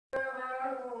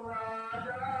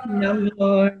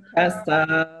Namo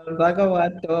tassa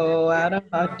bhagavato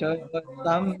arahato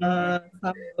samma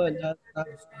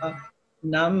sambuddhassa.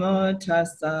 Namo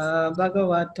tassa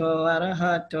bhagavato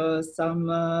arahato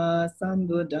samma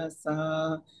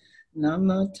sambuddhassa.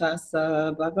 Namo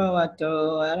tassa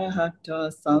bhagavato arahato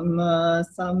samma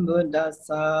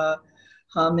sambuddhassa.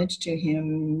 Homage to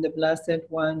him, the Blessed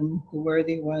One, the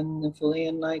Worthy One, the fully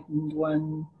enlightened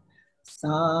One.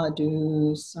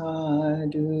 Sadhu,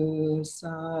 sadhu,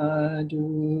 sadhu.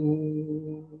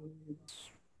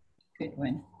 Good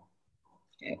one.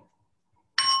 Okay.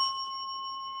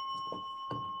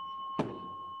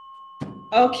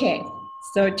 Okay,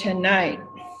 so tonight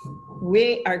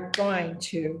we are going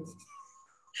to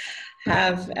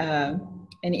have an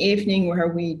evening where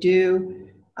we do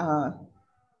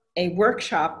a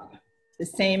workshop, the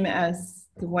same as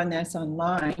the one that's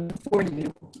online for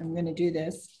you. I'm going to do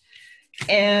this.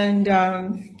 And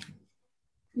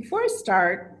before I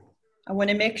start, I want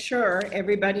to make sure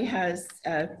everybody has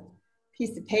a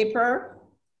piece of paper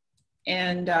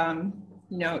and,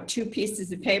 you know, 2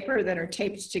 pieces of paper that are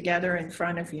taped together in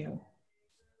front of you.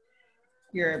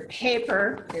 Your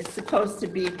paper is supposed to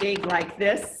be big like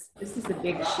this. This is a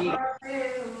big sheet.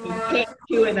 You tape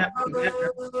 2 of them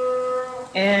together.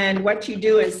 And what you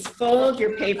do is fold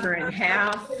your paper in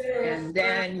half, and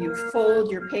then you fold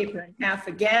your paper in half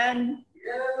again,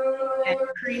 and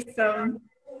crease them,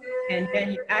 and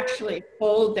then you actually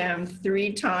fold them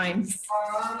 3 times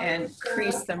and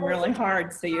crease them really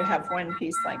hard so you have one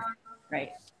piece like that,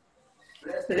 right?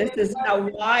 So this is how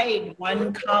wide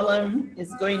one column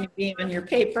is going to be on your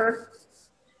paper.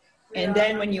 And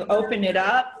then when you open it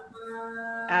up,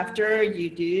 after you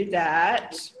do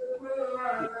that,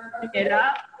 you open it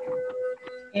up,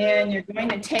 and you're going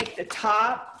to take the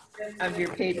top of your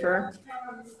paper,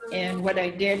 and what I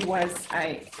did was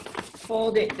I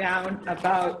fold it down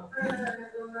about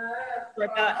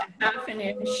a half an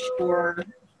inch, or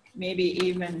maybe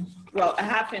even, well, a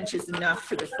half inch is enough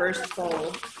for the first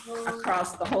fold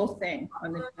across the whole thing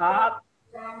on the top.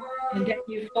 And then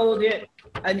you fold it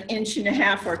 1.5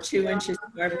 inches or 2 inches,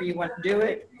 however you want to do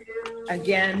it,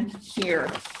 again here,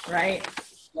 right?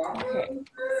 Okay,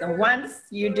 so once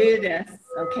you do this,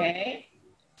 okay,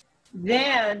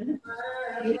 then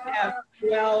we have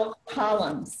 12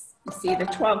 columns. You see the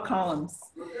 12 columns.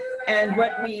 And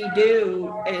what we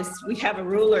do is we have a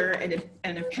ruler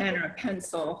and a pen or a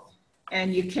pencil,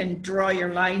 and you can draw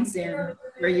your lines in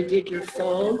where you did your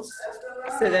folds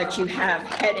so that you have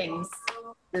headings.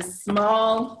 The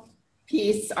small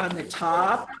piece on the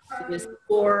top is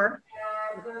for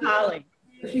column.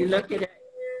 If you look at it,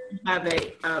 you have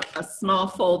a small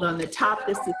fold on the top.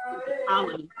 This is for the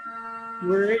column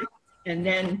word, and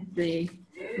then the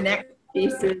next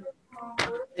pieces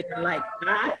that are like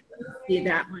that. See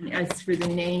that one as for the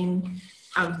name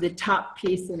of the top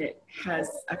piece, and it has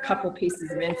a couple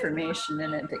pieces of information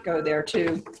in it that go there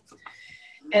too.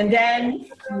 And then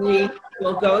we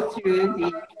will go through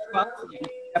the 12 things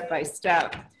step by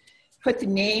step, put the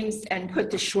names and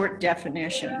put the short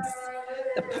definitions.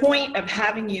 The point of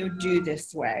having you do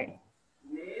this way,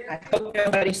 I hope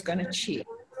nobody's going to cheat,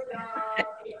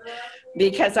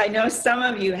 because I know some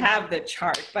of you have the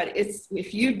chart, but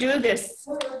if you do this,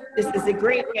 this is a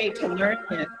great way to learn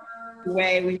it, the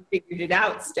way we figured it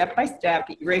out, step by step,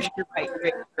 erasure by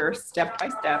erasure, step by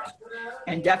step,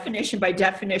 and definition by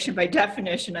definition by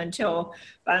definition, until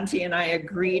Khanti and I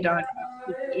agreed on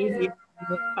the easiest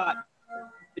thought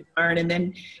to learn. And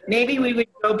then maybe we would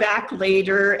go back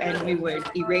later and we would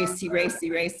erase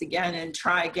again and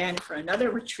try again for another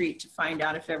retreat to find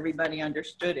out if everybody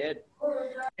understood it.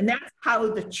 And that's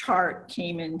how the chart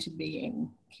came into being,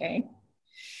 okay?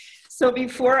 So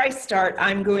before I start,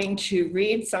 I'm going to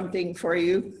read something for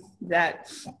you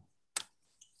that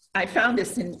I found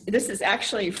this is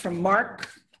actually from Mark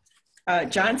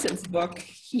Johnson's book.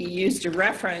 He used a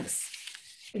reference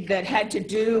that had to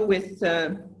do with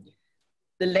the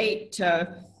late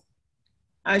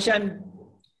Ajahn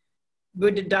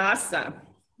Buddhadasa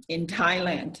in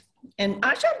Thailand. And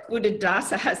Ajahn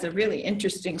Buddhadasa has a really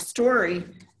interesting story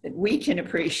that we can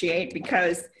appreciate,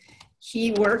 because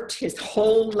he worked his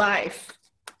whole life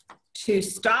to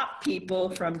stop people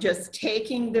from just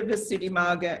taking the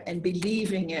Visuddhimagga and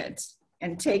believing it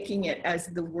and taking it as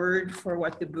the word for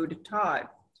what the Buddha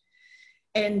taught.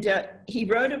 And he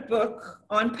wrote a book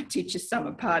on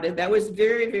Paticcasamuppada that was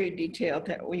very, very detailed,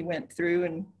 that we went through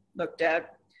and looked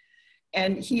at.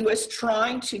 And he was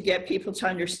trying to get people to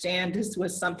understand this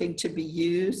was something to be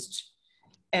used.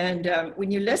 And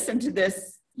when you listen to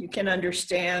this, you can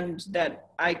understand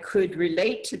that I could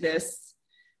relate to this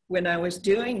when I was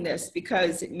doing this,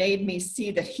 because it made me see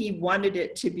that he wanted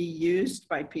it to be used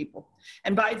by people.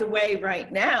 And by the way, right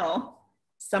now,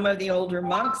 some of the older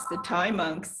monks, the Thai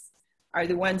monks, are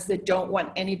the ones that don't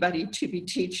want anybody to be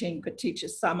teaching Paticca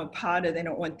Samuppada. They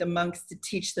don't want the monks to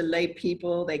teach the lay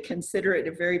people. They consider it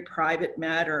a very private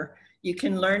matter. You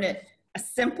can learn it a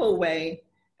simple way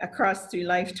across 3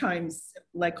 lifetimes,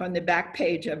 like on the back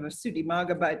page of a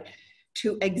Suddhimagga, but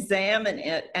to examine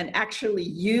it and actually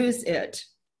use it,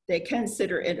 they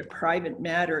consider it a private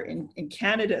matter. In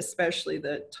Canada, especially,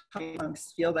 the Thai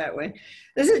monks feel that way.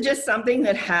 This is just something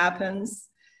that happens.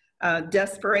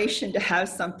 Desperation to have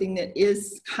something that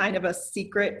is kind of a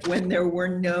secret when there were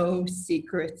no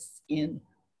secrets in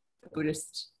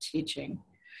Buddhist teaching.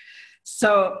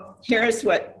 So here's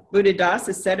what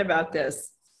Buddhadasa said about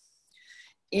this.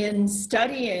 In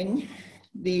studying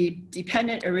the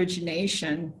dependent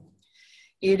origination,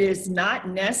 it is not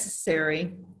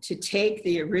necessary to take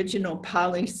the original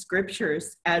Pali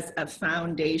scriptures as a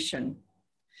foundation.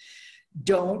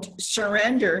 Don't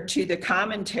surrender to the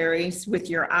commentaries with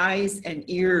your eyes and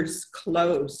ears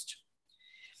closed.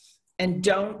 And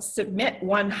don't submit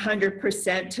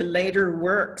 100% to later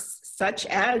works, such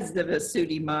as the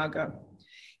Visuddhimagga.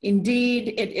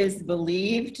 Indeed, it is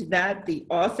believed that the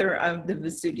author of the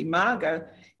Visuddhimagga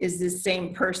is the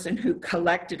same person who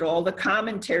collected all the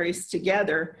commentaries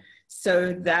together,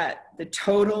 so that the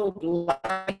total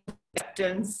blind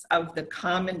acceptance of the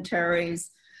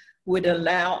commentaries would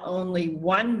allow only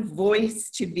one voice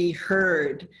to be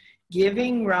heard,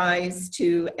 giving rise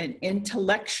to an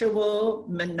intellectual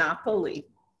monopoly.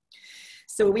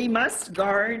 So we must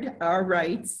guard our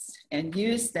rights and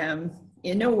use them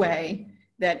in a way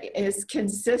that is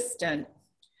consistent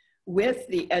with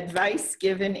the advice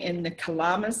given in the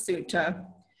Kalama Sutta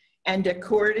and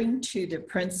according to the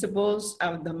principles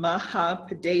of the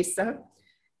Mahapadesa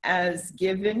as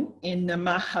given in the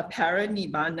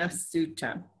Mahaparinibbana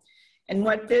Sutta. And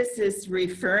what this is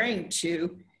referring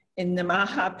to in the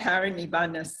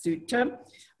Mahaparinibbana Sutta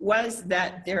was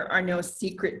that there are no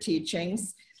secret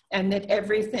teachings and that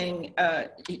everything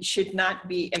should not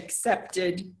be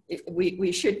accepted.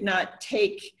 We should not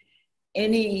take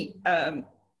any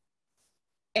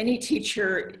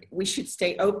teacher, we should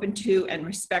stay open to and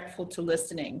respectful to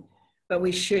listening, but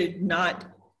we should not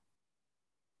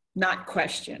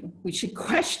question. We should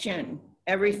question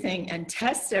everything and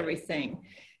test everything,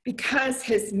 because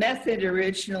his method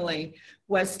originally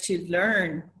was to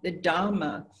learn the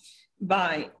Dhamma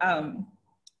by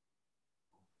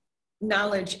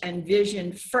knowledge and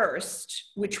vision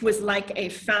first, which was like a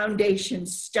foundation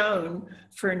stone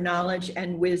for knowledge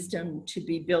and wisdom to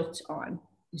be built on,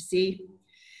 you see?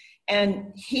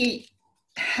 And he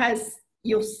has,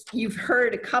 you've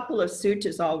heard a couple of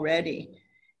suttas already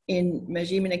in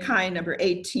Majjhima Nikāya number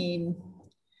 18.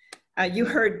 You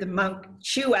heard the monk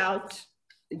chew out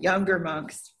the younger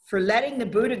monks for letting the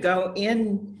Buddha go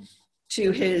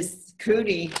into his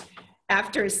kuti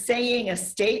after saying a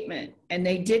statement, and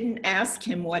they didn't ask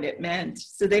him what it meant.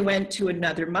 So they went to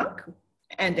another monk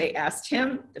and they asked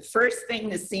him. The first thing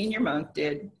the senior monk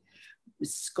did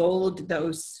was scold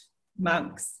those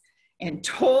monks and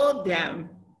told them,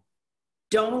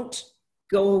 don't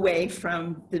go away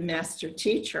from the master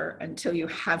teacher until you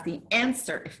have the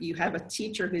answer. If you have a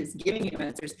teacher who's giving you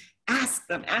answers, ask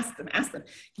them, ask them, ask them.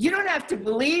 You don't have to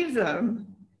believe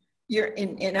them. You're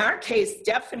in our case,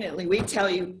 definitely, we tell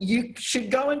you, you should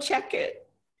go and check it,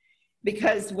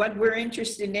 because what we're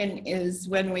interested in is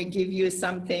when we give you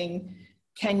something,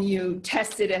 can you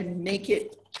test it and make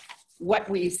it what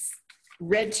we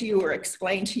read to you or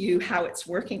explain to you how it's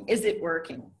working? Is it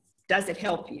working? Does it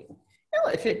help you?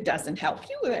 Well, if it doesn't help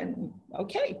you, then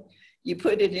okay, you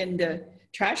put it in the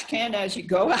trash can as you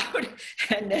go out,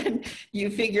 and then you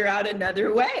figure out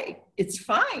another way. It's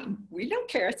fine. We don't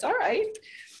care. It's all right.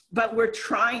 But we're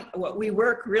trying, what we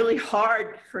work really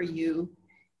hard for you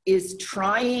is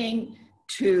trying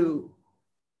to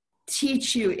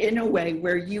teach you in a way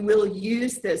where you will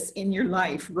use this in your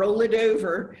life, roll it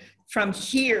over from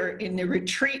here in the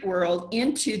retreat world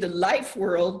into the life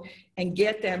world and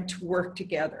get them to work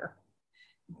together.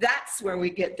 That's where we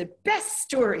get the best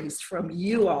stories from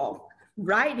you all,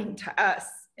 writing to us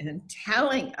and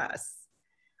telling us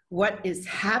what is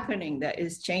happening that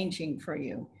is changing for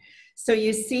you. So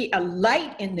you see a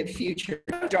light in the future,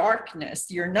 darkness.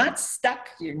 You're not stuck.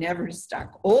 You're never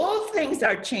stuck. All things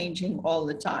are changing all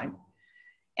the time.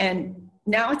 And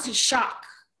now it's a shock.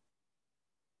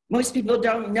 Most people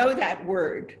don't know that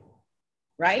word,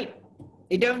 right?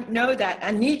 They don't know that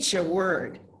anicca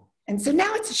word. And so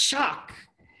now it's a shock.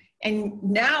 And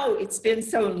now it's been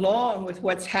so long with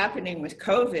what's happening with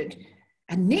COVID.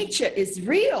 Anicca is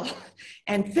real,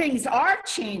 and things are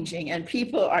changing, and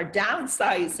people are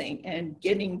downsizing and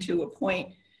getting to a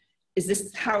point, is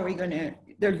this how are we going to,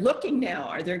 they're looking now,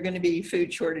 are there going to be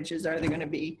food shortages? Are there going to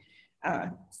be,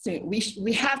 soon?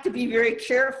 We have to be very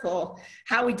careful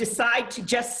how we decide to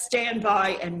just stand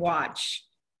by and watch.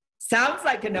 Sounds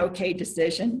like an okay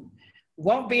decision.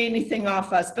 Won't be anything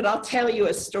off us, but I'll tell you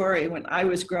a story. When I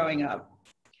was growing up,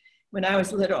 when I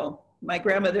was little, my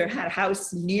grandmother had a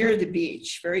house near the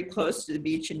beach, very close to the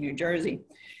beach in New Jersey.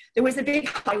 There was a big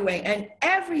highway, and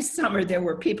every summer there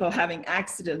were people having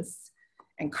accidents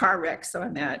and car wrecks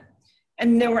on that.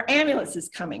 And there were ambulances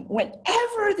coming.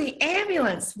 Whenever the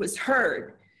ambulance was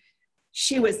heard,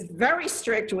 she was very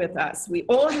strict with us. We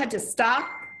all had to stop,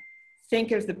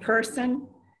 think of the person,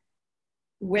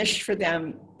 wish for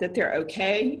them that they're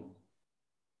okay,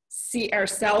 see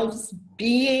ourselves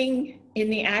being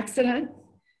in the accident.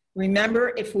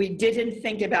 Remember, if we didn't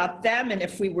think about them and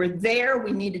if we were there,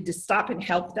 we needed to stop and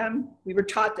help them. We were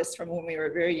taught this from when we were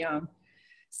very young.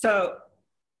 So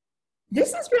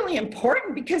this is really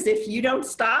important, because if you don't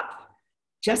stop,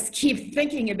 just keep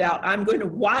thinking about, I'm going to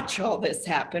watch all this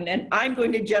happen and I'm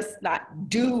going to just not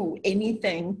do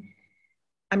anything.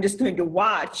 I'm just going to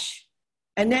watch,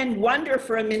 and then wonder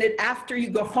for a minute after you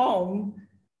go home,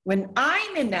 when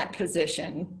I'm in that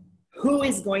position, who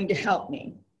is going to help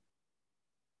me?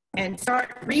 And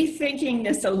start rethinking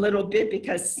this a little bit,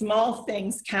 because small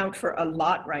things count for a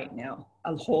lot right now,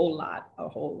 a whole lot, a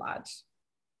whole lot.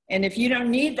 And if you don't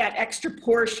need that extra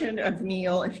portion of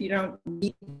meal, if you don't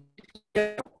need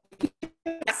a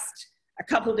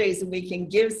couple days a week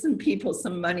and give some people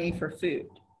some money for food,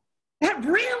 that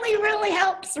really, really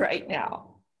helps right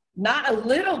now. Not a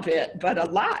little bit, but a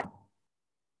lot.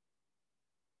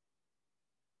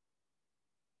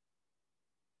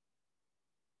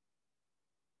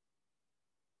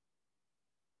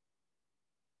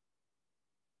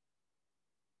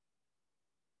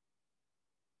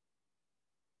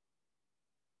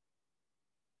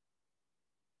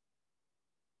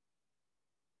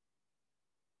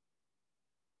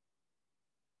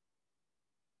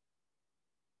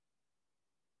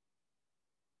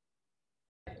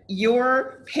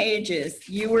 Your pages,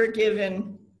 you were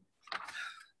given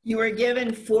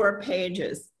 4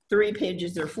 pages, 3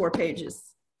 pages or 4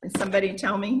 pages. Can somebody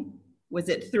tell me? Was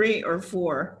it 3 or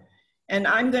 4? And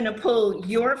I'm going to pull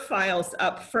your files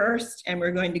up first, and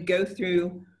we're going to go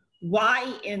through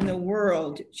why in the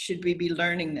world should we be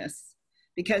learning this?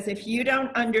 Because if you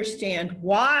don't understand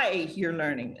why you're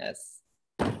learning this,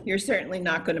 you're certainly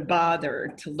not going to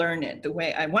bother to learn it the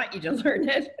way I want you to learn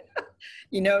it.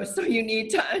 You know, so you need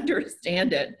to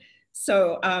understand it.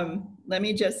 So let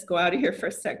me just go out of here for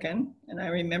a second, and I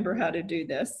remember how to do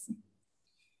this.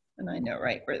 And I know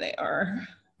right where they are.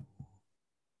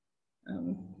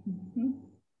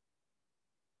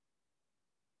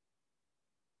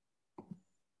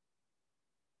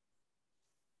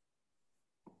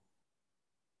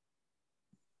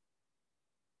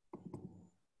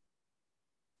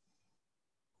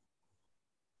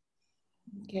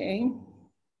 Okay.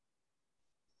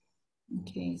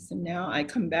 Okay, so now I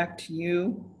come back to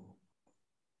you.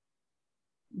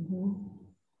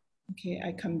 Okay,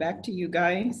 I come back to you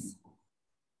guys.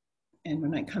 And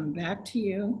when I come back to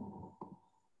you,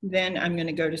 then I'm going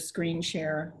to go to screen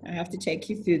share. I have to take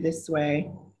you through this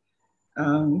way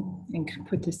and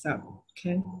put this up,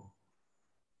 okay?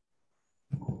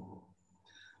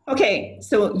 Okay,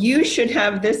 so you should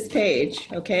have this page,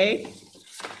 okay?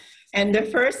 And the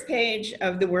first page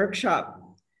of the workshop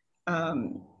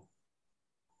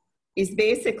is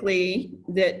basically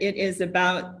that it is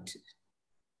about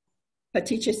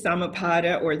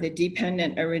Paticcasamuppada, or the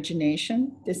dependent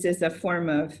origination. This is a form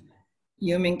of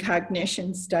human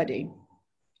cognition study.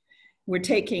 We're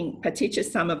taking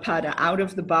Paticcasamuppada out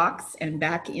of the box and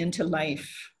back into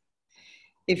life.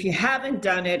 If you haven't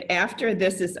done it after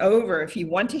this is over, if you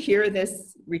want to hear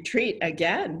this retreat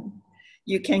again,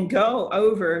 you can go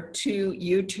over to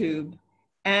YouTube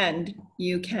and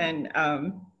you can,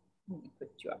 let me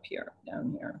put you up here,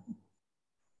 down here.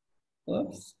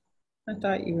 Whoops, I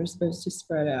thought you were supposed to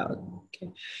spread out.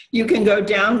 Okay, you can go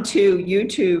down to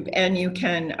YouTube and you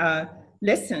can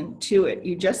listen to it.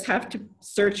 You just have to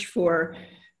search for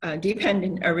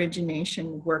Dependent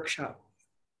Origination Workshop.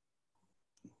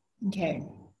 Okay,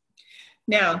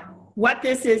 now what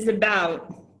this is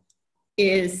about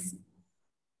is,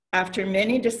 after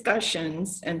many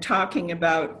discussions and talking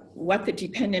about what the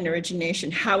dependent origination,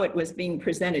 how it was being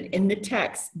presented in the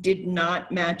text, did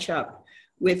not match up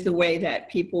with the way that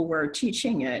people were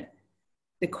teaching it.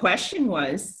 The question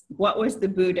was, what was the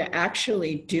Buddha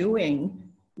actually doing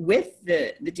with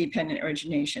the dependent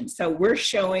origination. So we're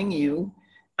showing you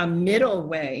a middle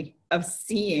way of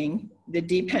seeing the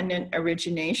dependent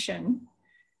origination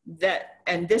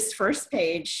and this first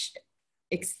page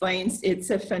explains it's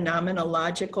a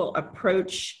phenomenological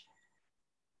approach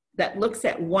that looks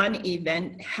at one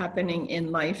event happening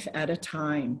in life at a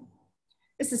time.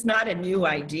 This is not a new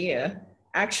idea.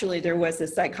 Actually, there was a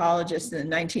psychologist in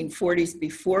the 1940s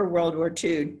before World War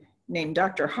II named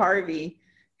Dr. Harvey,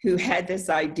 who had this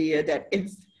idea that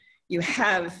if you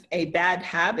have a bad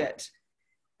habit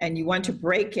and you want to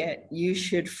break it, you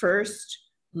should first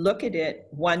look at it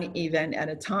one event at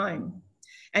a time.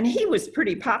 And he was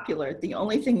pretty popular. The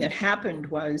only thing that happened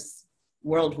was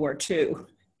World War II.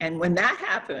 And when that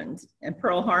happened in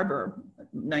Pearl Harbor,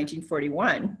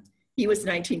 1941, he was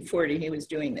 1940, he was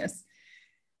doing this.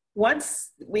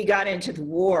 Once we got into the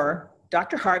war,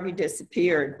 Dr. Harvey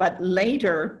disappeared, but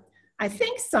later, I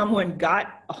think someone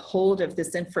got a hold of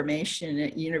this information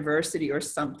at university or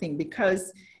something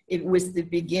because it was the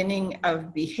beginning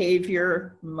of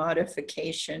behavior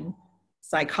modification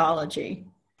psychology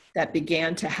that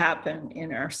began to happen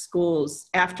in our schools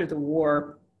after the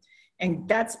war. And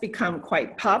that's become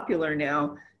quite popular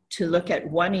now to look at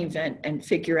one event and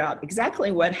figure out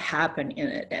exactly what happened in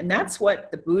it. And that's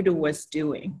what the Buddha was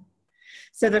doing.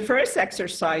 So the first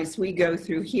exercise we go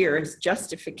through here is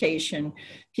justification.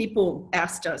 People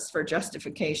asked us for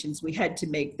justifications. We had to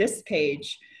make this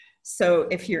page. So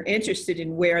if you're interested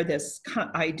in where this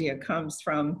idea comes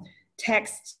from,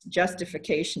 text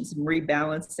justifications and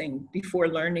rebalancing before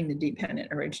learning the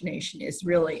dependent origination is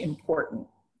really important.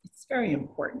 It's very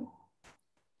important.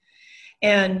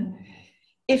 And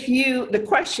the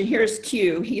question, here's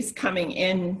Q, he's coming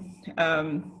in,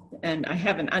 and I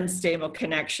have an unstable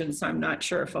connection, so I'm not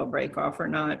sure if I'll break off or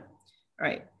not. All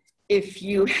right, if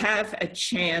you have a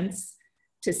chance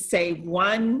to say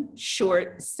one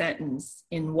short sentence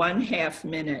in 1/2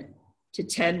 minute to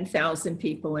 10,000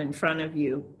 people in front of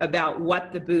you about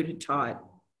what the Buddha taught,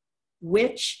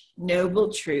 which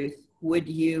noble truth would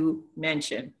you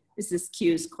mention? This is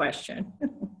Q's question.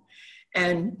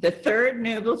 And the third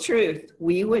noble truth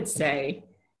we would say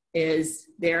is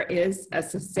there is a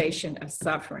cessation of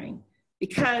suffering,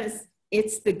 because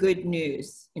it's the good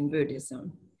news in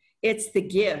Buddhism. It's the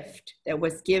gift that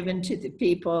was given to the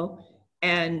people,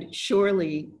 and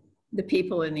surely the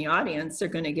people in the audience are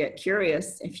going to get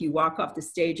curious if you walk off the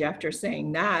stage after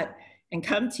saying that and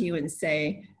come to you and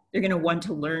say they're going to want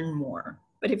to learn more.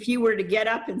 But if you were to get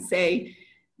up and say,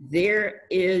 there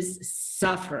is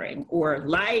suffering, or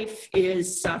life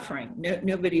is suffering,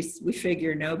 we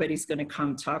figure nobody's going to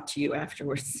come talk to you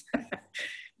afterwards.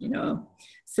 You know.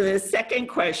 So the second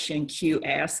question Q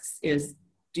asks is,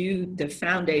 do the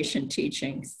foundation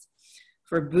teachings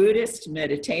for Buddhist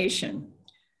meditation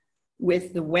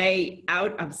with the way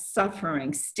out of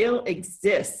suffering still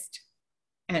exist,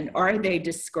 and are they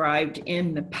described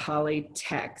in the Pali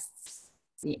texts?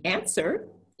 The answer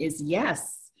is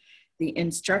yes. The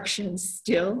instructions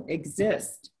still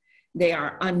exist. They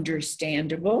are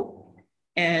understandable,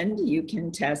 and you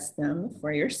can test them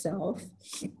for yourself.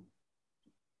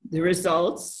 The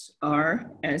results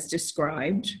are as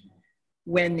described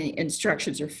when the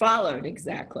instructions are followed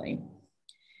exactly.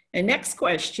 The next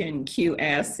question Q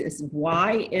asks is,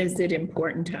 why is it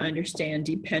important to understand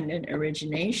dependent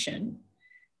origination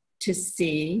to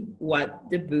see what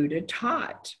the Buddha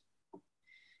taught?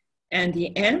 And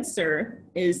the answer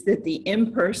is that the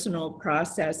impersonal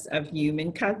process of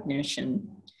human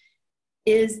cognition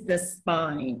is the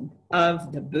spine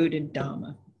of the Buddha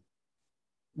Dhamma.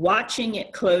 Watching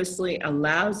it closely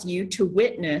allows you to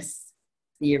witness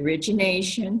the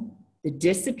origination, the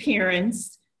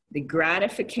disappearance, the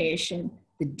gratification,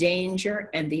 the danger,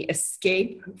 and the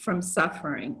escape from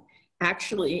suffering.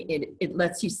 Actually, it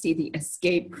lets you see the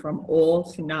escape from all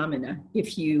phenomena.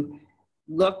 If you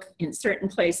look in certain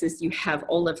places, you have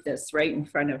all of this right in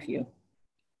front of you.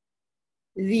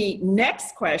 The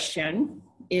next question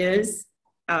is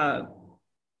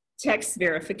text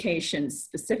verifications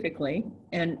specifically,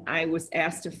 and I was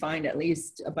asked to find at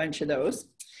least a bunch of those.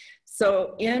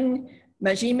 So in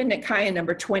Majjhima Nikāya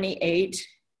number 28,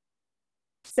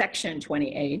 section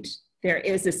 28, there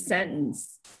is a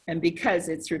sentence, and because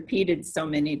it's repeated so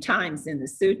many times in the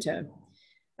sutta,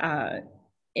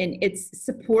 and it's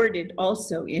supported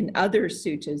also in other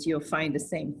suttas, you'll find the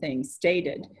same thing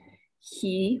stated.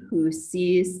 He who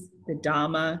sees the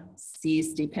Dhamma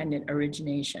sees dependent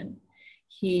origination.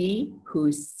 He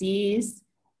who sees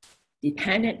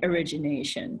dependent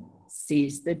origination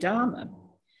sees the Dhamma.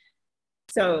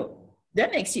 So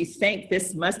that makes you think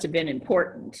this must have been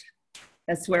important.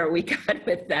 That's where we got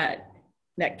with that.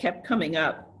 That kept coming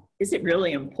up is it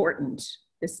really important,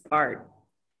 this part?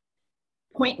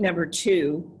 Point number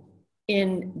 2,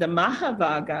 in the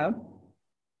Mahavaga,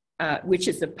 which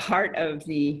is a part of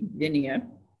the Vinaya,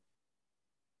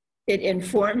 it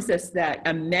informs us that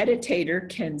a meditator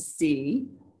can see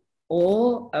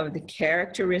all of the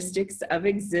characteristics of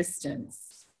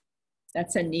existence.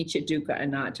 That's anicca, dukkha,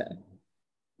 anatta,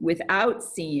 without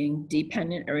seeing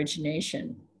dependent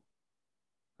origination.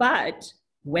 But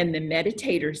when the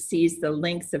meditator sees the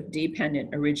links of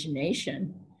dependent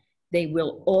origination, they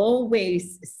will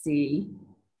always see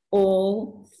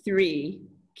all 3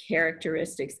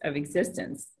 characteristics of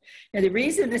existence. Now, the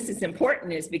reason this is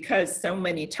important is because so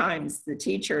many times the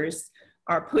teachers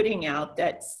are putting out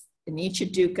that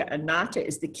anicca, dukkha, anatta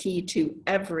is the key to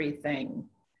everything.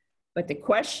 But the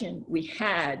question we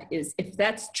had is, if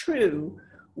that's true,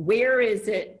 where is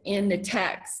it in the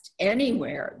text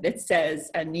anywhere that says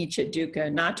anicca, dukkha,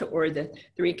 anatta, or the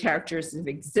 3 characters of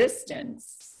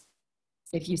existence?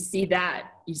 If you see that,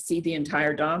 you see the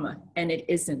entire Dhamma, and it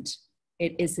isn't.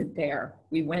 It isn't there.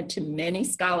 We went to many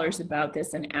scholars about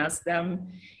this and asked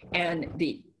them, and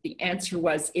the answer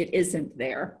was it isn't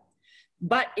there.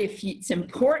 But if it's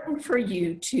important for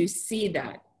you to see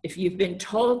that, if you've been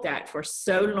told that for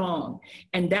so long,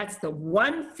 and that's the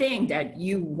one thing that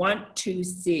you want to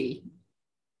see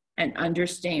and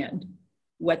understand,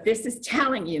 what this is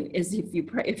telling you is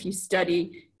if you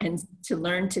study and to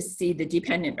learn to see the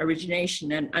dependent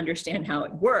origination and understand how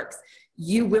it works,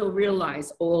 you will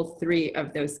realize all 3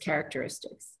 of those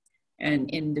characteristics. And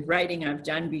in the writing I've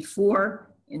done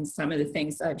before, in some of the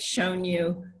things I've shown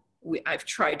you, I've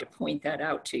tried to point that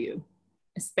out to you,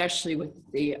 especially with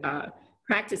the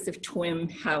practice of TWIM,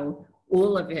 how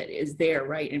all of it is there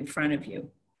right in front of you.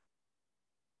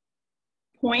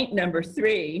 Point number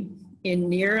 3, in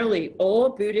nearly all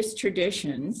Buddhist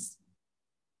traditions,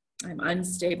 I'm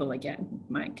unstable again,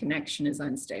 my connection is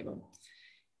unstable.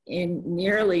 In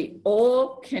nearly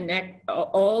all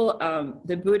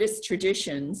the Buddhist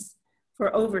traditions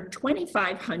for over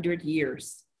 2,500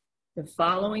 years, the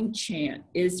following chant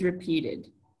is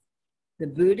repeated. The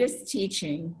Buddhist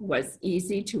teaching was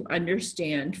easy to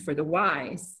understand for the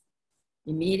wise,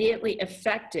 immediately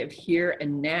effective here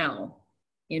and now,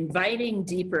 inviting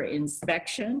deeper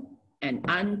inspection and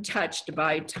untouched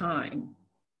by time.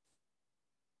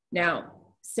 Now,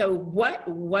 so what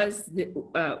was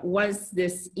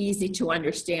this easy to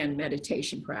understand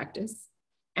meditation practice,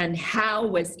 and how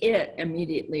was it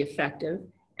immediately effective?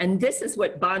 And this is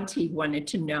what Bhante wanted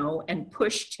to know and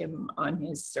pushed him on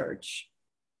his search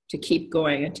to keep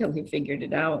going until he figured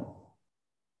it out.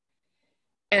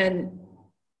 And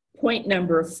point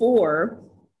number 4,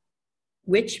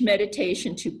 which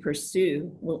meditation to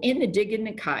pursue? Well, in the Dīgha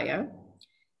Nikāya,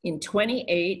 in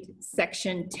 28,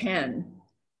 section 10,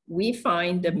 we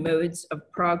find the modes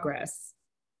of progress.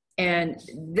 And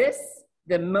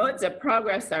the modes of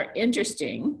progress are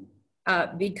interesting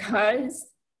because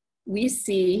we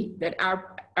see that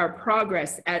our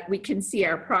progress, we can see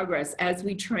our progress as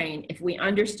we train if we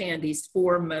understand these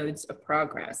 4 modes of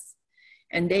progress.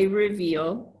 And they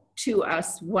reveal to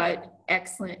us what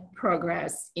excellent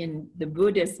progress in the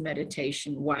Buddhist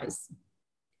meditation was.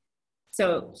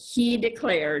 So he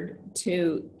declared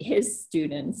to his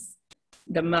students,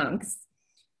 the monks,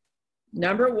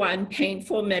 number 1,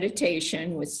 painful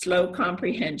meditation with slow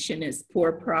comprehension is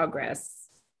poor progress.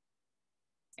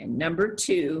 And number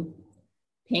 2,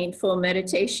 painful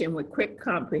meditation with quick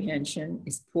comprehension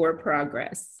is poor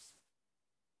progress.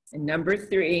 And number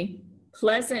 3,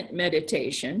 pleasant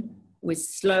meditation with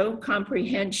slow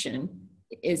comprehension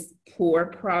is poor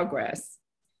progress.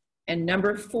 And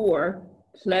number 4,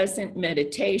 pleasant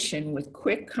meditation with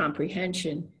quick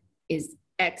comprehension is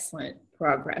excellent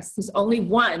progress. There's only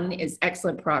one is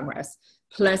excellent progress.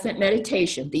 Pleasant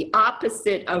meditation, the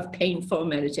opposite of painful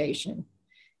meditation,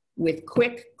 with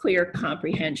quick, clear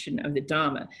comprehension of the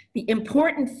Dhamma. The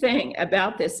important thing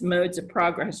about this modes of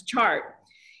progress chart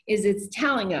is it's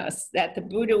telling us that the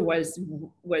Buddha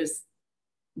was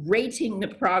rating the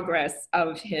progress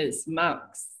of his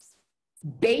monks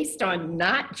based on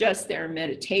not just their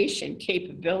meditation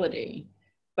capability,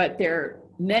 but their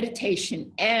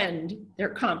meditation and their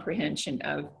comprehension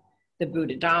of the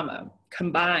Buddha Dhamma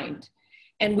combined.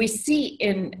 And we see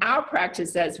in our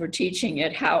practice as we're teaching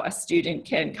it how a student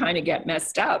can kind of get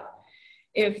messed up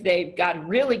if they've got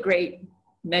really great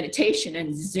meditation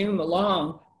and zoom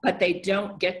along, but they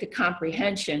don't get the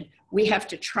comprehension. We have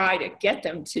to try to get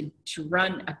them to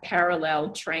run a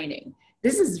parallel training.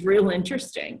 This is real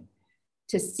interesting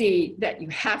to see that you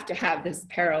have to have this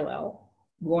parallel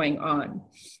going on.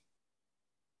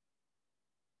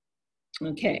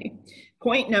 Okay,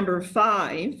 point number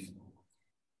 5.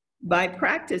 By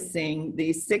practicing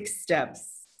these 6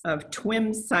 steps of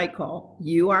TWIM cycle,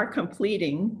 you are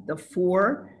completing the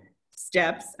 4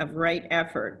 steps of right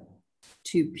effort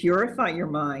to purify your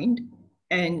mind,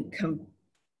 and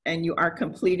you are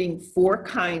completing 4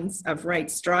 kinds of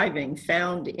right striving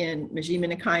found in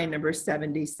Majjhima Nikāya number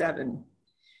 77.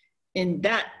 In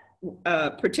that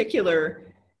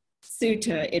particular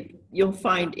sutta, you'll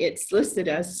find it's listed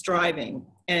as striving,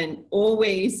 and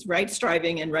always right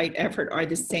striving and right effort are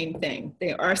the same thing.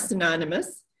 They are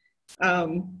synonymous.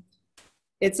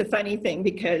 It's a funny thing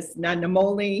because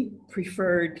Nandamoli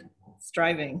preferred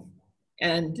striving,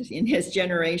 and in his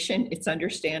generation, it's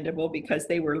understandable because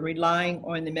they were relying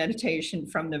on the meditation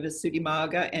from the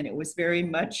Visuddhimagga, and it was very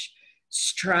much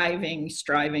striving,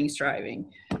 striving,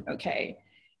 striving. Okay,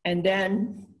 and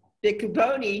then Bhikkhu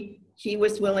Bodhi, he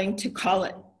was willing to call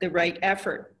it the right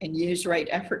effort and use right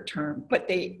effort term, but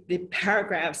the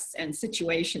paragraphs and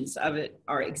situations of it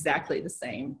are exactly the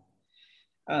same,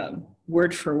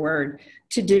 word for word.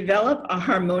 To develop a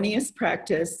harmonious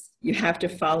practice, you have to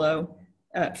follow,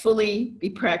 fully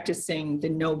be practicing the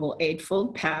Noble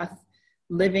Eightfold Path,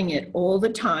 living it all the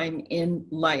time in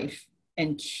life,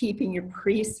 and keeping your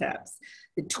precepts.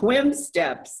 The TWIM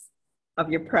steps of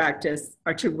your practice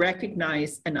are to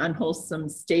recognize an unwholesome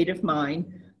state of mind.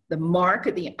 The mark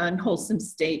of the unwholesome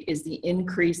state is the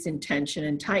increase in tension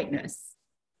and tightness.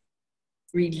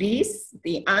 Release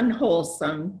the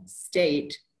unwholesome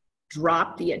state,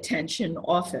 drop the attention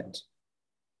off it,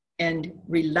 and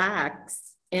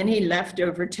relax any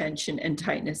leftover tension and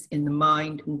tightness in the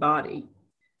mind and body.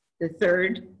 The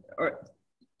third, or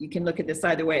you can look at this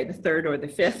either way, the third or the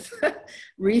fifth,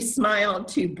 re-smile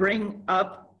to bring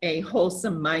up a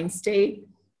wholesome mind state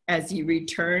as you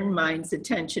return mind's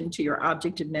attention to your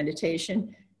object of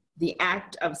meditation. The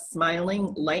act of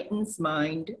smiling lightens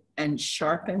mind and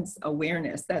sharpens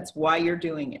awareness. That's why you're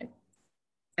doing it.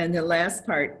 And the last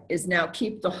part is now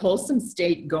keep the wholesome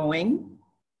state going.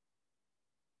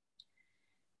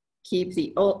 Keep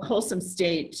the wholesome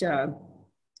state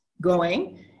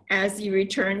going as you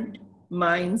return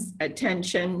mind's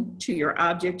attention to your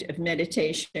object of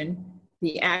meditation.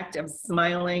 The act of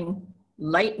smiling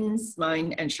lightens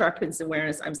mind and sharpens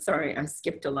awareness. I'm sorry, I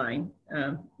skipped a line.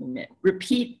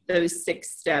 Repeat those 6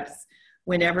 steps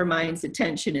whenever mind's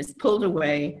attention is pulled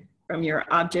away from your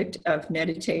object of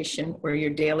meditation or your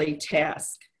daily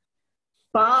task.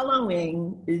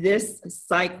 Following this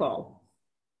cycle,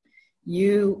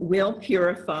 you will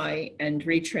purify and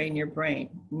retrain your brain.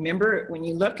 Remember, when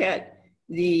you look at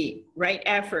the right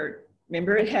effort,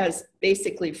 remember it has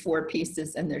basically 4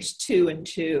 pieces, and there's 2 and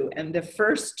 2. And the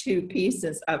first 2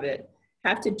 pieces of it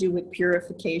have to do with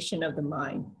purification of the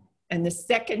mind. And the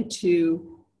second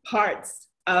 2 parts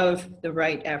of the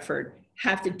right effort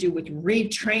have to do with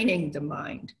retraining the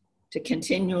mind to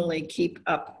continually keep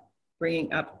up,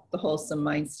 bringing up the wholesome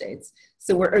mind states.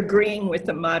 So we're agreeing with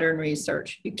the modern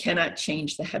research. You cannot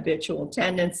change the habitual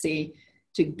tendency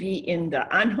to be in the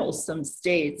unwholesome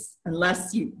states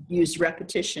unless you use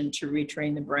repetition to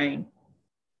retrain the brain.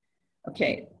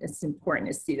 Okay, it's important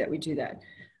to see that we do that.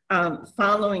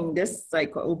 Following this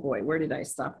cycle, oh boy, where did I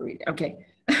stop reading? Okay.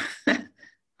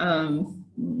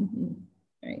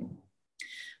 Right.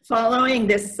 Following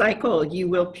this cycle, you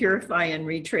will purify and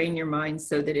retrain your mind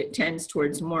so that it tends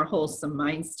towards more wholesome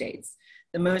mind states.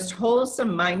 The most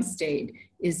wholesome mind state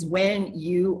is when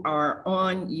you are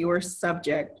on your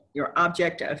subject, your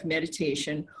object of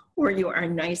meditation, or you are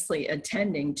nicely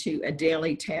attending to a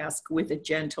daily task with a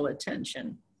gentle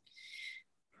attention.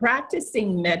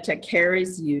 Practicing metta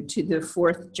carries you to the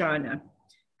 4th jhana,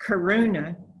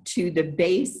 karuna to the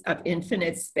base of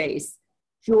infinite space,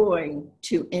 joy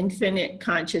to infinite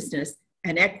consciousness,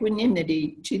 and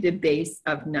equanimity to the base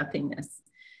of nothingness.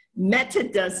 Metta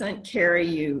doesn't carry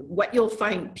you. What you'll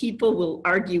find, people will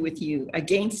argue with you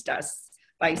against us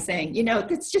by saying, you know,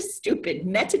 that's just stupid.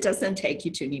 Metta doesn't take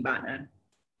you to Nibbana.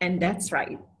 And that's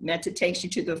right. Metta takes you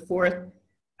to the 4th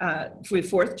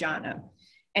jhana.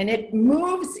 And it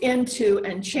moves into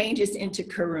and changes into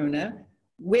karuna,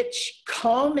 which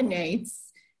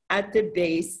culminates at the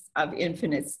base of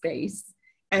infinite space,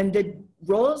 and then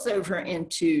rolls over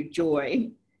into joy.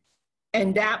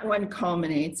 And that one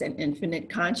culminates in infinite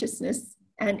consciousness,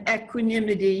 and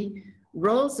equanimity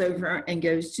rolls over and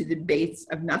goes to the base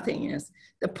of nothingness.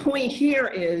 The point here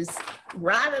is,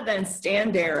 rather than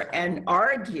stand there and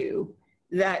argue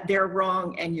that they're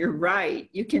wrong and you're right,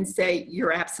 you can say,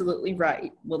 you're absolutely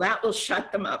right. Well, that will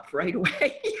shut them up right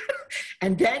away.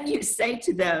 And then you say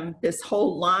to them this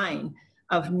whole line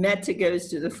of metta goes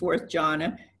to the fourth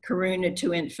jhana, karuna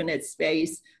to infinite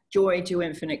space, joy to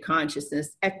infinite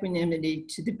consciousness, equanimity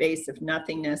to the base of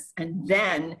nothingness, and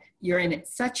then you're in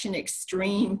such an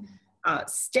extreme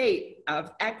state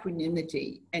of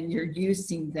equanimity, and you're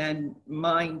using then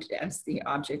mind as the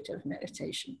object of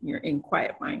meditation. You're in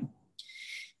quiet mind.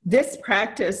 This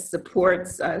practice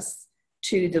supports us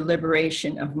to the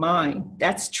liberation of mind.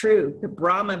 That's true. The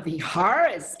Brahma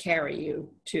Viharas carry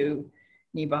you to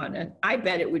Nibbana. I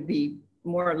bet it would be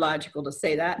more logical to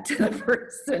say that to the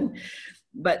person.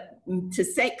 But to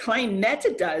say claim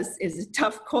metta does is a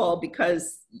tough call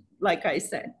because, like I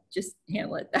said, just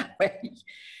handle it that way.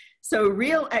 So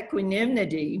real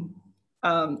equanimity,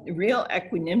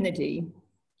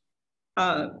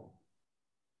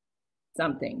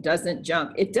 something doesn't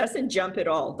jump. It doesn't jump at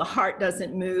all. The heart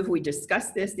doesn't move. We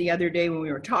discussed this the other day when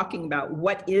we were talking about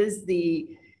what is the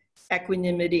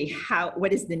equanimity,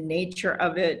 what is the nature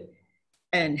of it,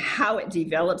 and how it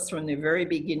develops from the very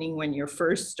beginning when you're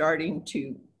first starting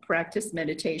to practice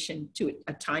meditation to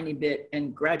a tiny bit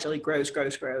and gradually grows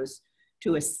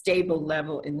to a stable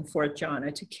level in the fourth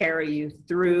jhana to carry you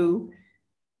through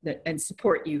and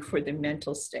support you for the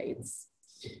mental states.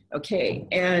 Okay,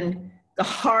 and the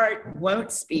heart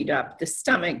won't speed up, the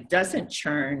stomach doesn't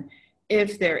churn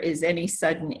if there is any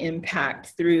sudden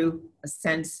impact through a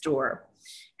sense door.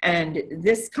 And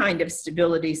this kind of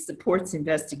stability supports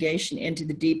investigation into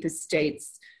the deepest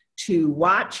states to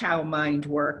watch how mind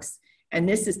works. And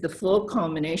this is the full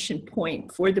culmination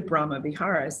point for the Brahma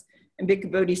Viharas. And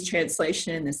Bhikkhu Bodhi's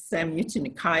translation in the Saṃyukta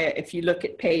Nikāya, if you look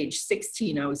at page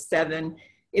 1607,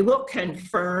 it will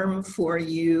confirm for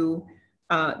you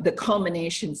the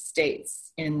culmination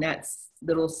states in that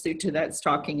little sutta that's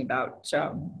talking about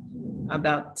the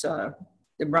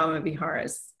Brahma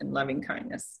Viharas and loving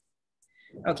kindness.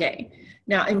 Okay,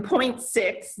 now in point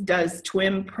 6, does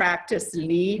TWIM practice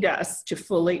lead us to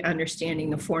fully understanding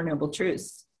the Four Noble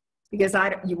Truths? Because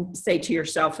you say to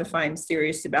yourself, if I'm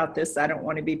serious about this, I don't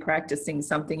want to be practicing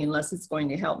something unless it's going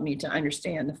to help me to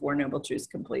understand the Four Noble Truths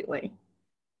completely.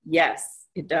 Yes,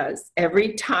 it does.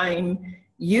 Every time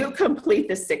you complete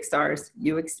the 6 R's,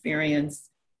 you experience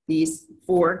these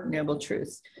Four Noble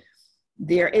Truths.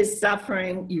 There is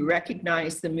suffering. You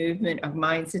recognize the movement of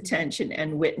mind's attention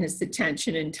and witness the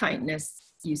tension and tightness.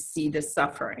 You see the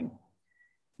suffering.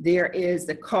 There is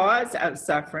the cause of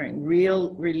suffering.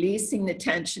 Releasing the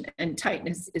tension and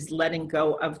tightness is letting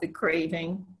go of the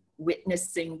craving,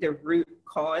 witnessing the root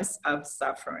cause of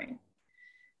suffering.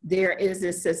 There is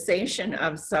a cessation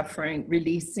of suffering,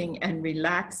 releasing and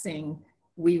relaxing.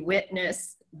 We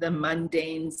witness the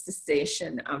mundane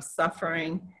cessation of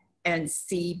suffering and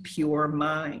see pure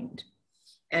mind.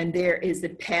 And there is a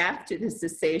path to the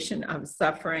cessation of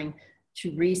suffering.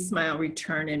 To re-smile,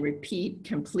 return, and repeat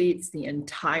completes the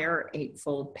entire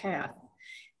Eightfold Path.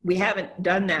 We haven't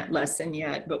done that lesson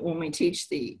yet, but when we teach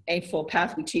the Eightfold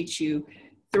Path, we teach you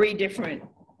 3 different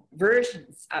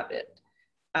versions of it.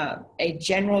 A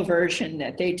general version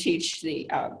that they teach the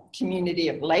community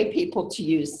of lay people to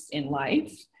use in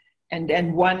life, and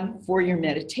then one for your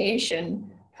meditation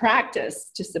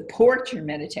practice to support your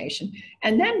meditation,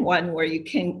 and then one where you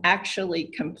can actually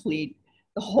complete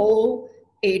the whole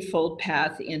Eightfold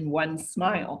Path in one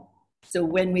smile. So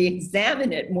when we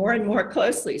examine it more and more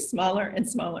closely, smaller and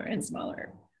smaller and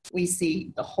smaller, we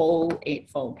see the whole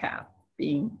Eightfold Path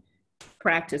being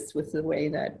practiced with the way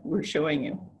that we're showing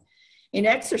you. In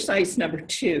exercise number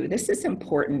 2, this is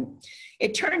important.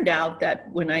 It turned out that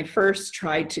when I first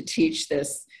tried to teach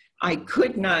this, I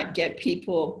could not get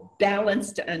people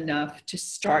balanced enough to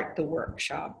start the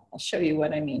workshop. I'll show you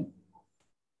what I mean.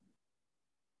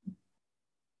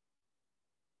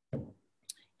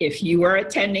 If you are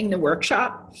attending the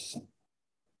workshop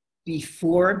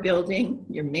before building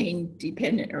your main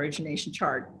dependent origination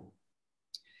chart,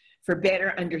 for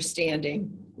better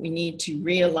understanding, we need to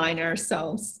realign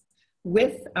ourselves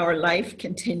with our life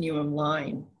continuum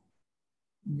line.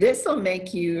 This will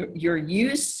make your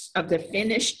use of the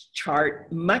finished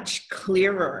chart much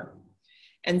clearer.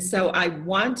 And so I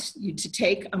want you to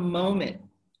take a moment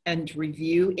and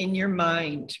review in your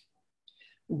mind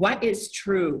what is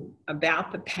true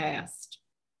about the past,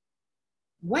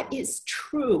 what is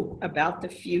true about the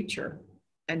future,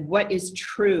 and what is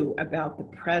true about the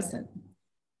present.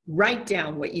 Write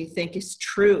down what you think is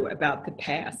true about the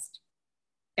past.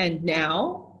 And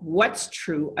now, what's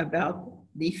true about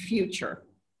the future?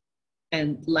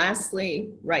 And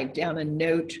lastly, write down a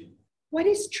note. What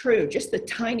is true? Just the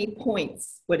tiny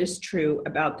points. What is true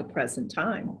about the present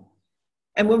time?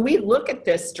 And when we look at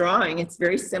this drawing, it's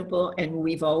very simple. And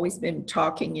we've always been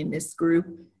talking in this group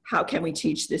how can we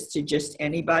teach this to just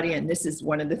anybody? And this is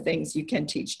one of the things you can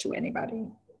teach to anybody.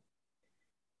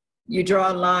 You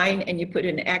draw a line and you put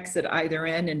an X at either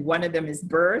end, and one of them is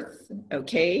birth,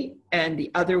 okay? And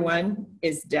the other one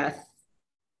is death.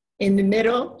 In the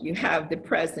middle, you have the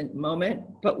present moment,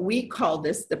 but we call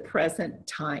this the present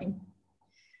time.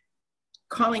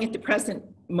 Calling it the present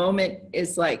moment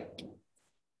is like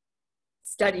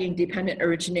studying dependent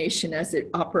origination as it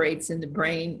operates in the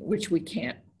brain, which we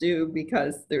can't do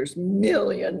because there's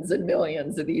millions and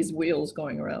millions of these wheels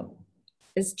going around.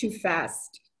 It's too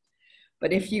fast.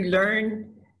 But if you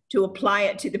learn to apply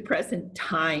it to the present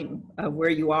time of where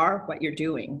you are, what you're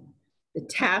doing, the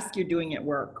task you're doing at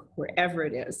work, wherever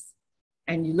it is,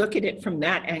 and you look at it from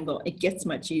that angle, it gets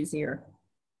much easier.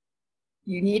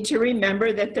 You need to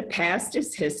remember that the past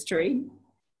is history.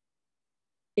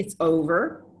 It's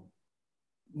over.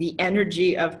 The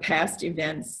energy of past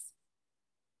events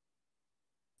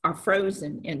are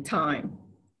frozen in time.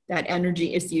 That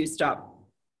energy is used up.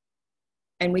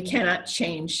 And we cannot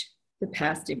change the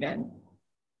past event.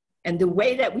 And the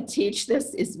way that we teach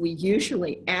this is we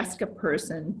usually ask a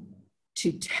person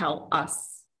to tell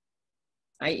us.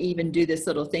 I even do this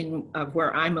little thing of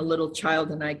where I'm a little child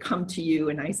and I come to you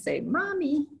and I say,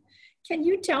 Mommy, can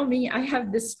you tell me, I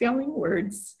have the spelling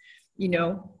words, you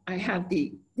know, I have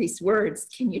these words.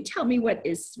 Can you tell me what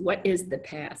is the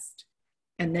past?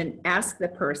 And then ask the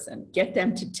person, get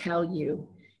them to tell you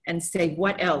and say,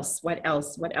 what else,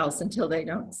 until they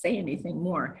don't say anything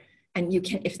more. And you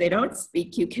can, if they don't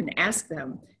speak, you can ask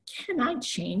them, can I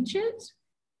change it?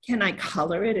 Can I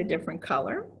color it a different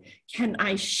color? Can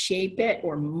I shape it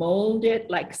or mold it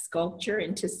like sculpture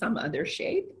into some other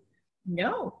shape?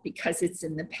 No, because it's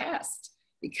in the past,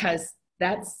 because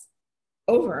that's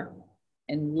over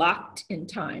and locked in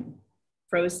time,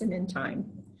 frozen in time.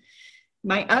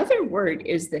 My other word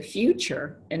is the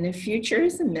future, and the future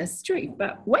is a mystery,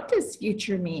 but what does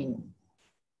future mean?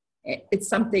 It's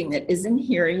something that isn't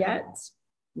here yet.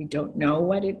 We don't know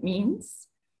what it means.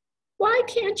 Why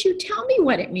can't you tell me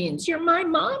what it means? You're my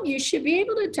mom. You should be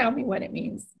able to tell me what it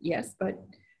means. Yes, but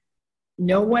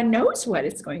no one knows what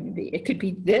it's going to be. It could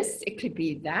be this, it could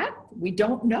be that. We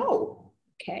don't know,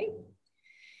 okay?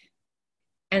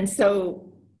 And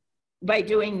so by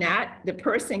doing that, the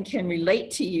person can relate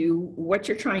to you what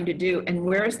you're trying to do and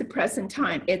where is the present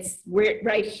time? It's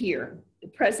right here. The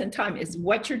present time is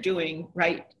what you're doing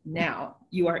right now.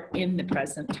 You are in the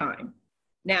present time.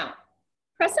 Now,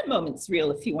 present moment's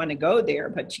real if you want to go there,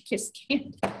 but you just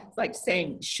can't. It's like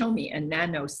saying, show me a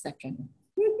nanosecond.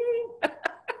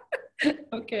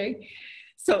 Okay.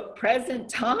 So present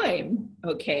time,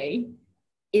 okay,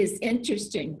 is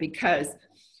interesting because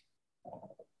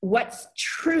what's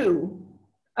true,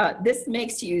 this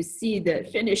makes you see the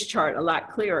finish chart a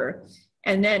lot clearer.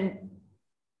 And then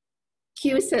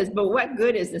Q says, but what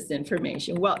good is this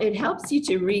information? Well, it helps you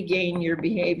to regain your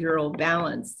behavioral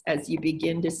balance as you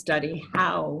begin to study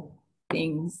how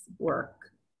things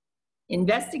work.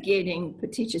 Investigating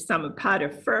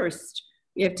Paticca first,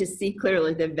 we have to see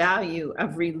clearly the value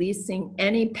of releasing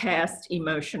any past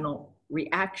emotional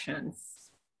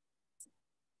reactions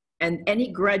and any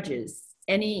grudges,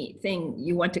 anything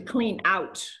you want to clean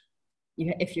out.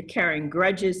 If you're carrying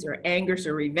grudges or angers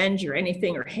or revenge or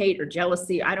anything or hate or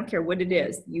jealousy, I don't care what it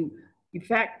is. In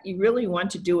fact, you really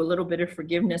want to do a little bit of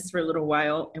forgiveness for a little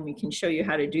while, and we can show you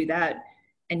how to do that.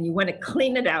 And you want to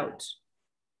clean it out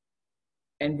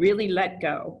and really let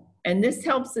go. And this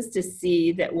helps us to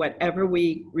see that whatever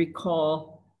we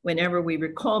recall, whenever we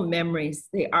recall memories,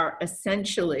 they are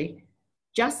essentially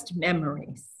just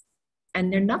memories.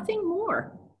 And they're nothing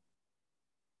more.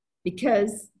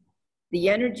 Because the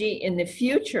energy in the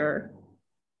future's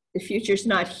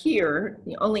not here.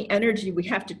 The only energy we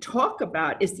have to talk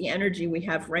about is the energy we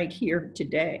have right here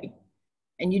today.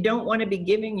 And you don't want to be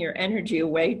giving your energy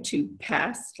away to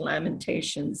past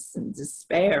lamentations and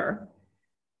despair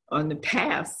on the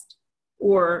past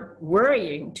or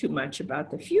worrying too much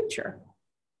about the future.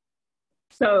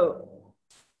 So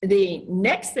the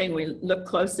next thing we look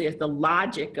closely at the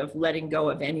logic of letting go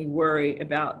of any worry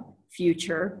about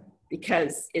future,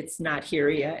 because it's not here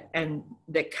yet, and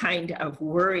the kind of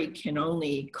worry can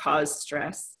only cause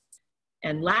stress.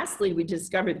 And lastly, we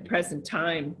discover the present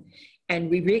time, and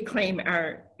we reclaim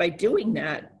by doing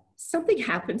that, something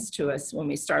happens to us when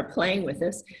we start playing with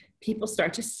this. People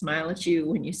start to smile at you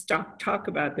when you talk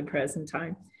about the present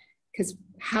time. Because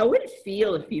how would it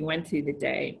feel if you went through the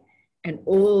day and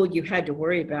all you had to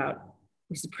worry about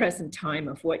was the present time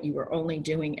of what you were only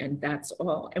doing, and that's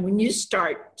all. And when you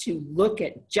start to look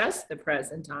at just the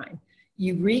present time,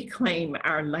 you reclaim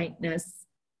our lightness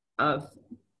of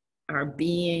our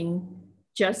being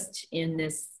just in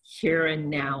this here and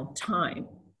now time.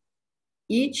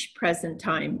 Each present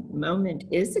time moment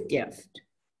is a gift.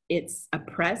 It's a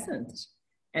present,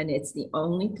 and it's the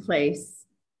only place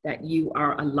that you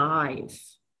are alive.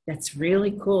 That's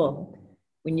really cool.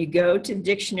 When you go to the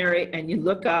dictionary and you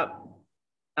look up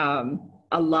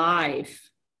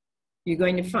alive, you're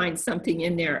going to find something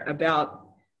in there about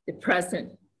the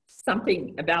present,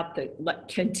 something about the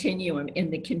continuum. In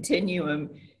the continuum,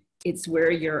 it's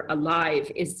where you're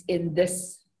alive, is in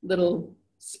this little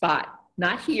spot.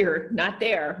 Not here, not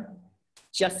there,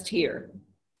 just here.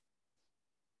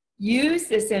 Use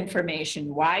this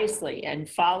information wisely and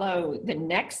follow the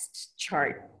next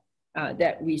chart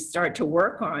that we start to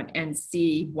work on and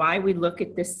see why we look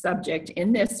at this subject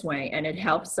in this way, and it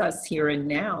helps us here and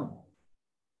now.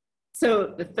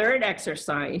 So the third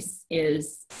exercise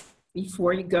is,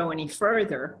 before you go any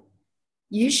further,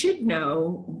 you should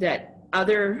know that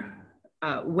other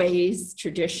ways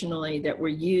traditionally that were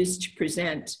used to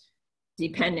present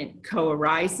dependent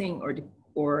co-arising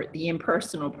or the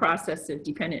impersonal process of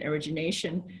dependent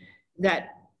origination, that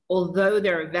although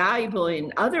they're valuable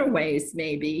in other ways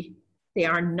maybe, they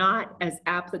are not as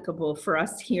applicable for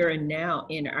us here and now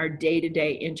in our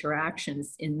day-to-day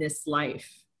interactions in this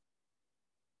life.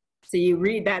 So you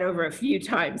read that over a few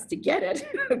times to get it,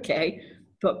 okay?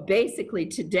 But basically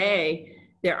today,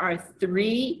 there are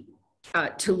three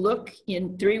ways to look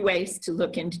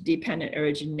into dependent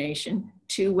origination.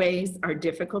 2 ways are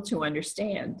difficult to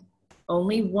understand.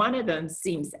 Only one of them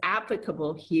seems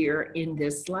applicable here in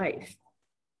this life.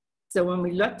 So when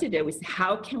we looked at it, we said,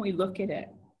 how can we look at it?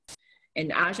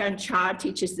 And Ajahn Chah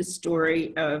teaches the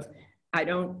story of, I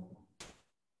don't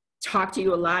talk to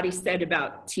you a lot, he said,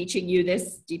 about teaching you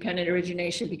this dependent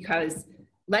origination, because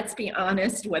let's be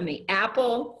honest, when the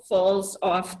apple falls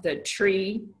off the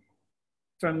tree,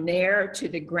 from there to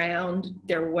the ground,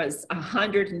 there was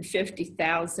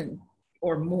 150,000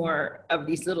 or more of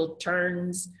these little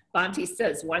turns. Bhante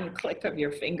says 1 click of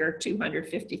your finger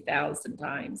 250,000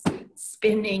 times,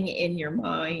 spinning in your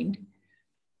mind,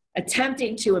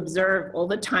 attempting to observe all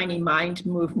the tiny mind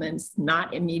movements,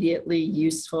 not immediately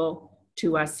useful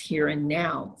to us here and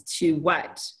now. To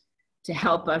what? To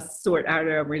help us sort out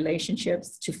our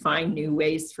relationships, to find new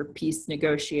ways for peace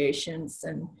negotiations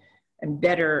and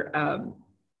better,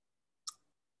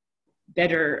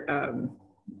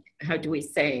 how do we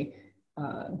say,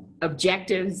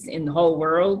 objectives in the whole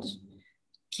world.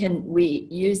 Can we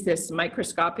use this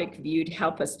microscopic view to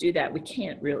help us do that? We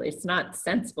can't really. It's not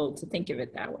sensible to think of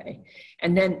it that way.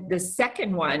 And then the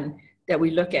second one that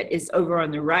we look at is over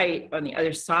on the right, on the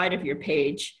other side of your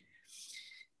page.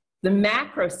 The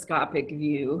macroscopic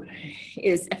view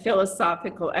is a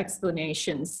philosophical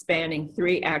explanation spanning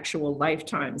 3 actual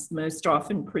lifetimes, most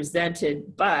often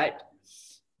presented, but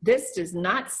this does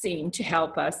not seem to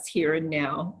help us here and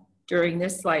now during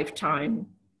this lifetime.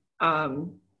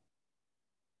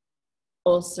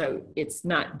 Also, it's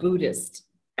not Buddhist,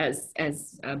 as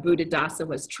Buddhadasa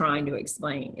was trying to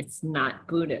explain. It's not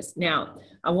Buddhist. Now,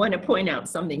 I want to point out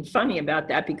something funny about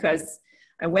that, because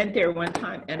I went there one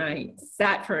time and I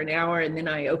sat for an hour, and then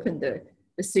I opened the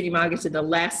Suddhimagga to the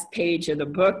last page of the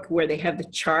book where they have the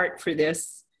chart for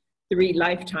this 3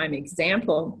 lifetime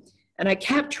example. And I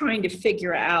kept trying to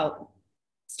figure out,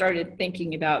 started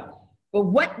thinking about, well,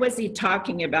 what was he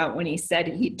talking about when he said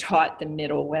he taught the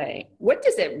middle way? What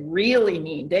does it really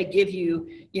mean? They give you,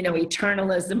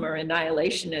 eternalism or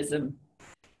annihilationism.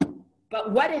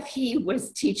 But what if he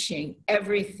was teaching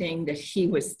everything that he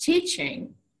was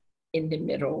teaching in the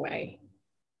middle way?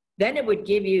 Then it would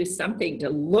give you something to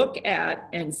look at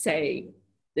and say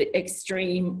the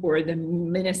extreme or the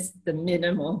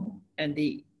minimal and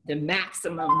the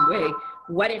maximum way.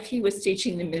 What if he was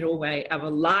teaching the middle way of a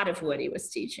lot of what he was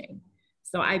teaching?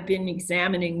 So I've been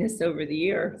examining this over the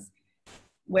years.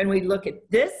 When we look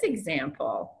at this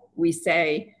example, we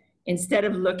say, instead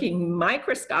of looking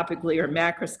microscopically or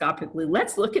macroscopically,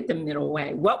 let's look at the middle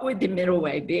way. What would the middle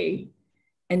way be?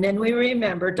 And then we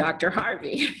remember Dr.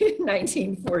 Harvey in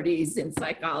 1940s in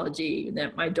psychology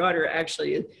that my daughter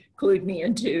actually clued me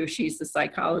into. She's a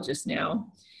psychologist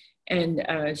now. And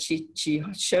she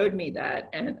showed me that,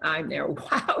 and I'm there,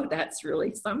 wow, that's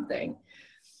really something.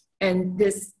 And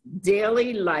this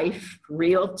daily life,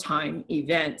 real-time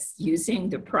events, using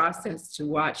the process to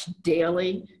watch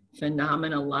daily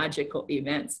phenomenological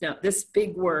events. Now, this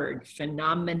big word,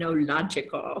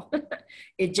 phenomenological,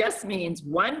 it just means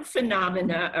one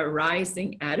phenomena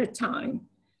arising at a time,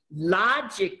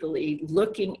 logically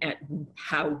looking at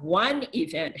how one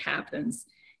event happens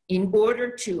in order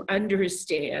to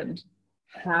understand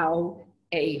how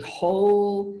a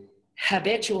whole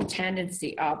habitual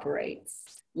tendency operates.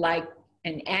 Like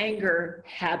an anger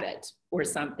habit or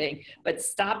something, but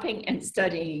stopping and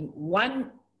studying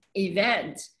one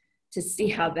event to see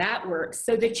how that works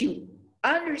so that you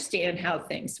understand how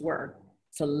things work.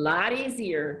 It's a lot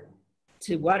easier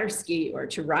to water ski or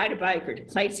to ride a bike or to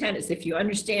play tennis if you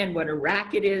understand what a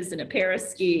racket is and a pair of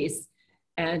skis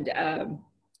and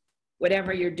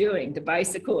whatever you're doing, the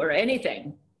bicycle or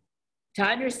anything. To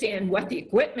understand what the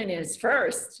equipment is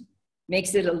first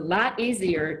makes it a lot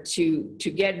easier to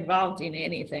get involved in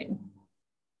anything.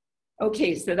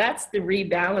 Okay, so that's the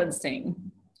rebalancing.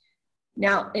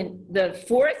 Now, in the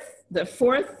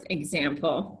fourth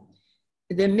example,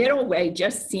 the middle way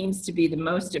just seems to be the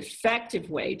most effective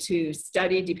way to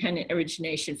study dependent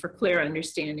origination for clear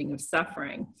understanding of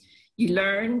suffering. You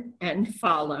learn and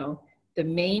follow the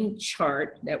main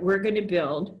chart that we're going to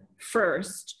build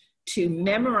first to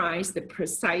memorize the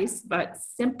precise but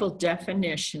simple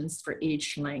definitions for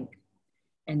each link.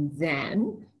 And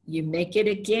then you make it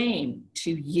a game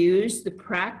to use the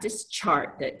practice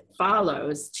chart that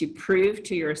follows to prove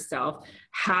to yourself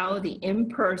how the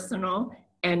impersonal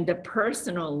and the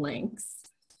personal links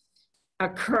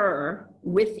occur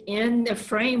within the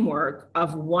framework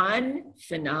of one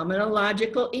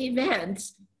phenomenological event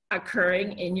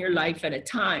occurring in your life at a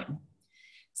time.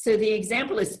 So the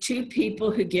example is two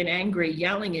people who get angry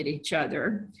yelling at each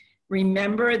other.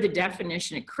 Remember the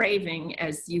definition of craving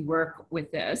as you work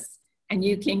with this, and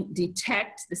you can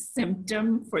detect the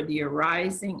symptom for the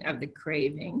arising of the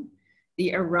craving,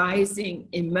 the arising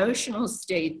emotional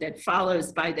state that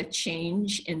follows by the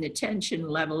change in the tension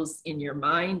levels in your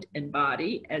mind and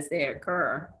body as they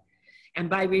occur. And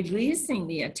by releasing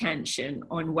the attention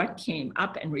on what came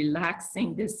up and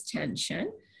relaxing this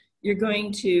tension, you're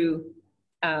going to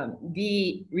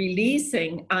be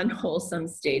releasing unwholesome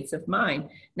states of mind.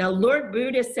 Now, Lord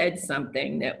Buddha said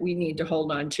something that we need to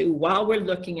hold on to while we're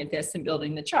looking at this and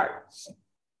building the chart.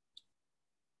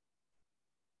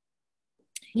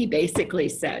 He basically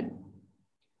said,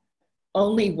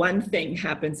 only one thing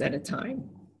happens at a time.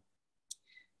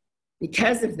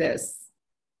 Because of this,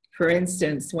 for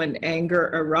instance, when anger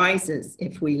arises,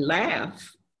 if we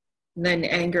laugh, then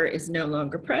anger is no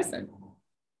longer present.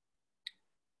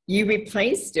 You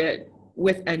replaced it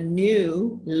with a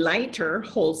new, lighter,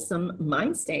 wholesome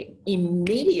mind state.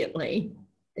 Immediately,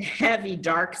 the heavy,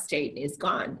 dark state is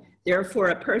gone. Therefore,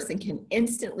 a person can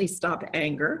instantly stop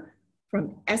anger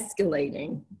from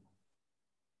escalating.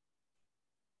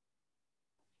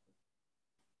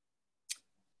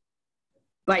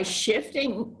 By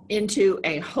shifting into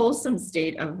a wholesome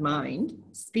state of mind,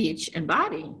 speech, and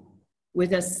body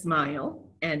with a smile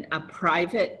and a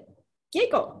private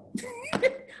giggle.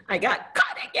 I got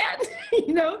caught again,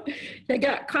 you know, they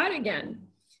got caught again.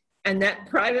 And that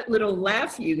private little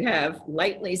laugh you have,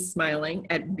 lightly smiling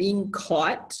at being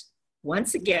caught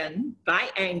once again by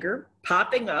anger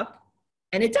popping up,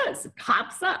 and it does, it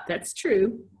pops up, that's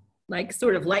true, like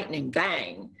sort of lightning,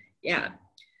 bang, yeah.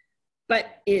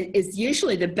 But it is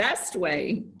usually the best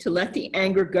way to let the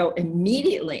anger go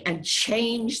immediately and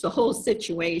change the whole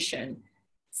situation.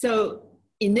 So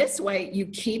in this way, you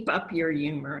keep up your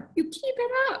humor. You keep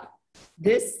it up.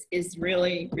 This is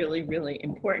really, really, really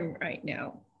important right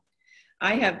now.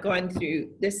 I have gone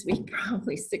through this week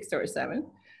probably 6 or 7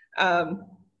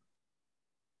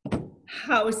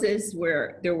 houses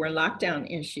where there were lockdown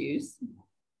issues,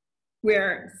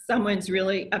 where someone's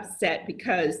really upset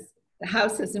because the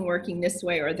house isn't working this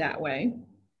way or that way,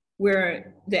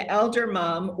 where the elder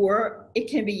mom, or it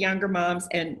can be younger moms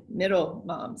and middle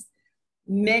moms,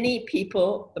 many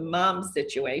people, the mom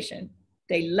situation,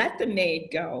 they let the maid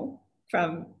go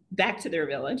from back to their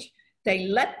village. They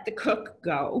let the cook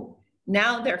go.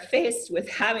 Now they're faced with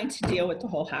having to deal with the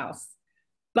whole house.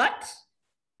 But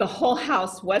the whole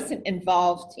house wasn't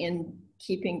involved in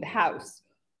keeping the house.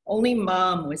 Only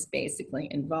mom was basically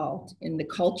involved in the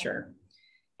culture.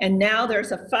 And now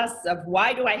there's a fuss of,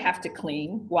 why do I have to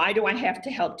clean? Why do I have to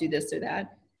help do this or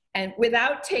that? And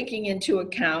without taking into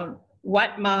account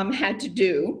what mom had to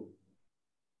do,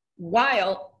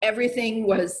 while everything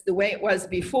was the way it was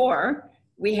before,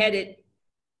 we had it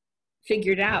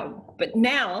figured out. But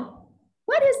now,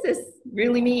 what does this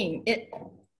really mean?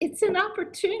 It's an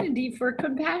opportunity for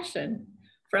compassion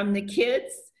from the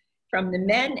kids, from the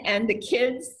men and the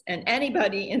kids, and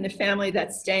anybody in the family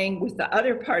that's staying with the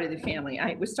other part of the family.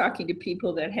 I was talking to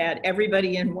people that had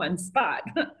everybody in one spot,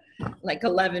 like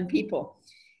 11 people.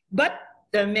 But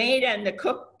the maid and the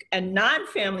cook and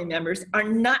non-family members are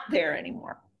not there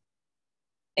anymore.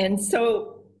 And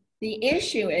so the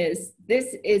issue is,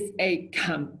 this is a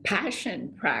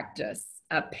compassion practice,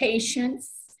 a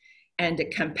patience and a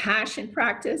compassion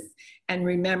practice, and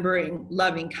remembering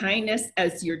loving kindness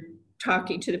as you're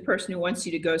talking to the person who wants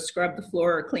you to go scrub the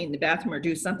floor or clean the bathroom or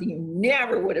do something you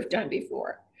never would have done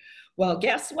before. Well,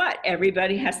 guess what?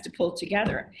 Everybody has to pull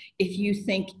together. If you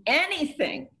think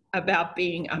anything about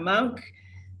being a monk,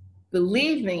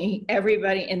 believe me,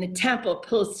 everybody in the temple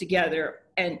pulls together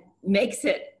and makes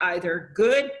it either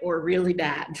good or really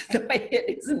bad, the way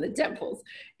it is in the temples.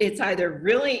 It's either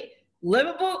really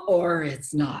livable or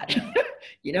it's not,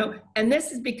 you know? And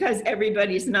this is because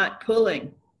everybody's not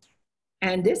pulling.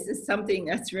 And this is something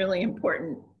that's really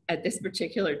important at this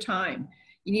particular time.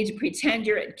 You need to pretend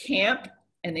you're at camp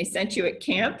and they sent you at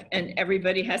camp and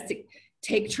everybody has to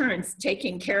take turns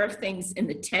taking care of things in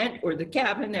the tent or the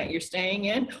cabin that you're staying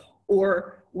in,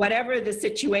 or whatever the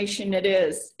situation it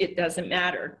is, it doesn't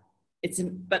matter.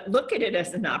 But look at it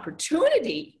as an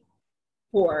opportunity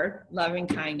for loving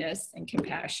kindness and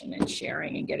compassion and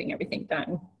sharing and getting everything done.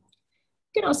 You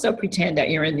can also pretend that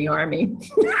you're in the army.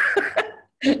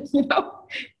 You know,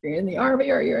 you're in the army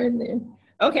or you're in the,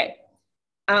 okay.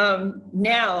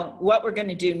 Now, what we're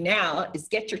gonna do now is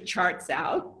get your charts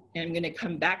out, and I'm gonna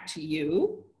come back to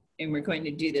you, and we're going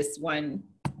to do this one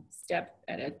step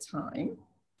at a time.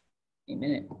 A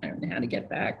minute, I don't know how to get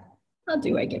back. How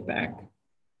do I get back?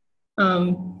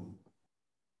 A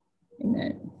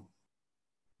minute.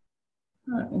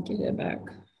 Let me get it back.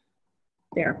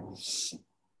 There.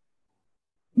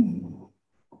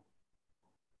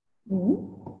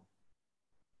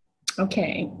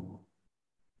 Okay.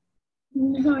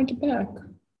 How do I get back?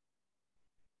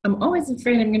 I'm always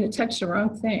afraid I'm going to touch the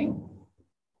wrong thing.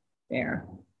 There.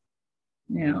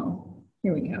 Now,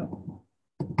 here we go.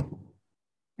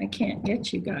 I can't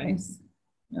get you guys.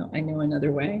 No, I know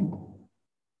another way.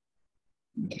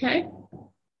 Okay.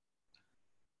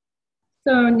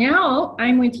 So now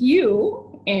I'm with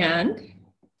you, and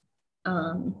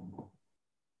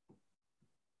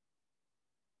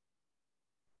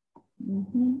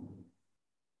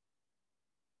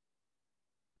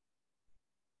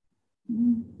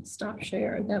stop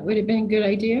share. That would have been a good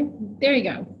idea. There you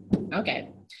go. Okay.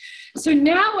 So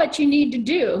now what you need to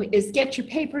do is get your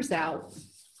papers out.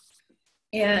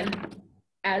 And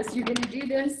as you're going to do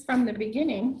this from the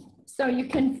beginning, so you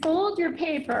can fold your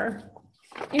paper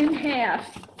in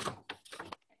half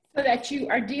so that you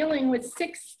are dealing with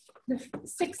six of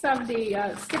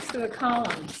the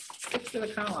columns. 1,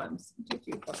 2,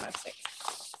 3, 4, 5, 6.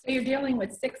 So you're dealing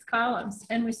with 6 columns,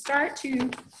 and we start to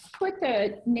put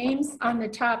the names on the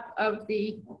top of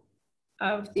the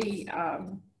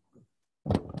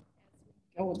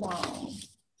go along.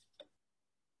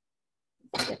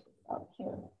 Let's get this up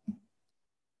here.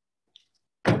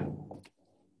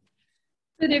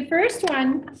 So the first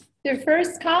one, the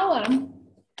first column,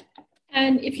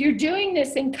 and if you're doing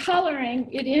this and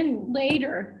coloring it in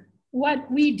later,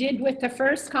 what we did with the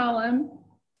first column,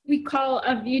 we call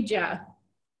avijja.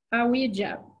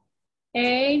 Avijja.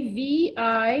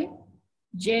 A-V-I-J-J-A.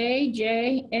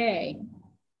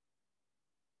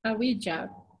 Avijja.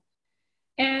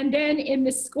 And then in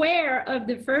the square of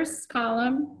the first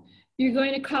column, you're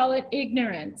going to call it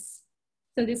ignorance.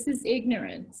 So this is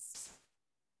ignorance.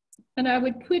 And I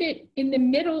would put it in the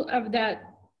middle of that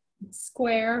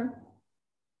square.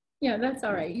 Yeah, that's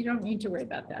all right. You don't need to worry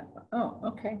about that. Oh,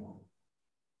 okay.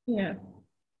 Yeah.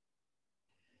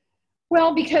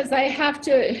 Well, because we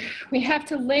have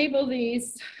to label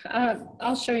these.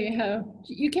 I'll show you how.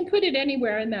 You can put it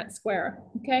anywhere in that square,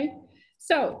 okay?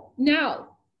 So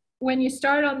now, when you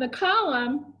start on the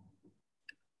column,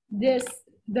 the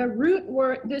root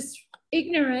word, this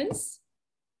ignorance,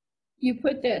 you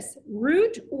put this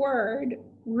root word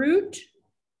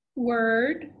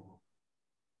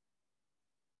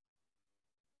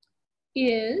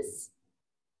is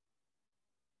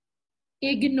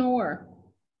ignore,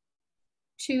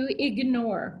 to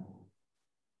ignore.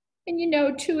 And you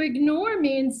know, to ignore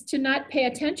means to not pay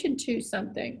attention to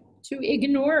something, to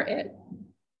ignore it.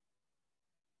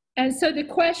 And so the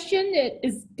question that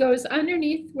goes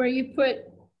underneath where you put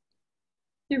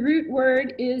the root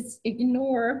word is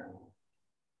ignore,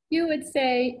 you would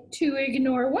say to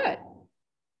ignore what?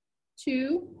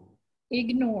 To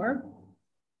ignore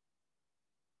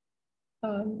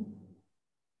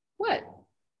what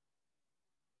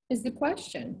is the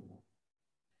question?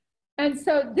 And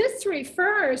so this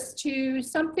refers to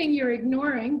something you're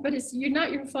ignoring, but it's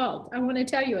not your fault. I want to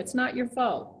tell you, it's not your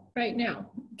fault right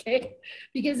now, okay?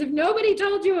 Because if nobody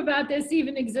told you about this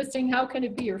even existing, how can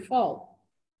it be your fault?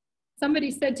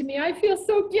 Somebody said to me, I feel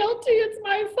so guilty, it's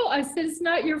my fault. I said, it's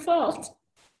not your fault.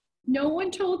 No one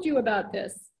told you about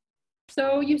this.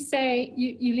 So you say,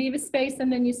 you leave a space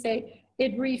and then you say,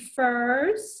 it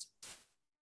refers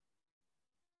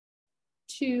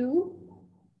to,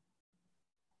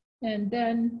 and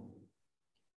then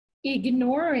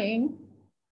ignoring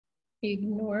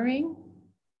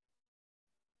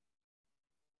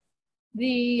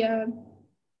the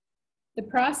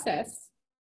process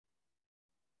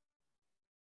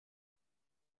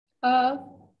of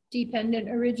dependent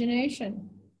origination.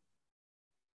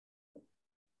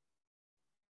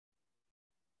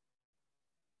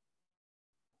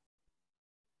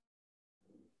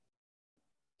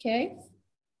 Okay,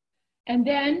 and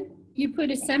then you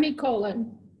put a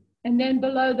semicolon, and then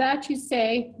below that you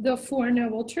say the Four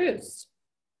Noble Truths.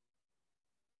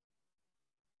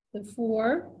 The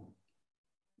Four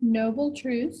Noble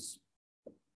Truths.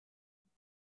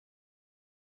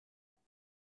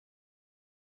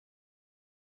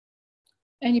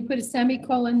 And you put a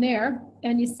semicolon there,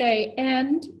 and you say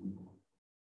and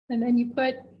then you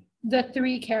put the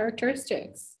three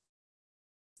characteristics.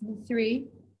 The three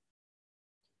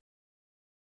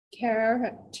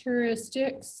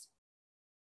characteristics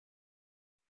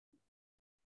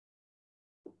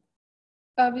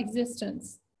of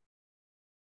existence.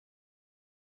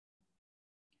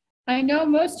 I know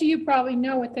most of you probably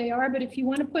know what they are, but if you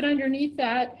want to put underneath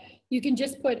that, you can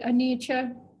just put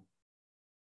anicca,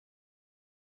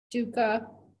 dukkha,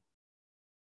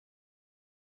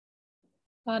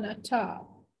 anatta.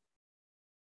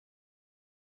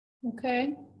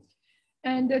 Okay?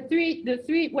 And the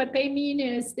three, what they mean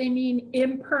is they mean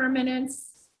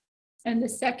impermanence, and the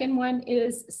second one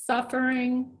is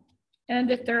suffering, and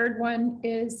the third one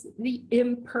is the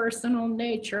impersonal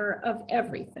nature of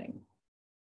everything.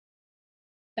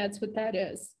 That's what that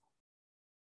is.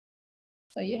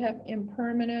 So you have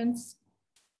impermanence,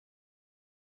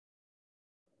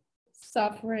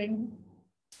 suffering,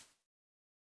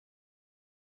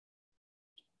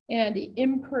 and the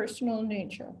impersonal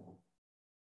nature.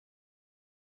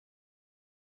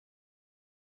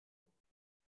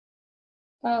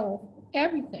 Of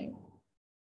everything.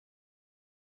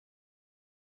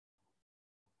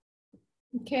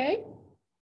 Okay?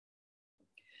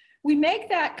 We make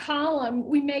that column,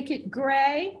 we make it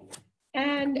gray,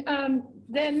 and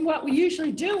then what we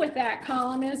usually do with that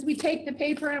column is we take the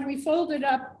paper and we fold it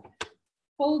up,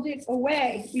 fold it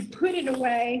away, we put it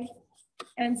away,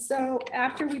 and so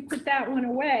after we put that one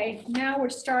away, now we're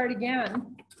start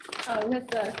again with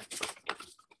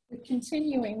we're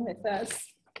continuing with this,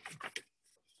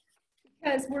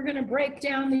 because we're going to break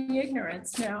down the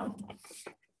ignorance now.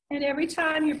 And every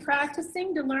time you're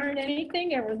practicing to learn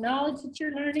anything, every knowledge that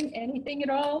you're learning, anything at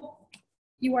all,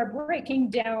 you are breaking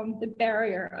down the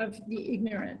barrier of the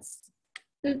ignorance.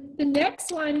 The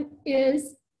next one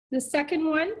is the second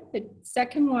one. The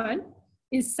second one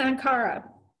is Sankhara.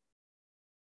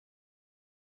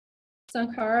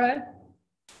 Sankhara,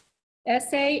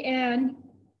 S-A-N-K-H-A-R-A.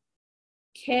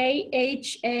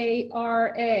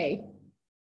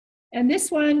 And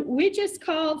this one we just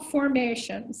called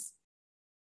formations.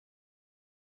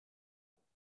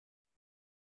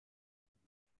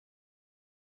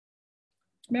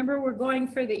 Remember, we're going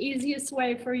for the easiest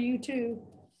way for you to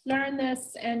learn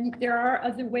this, and there are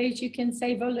other ways you can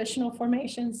say volitional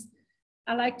formations.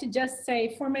 I like to just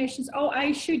say formations. Oh,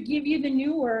 I should give you the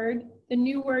new word. The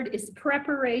new word is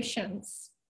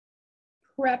preparations.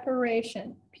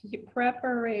 Preparation.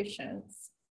 Preparations.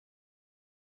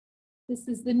 This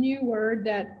is the new word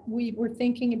that we were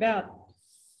thinking about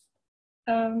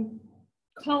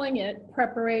calling it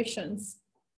preparations.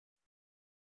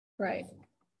 Right.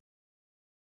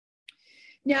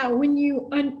 Now, when you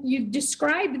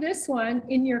describe this one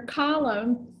in your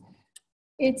column,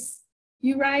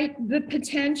 you write the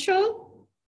potential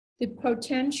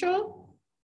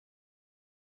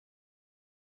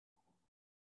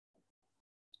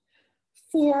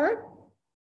for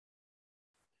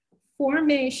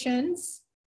formations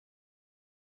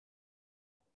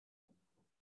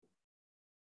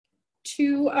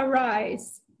to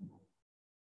arise.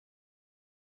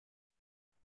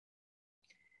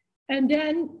 And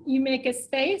then you make a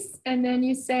space, and then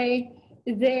you say,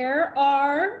 there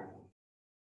are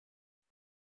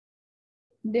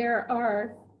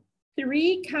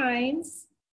three kinds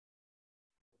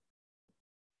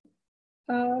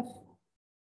of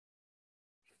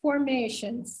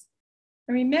formations.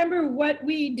 And remember what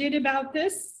we did about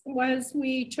this was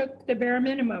we took the bare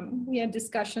minimum. We had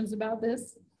discussions about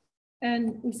this.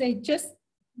 And we say just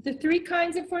the three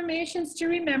kinds of formations to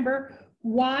remember.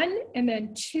 1, and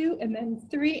then 2, and then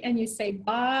 3, and you say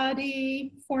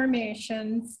body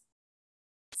formations,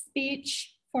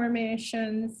 speech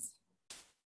formations,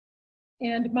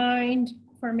 and mind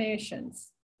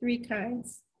formations. 3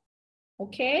 kinds.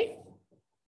 Okay?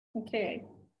 Okay.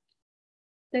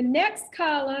 The next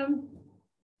column,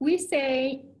 we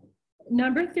say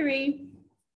number 3,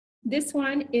 This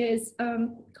one is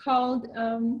called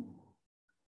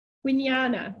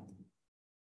Vijnana.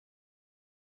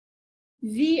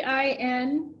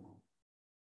 V-I-N-N-A-N-A.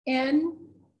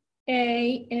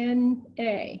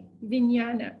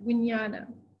 Vijnana. Vijnana.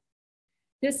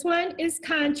 This one is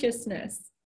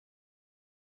consciousness.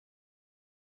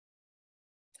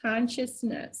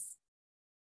 Consciousness.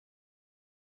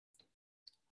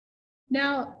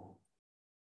 Now,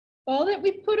 all that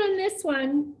we put on this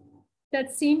one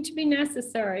that seemed to be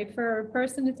necessary for a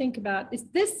person to think about is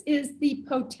this is the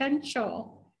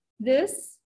potential.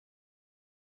 This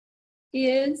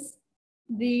is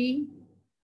the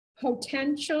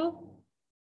potential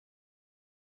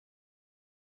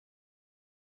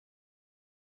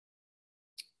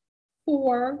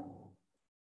for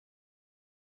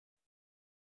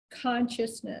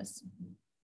consciousness.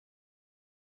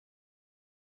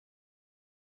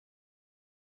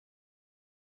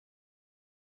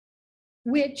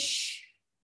 Which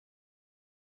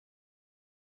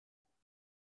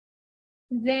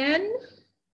then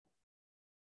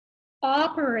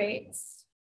operates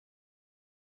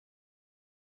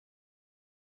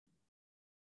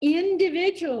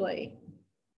individually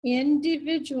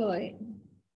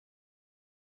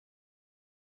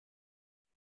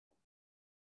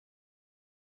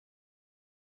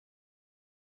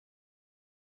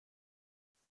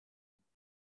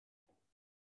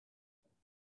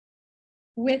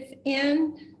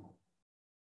within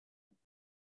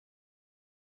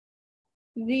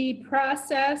the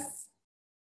process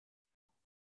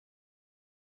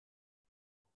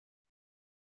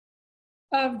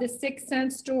of the 6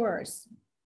 sense doors.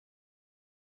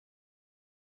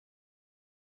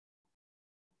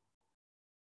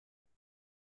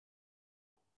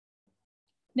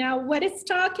 Now, what it's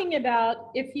talking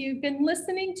about, if you've been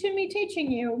listening to me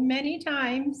teaching you many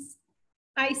times,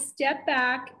 I step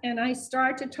back and I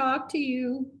start to talk to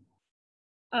you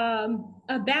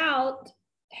about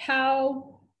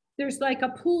how there's like a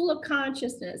pool of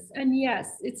consciousness. And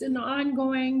yes, it's an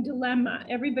ongoing dilemma.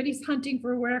 Everybody's hunting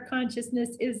for where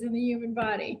consciousness is in the human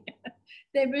body.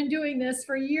 They've been doing this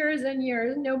for years and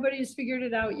years. Nobody's figured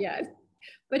it out yet.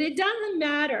 But it doesn't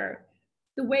matter.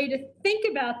 The way to think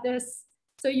about this,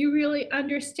 so you really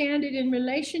understand it in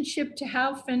relationship to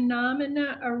how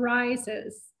phenomena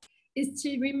arises, is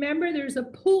to remember there's a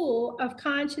pool of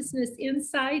consciousness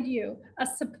inside you, a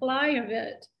supply of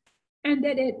it, and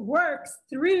that it works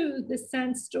through the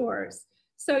sense doors.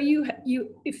 So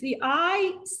if the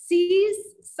eye sees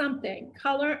something,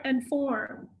 color and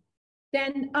form,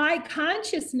 then eye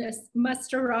consciousness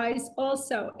must arise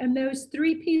also. And those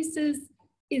 3 pieces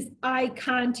is eye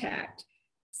contact.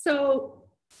 So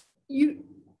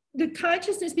the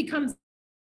consciousness becomes,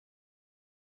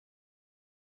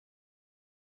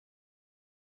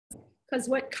 because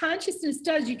what consciousness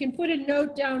does, you can put a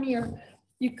note down here.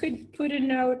 You could put a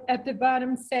note at the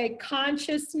bottom, say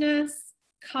consciousness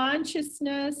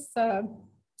cognizes.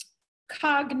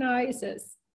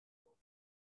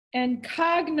 And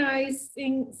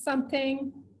cognizing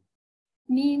something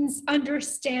means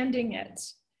understanding it.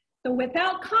 So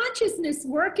without consciousness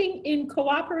working in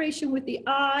cooperation with the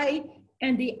eye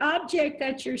and the object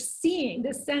that you're seeing,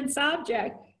 the sense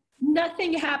object,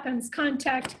 nothing happens.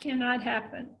 Contact cannot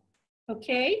happen.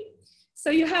 Okay? So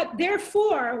you have,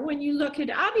 therefore, when you look at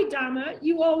Abhidhamma,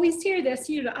 you always hear this,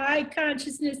 eye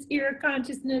consciousness, ear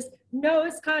consciousness,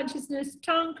 nose consciousness,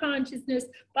 tongue consciousness,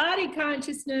 body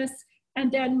consciousness,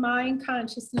 and then mind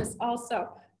consciousness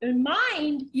also. The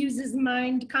mind uses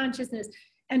mind consciousness.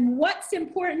 And what's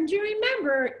important to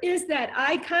remember is that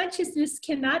eye consciousness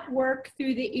cannot work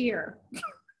through the ear.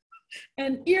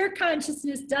 And ear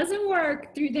consciousness doesn't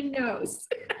work through the nose.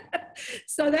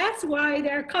 So that's why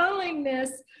they're calling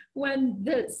this, when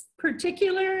this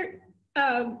particular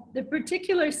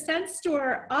sense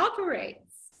door operates,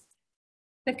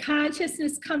 the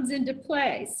consciousness comes into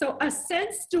play. So a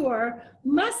sense door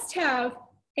must have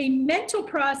a mental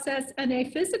process and a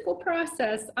physical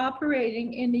process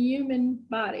operating in the human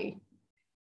body.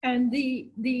 And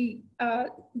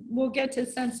we'll get to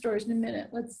sense doors in a minute.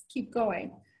 Let's keep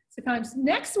going. So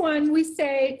next one, we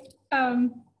say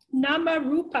nama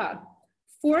rupa.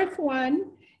 4th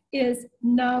one is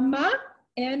nama,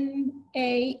 N-A-M-A,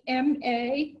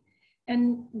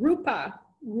 and rupa,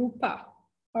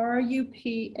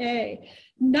 R-U-P-A.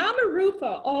 Nama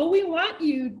rupa, all we want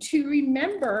you to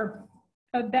remember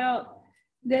about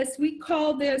this, we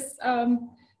call this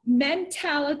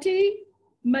mentality,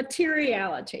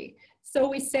 materiality. So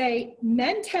we say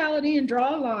mentality and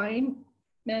draw a line,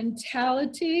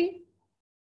 mentality,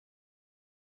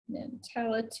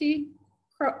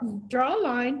 draw a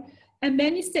line, and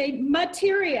then you say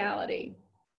materiality.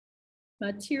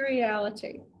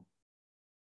 materiality.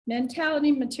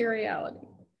 Mentality, materiality.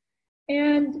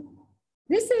 And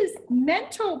this is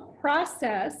mental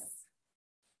process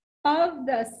of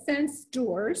the sense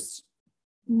doors,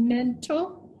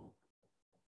 mental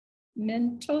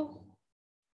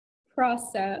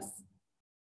process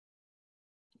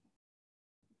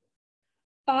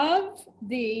of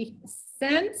the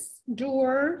sense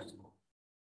doors,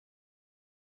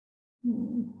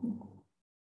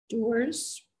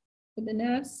 doors with an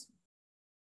S,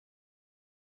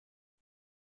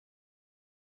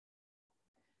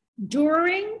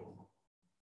 during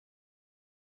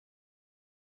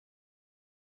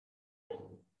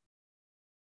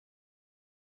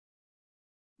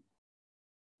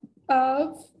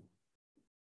of,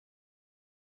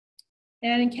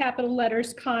 and in capital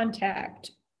letters,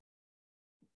 contact.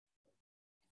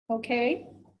 Okay?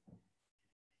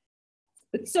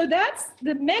 So that's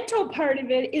the mental part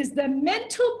of it, is the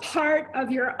mental part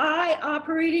of your eye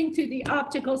operating through the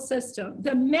optical system,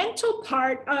 the mental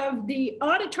part of the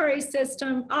auditory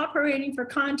system operating for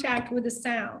contact with the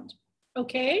sound.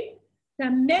 Okay? The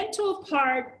mental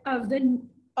part of the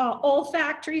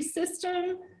olfactory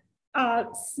system,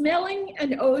 smelling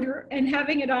an odor and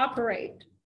having it operate.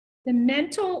 The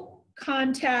mental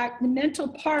contact, the mental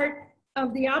part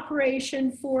of the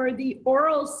operation for the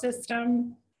oral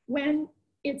system when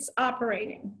it's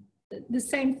operating, the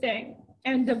same thing.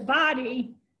 And the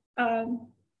body,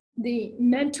 the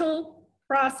mental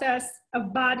process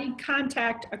of body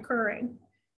contact occurring.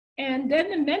 And then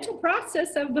the mental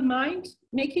process of the mind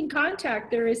making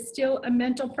contact. There is still a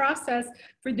mental process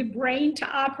for the brain to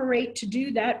operate to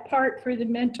do that part for the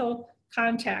mental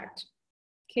contact.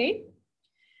 Okay?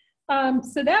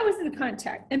 So that was the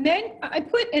contact. And then I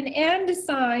put an and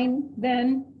sign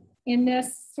then in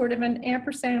this sort of an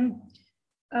ampersand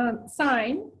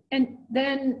sign. And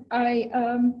then I,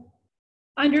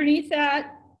 underneath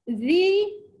that,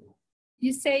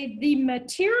 you say the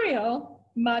material,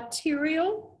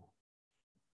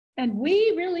 and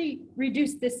we really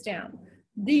reduce this down.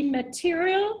 The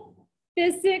material,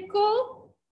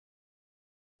 physical,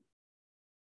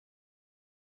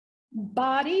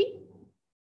 body,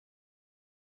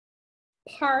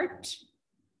 part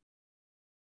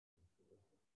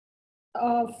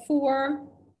for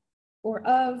or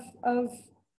of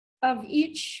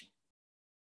each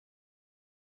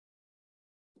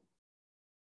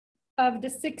of the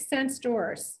 6 sense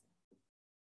doors.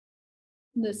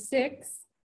 The 6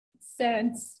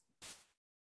 sense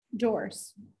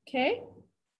doors, okay?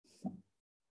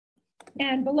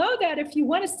 And below that, if you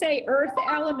want to say earth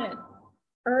element,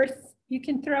 earth, you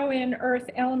can throw in earth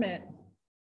element.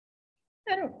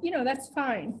 I don't, you know, that's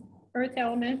fine, earth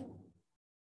element.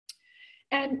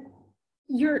 And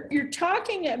you're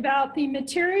talking about the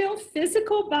material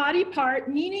physical body part,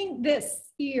 meaning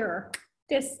this ear,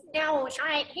 this nose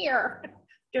right here,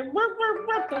 the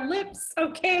lips,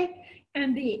 okay?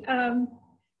 And the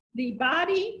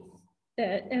body,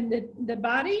 the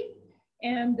body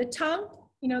and the tongue.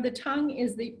 You know, the tongue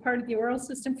is the part of the oral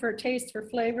system for taste, for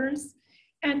flavors,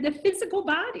 and the physical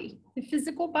body,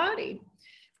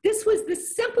 This was the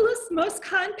simplest, most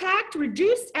compact,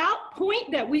 reduced out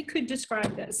point that we could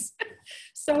describe this.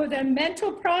 So the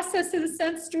mental process of the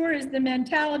sense door is the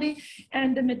mentality,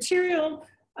 and the material,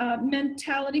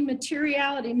 materiality.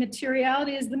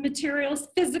 Materiality is the material's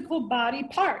physical body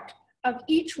part of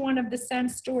each one of the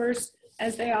sense doors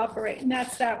as they operate. And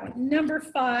that's that one. Number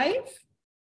five.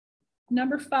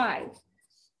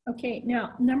 Okay,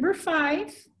 now number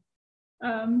 5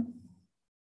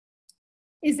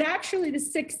 is actually the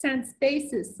 6 sense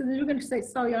bases. So then we're going to say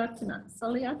Salyatana.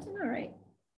 Salyatana, right?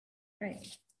 Right.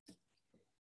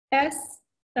 S-A-L.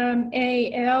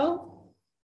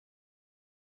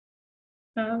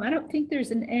 I don't think there's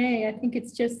an A. I think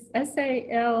it's just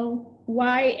S-A-L-Y-A-T-A-N-A.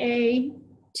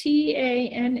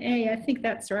 I think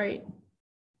that's right.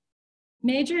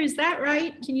 Major, is that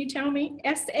right? Can you tell me?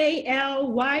 S-A-L-Y-A-T-A-N-A,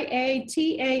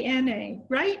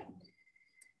 right?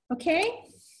 Okay.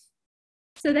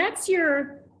 So that's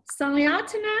your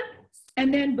Salyatana,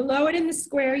 and then below it in the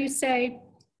square, you say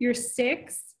your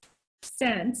 6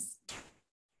 sense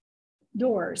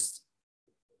doors.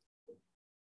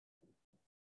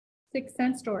 6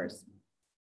 sense doors.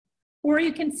 Or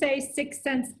you can say 6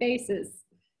 sense bases.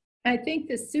 I think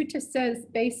the Sutta says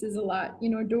bases a lot. You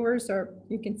know, doors are,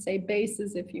 you can say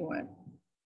bases if you want.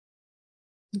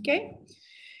 Okay?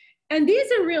 And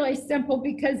these are really simple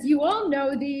because you all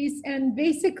know these, and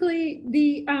basically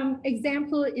the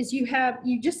example is you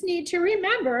just need to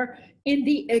remember in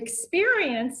the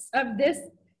experience of this,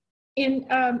 in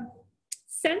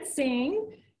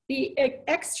sensing, the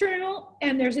external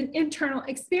and there's an internal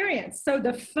experience. So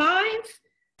the five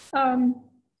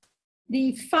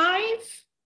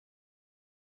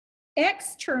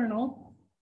external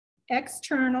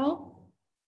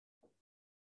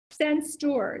sense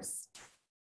doors.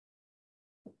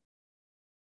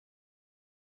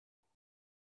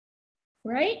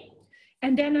 Right?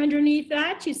 And then underneath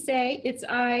that, you say it's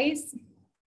eyes,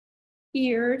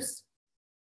 ears,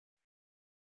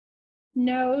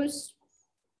 nose,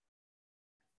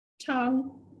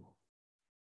 tongue,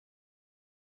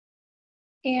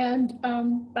 and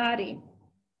body.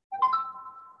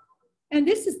 And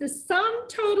this is the sum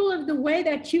total of the way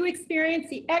that you experience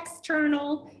the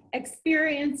external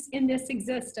experience in this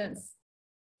existence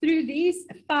through these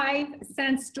five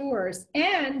sense doors.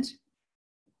 And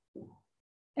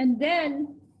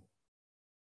then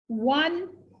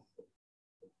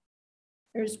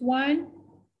there's one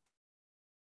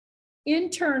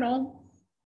internal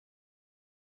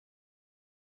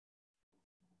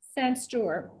sense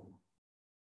door,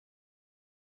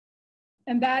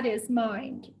 and that is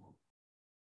mind.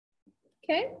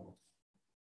 Okay,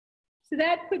 so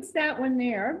that puts that one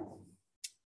there.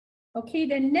 Okay,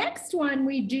 the next one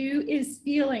we do is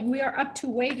feeling. We are up to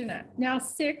Vedana. Now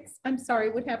 6, I'm sorry,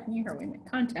 what happened here? Wait a minute,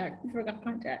 contact, we forgot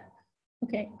contact.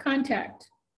 Okay, contact,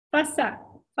 phassa,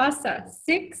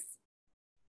 6,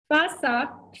 phassa,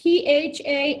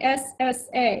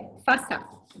 P-H-A-S-S-A, phassa.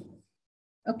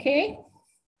 Okay,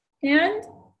 and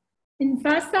in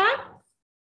phassa,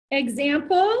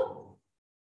 example,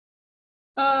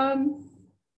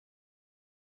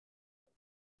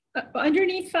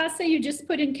 underneath phassa, you just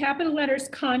put in capital letters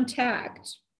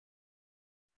contact.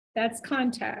 That's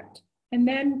contact. And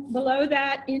then below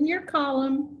that, in your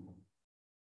column,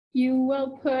 you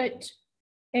will put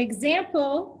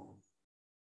example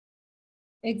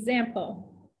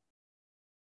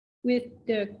with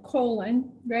the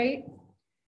colon, right?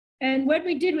 And what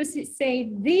we did was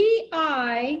say the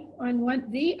I on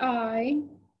one, the I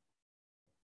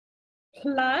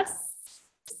plus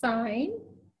sign.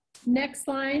 Next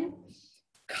line,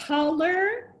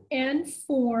 color and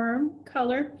form,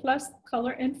 color plus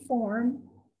color and form.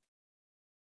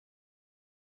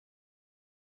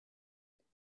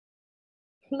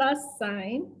 Plus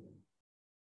sign.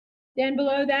 Then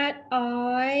below that,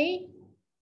 I,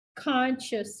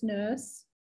 consciousness,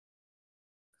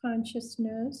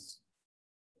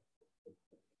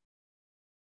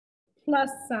 plus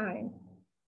sign.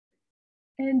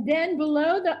 And then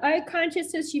below the I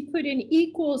consciousness, you put an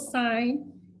equal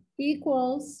sign,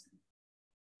 equals,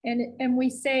 and we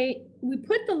say, we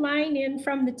put the line in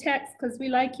from the text because we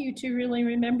like you to really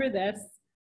remember this.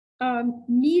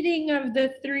 Meeting of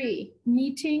the three,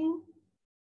 meeting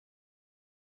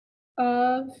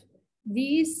of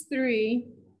these three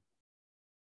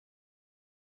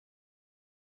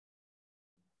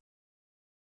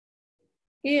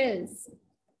is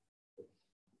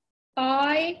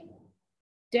I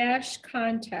dash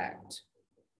contact,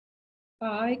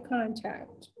 eye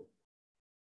contact,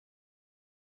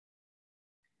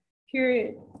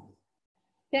 period.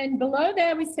 Then below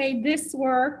that we say this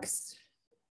works,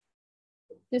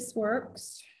 the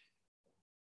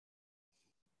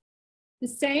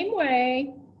same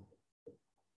way,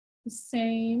 the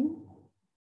same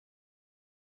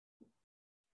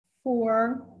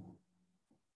for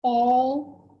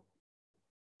all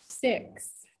 6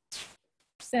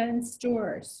 sense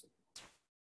doors.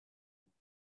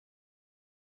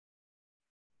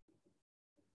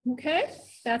 Okay,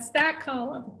 that's that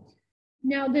column.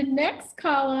 Now the next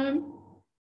column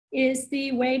is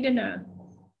the Vedana.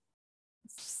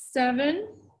 7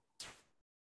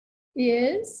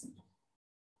 is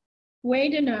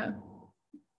Vedana.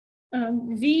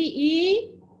 V-E-D-A-N-A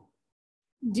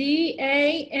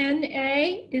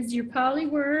is your Pali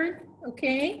word,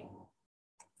 okay?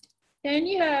 Then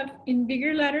you have, in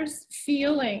bigger letters,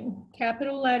 feeling,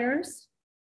 capital letters,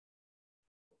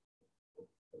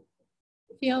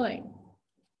 feeling.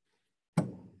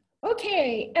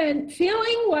 Okay, and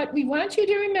feeling, what we want you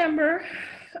to remember,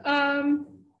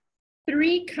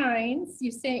 3 kinds,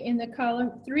 you say in the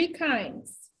column, 3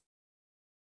 kinds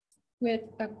with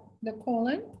the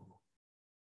colon,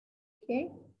 okay?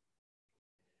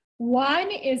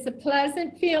 1 is a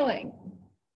pleasant feeling.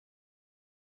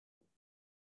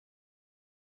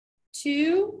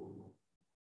 2,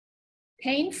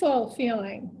 painful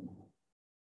feeling.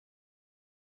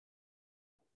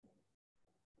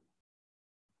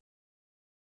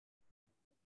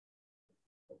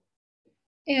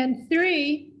 And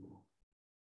 3,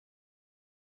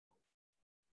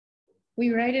 we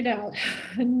write it out,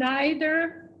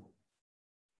 neither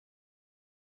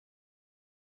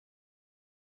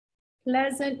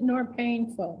pleasant nor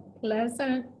painful.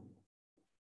 Pleasant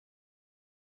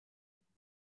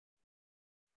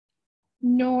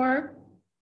nor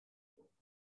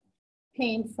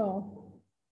painful.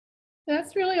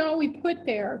 That's really all we put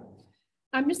there.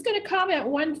 I'm just going to comment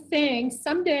one thing.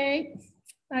 Someday,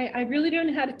 I really don't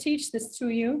know how to teach this to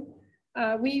you.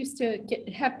 We used to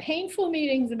have painful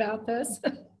meetings about this.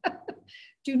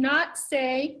 Do not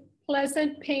say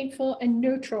pleasant, painful, and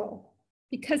neutral,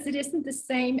 because it isn't the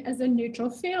same as a neutral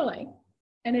feeling.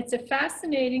 And it's a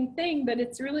fascinating thing, but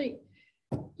it's really,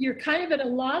 you're kind of at a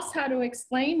loss how to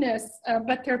explain this,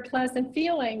 but they're pleasant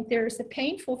feeling. There's a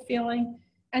painful feeling,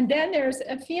 and then there's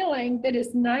a feeling that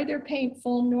is neither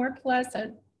painful nor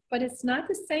pleasant, but it's not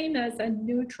the same as a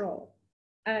neutral.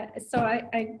 And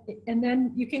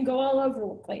then you can go all over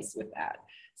the place with that.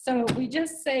 So we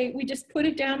just put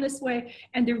it down this way.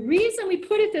 And the reason we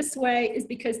put it this way is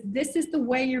because this is the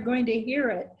way you're going to hear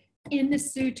it in the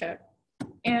sutta.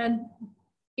 And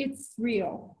it's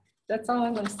real. That's all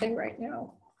I'm going to say right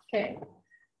now. Okay.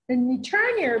 Then you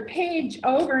turn your page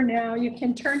over now. You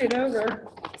can turn it over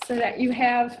so that you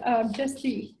have just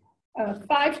the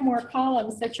 5 more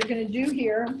columns that you're going to do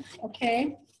here.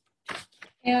 Okay.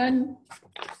 And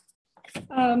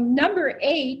number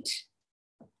 8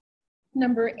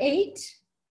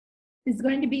 is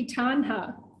going to be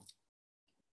tanha.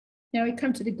 Now we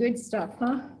come to the good stuff,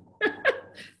 huh?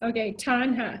 Okay,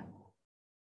 tanha.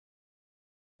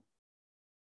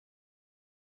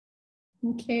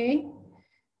 Okay,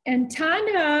 and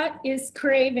tanha is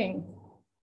craving.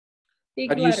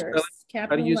 Big letters,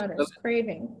 capital letters,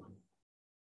 craving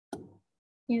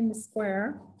in the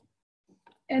square.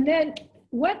 And then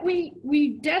what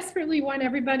we desperately want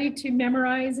everybody to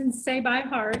memorize and say by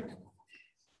heart,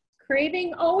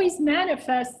 craving always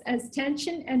manifests as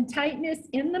tension and tightness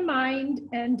in the mind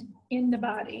and in the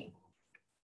body.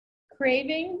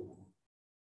 Craving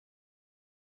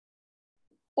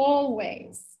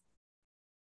always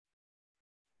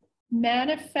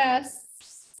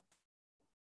manifests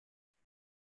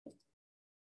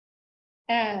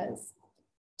as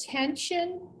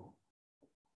tension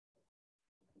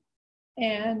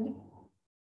and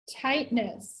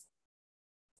tightness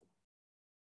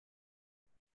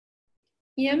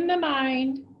in the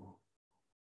mind.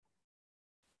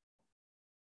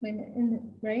 Wait a minute,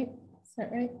 right? Is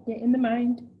that right? Yeah, in the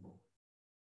mind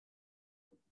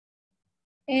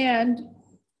and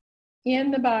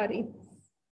in the body.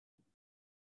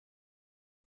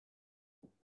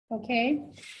 Okay?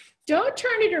 Don't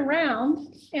turn it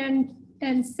around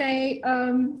and say,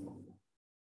 I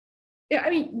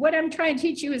mean, what I'm trying to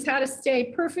teach you is how to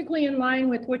stay perfectly in line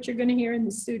with what you're going to hear in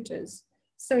the suttas.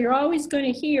 So you're always going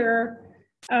to hear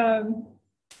in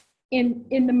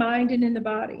the mind and in the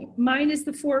body. Mind is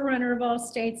the forerunner of all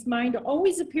states. Mind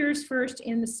always appears first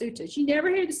in the suttas. You never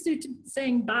hear the sutta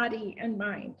saying body and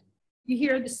mind. You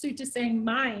hear the sutta saying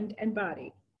mind and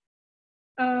body.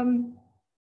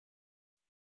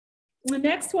 The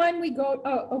next one we go,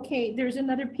 oh, okay, there's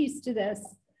another piece to this.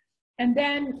 And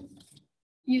then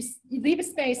you leave a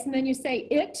space and then you say,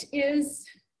 it is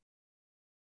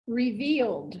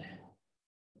revealed.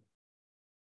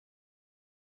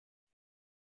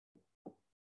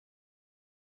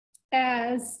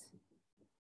 As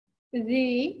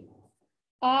the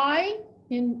I,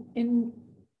 in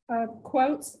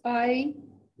quotes, I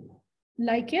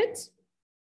like it,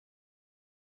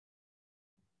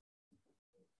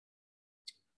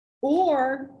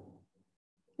 or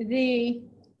the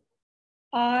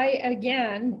I,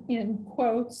 again, in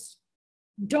quotes,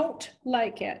 don't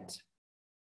like it.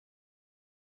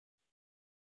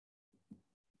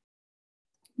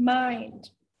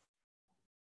 Mind,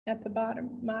 at the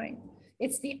bottom, mind.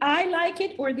 It's the I like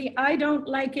it or the I don't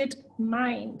like it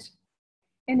mind.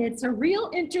 And it's a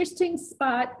real interesting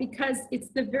spot because it's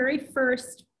the very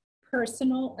first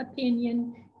personal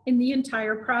opinion in the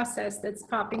entire process that's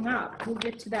popping up. We'll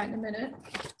get to that in a minute.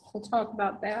 We'll talk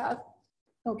about that.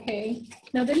 Okay,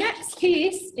 now the next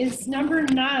piece is number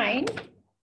 9.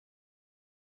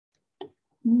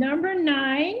 Number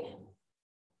 9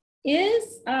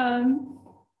 is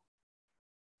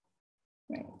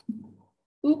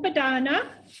Upadana,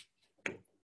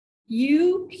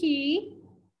 U-P-A-D-A-N-A,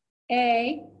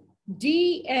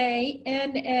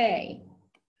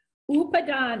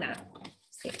 Upadana.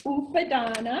 Say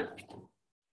Upadana,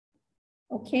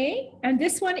 okay? And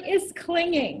this one is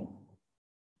clinging.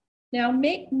 Now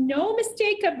make no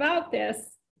mistake about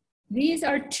this. These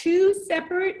are 2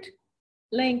 separate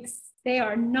links. They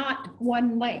are not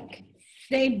one link.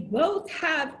 They both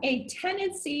have a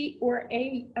tendency or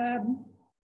a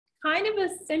kind of a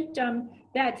symptom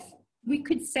that we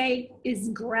could say is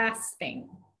grasping.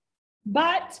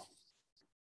 But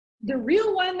the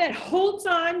real one that holds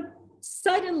on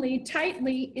suddenly,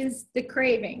 tightly, is the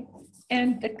craving.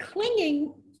 And the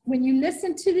clinging, when you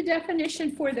listen to the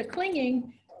definition for the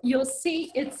clinging, you'll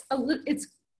see it's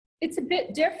a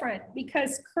bit different,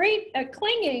 because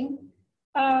clinging,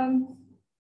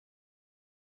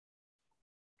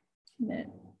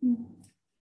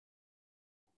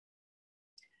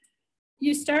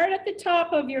 you start at the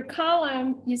top of your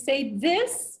column, you say,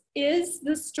 this is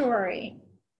the story,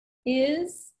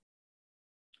 is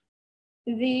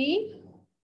the,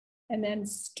 and then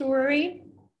story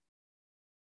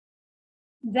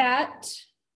that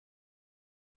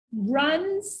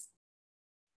runs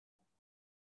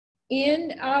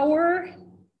in our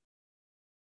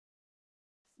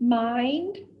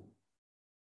mind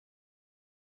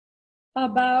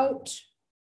about,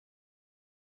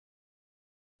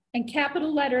 and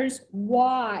capital letters,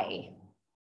 why.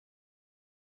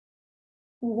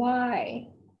 Why?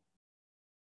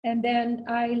 And then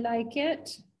I like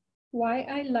it, why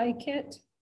I like it,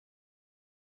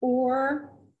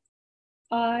 or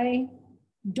I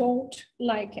don't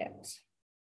like it.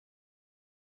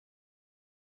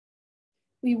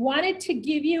 We wanted to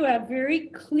give you a very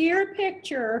clear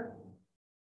picture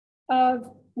of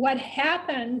what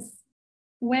happens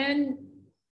when,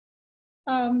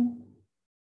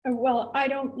 well, I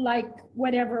don't like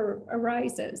whatever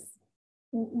arises.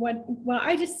 Well,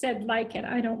 I just said like it,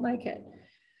 I don't like it.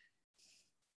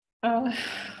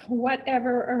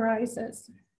 Whatever arises.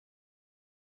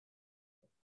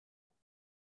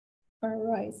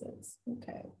 Arises,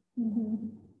 okay. Mm-hmm.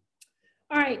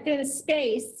 All right, then a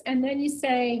space, and then you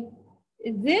say,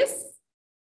 this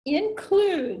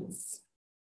includes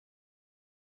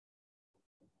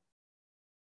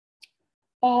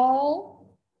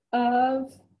all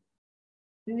of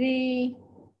the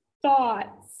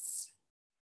thoughts,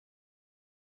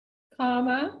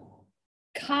 comma,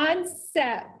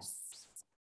 concepts.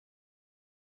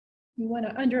 You want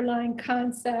to underline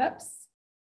concepts,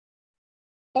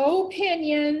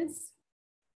 opinions,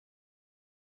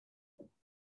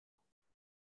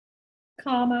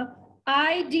 comma,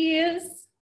 ideas,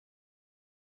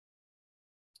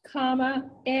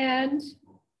 comma, and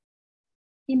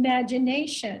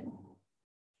imagination.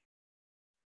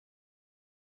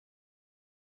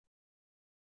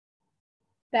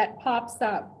 That pops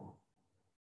up.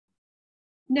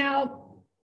 Now,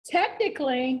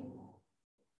 technically,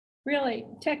 really,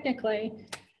 technically,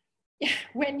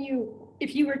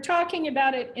 if you were talking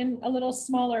about it in a little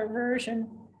smaller version,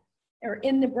 or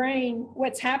in the brain,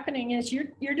 what's happening is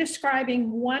you're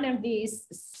describing one of these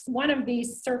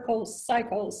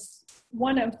cycles,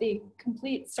 one of the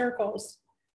complete circles.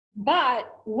 But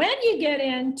when you get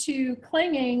into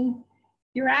clinging,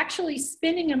 you're actually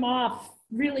spinning them off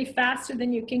really faster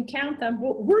than you can count them.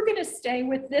 But we're going to stay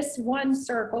with this one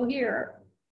circle here.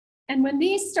 And when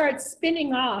these start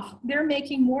spinning off, they're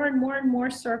making more and more and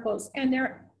more circles, and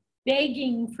they're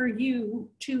begging for you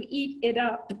to eat it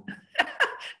up.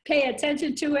 Pay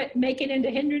attention to it, make it into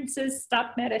hindrances,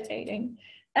 stop meditating.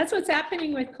 That's what's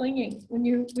happening with clinging. When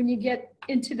you get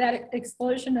into that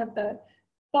explosion of the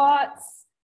thoughts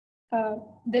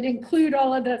that include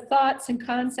all of the thoughts and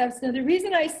concepts. Now, the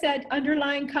reason I said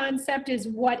underlying concept is,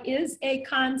 what is a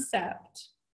concept?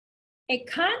 A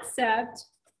concept,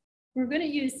 we're going to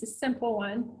use the simple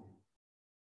one.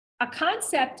 A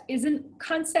concept is a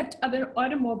concept of an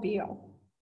automobile.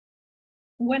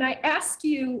 When I ask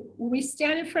you, when we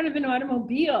stand in front of an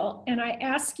automobile and I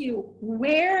ask you,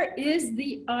 where is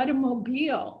the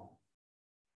automobile?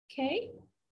 Okay.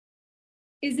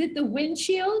 Is it the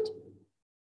windshield?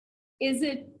 Is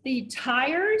it the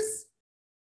tires?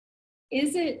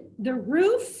 Is it the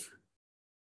roof?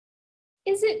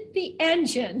 Is it the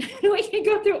engine? We can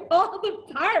go through all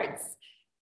the parts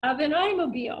of an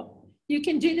automobile. You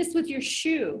can do this with your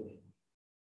shoe.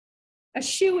 A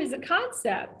shoe is a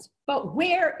concept, but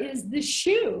where is the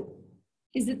shoe?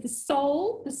 Is it the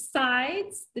sole, the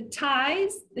sides, the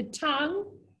ties, the tongue,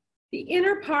 the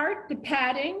inner part, the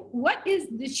padding? What is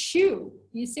the shoe,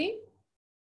 you see?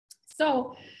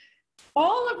 So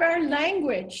all of our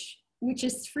language, which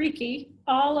is freaky,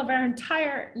 all of our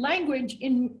entire language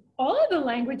in all of the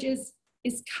languages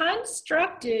is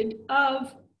constructed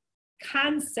of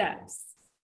concepts.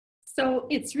 So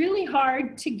it's really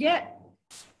hard to get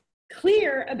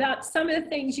clear about some of the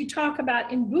things you talk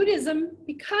about in Buddhism,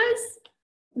 because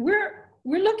we're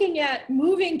looking at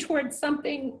moving towards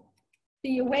something,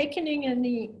 the awakening and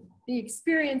the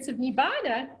experience of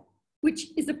Nibbana, which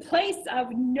is a place of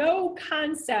no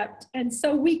concept. And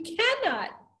so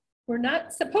we're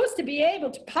not supposed to be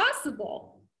able to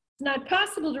it's not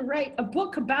possible to write a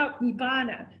book about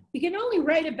Nibbana. You can only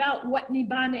write about what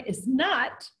Nibbana is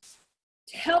not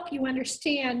to help you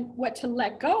understand what to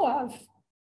let go of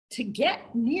to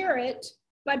get near it,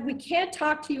 but we can't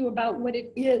talk to you about what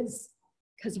it is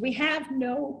because we have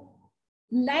no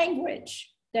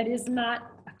language that is not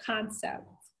a concept.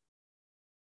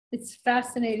 It's a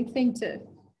fascinating thing to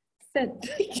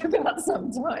think about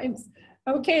sometimes.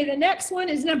 Okay, the next one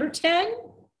is number 10.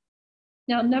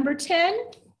 Now, number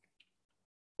 10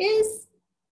 is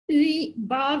the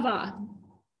bhava.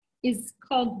 It's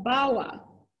called bhava.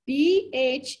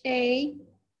 B-H-A-V-A,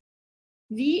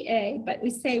 but we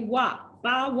say wa,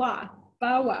 bhava,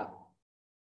 bhava.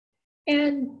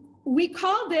 And we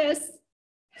call this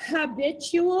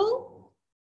habitual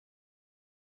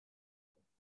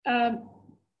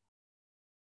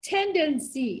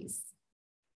tendencies.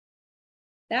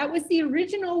 That was the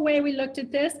original way we looked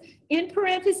at this. In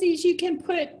parentheses, you can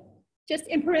put, just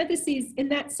in parentheses, in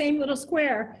that same little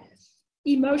square,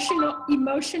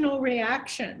 emotional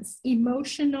reactions,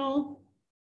 emotional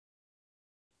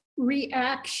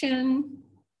reaction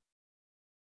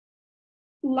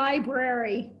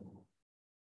library.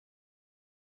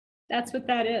 That's what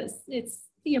that is. It's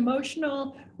the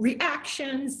emotional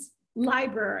reactions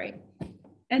library.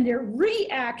 And they're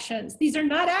reactions. These are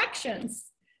not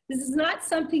actions. This is not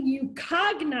something you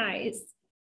cognize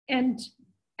and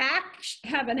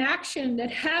have an action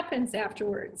that happens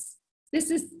afterwards.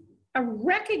 This is a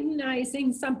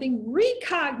recognizing something,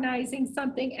 recognizing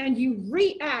something, and you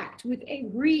react with a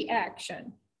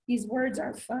reaction. These words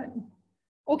are fun.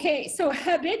 Okay, so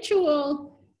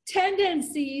habitual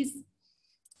tendencies.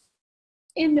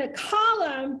 In the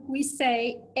column, we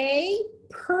say a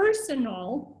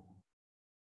personal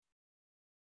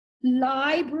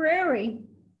library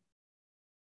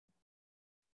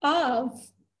of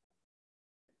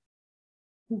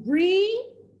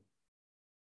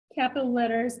capital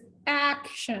letters,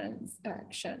 actions,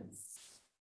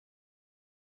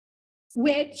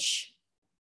 which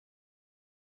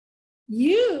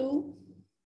you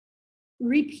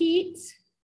repeat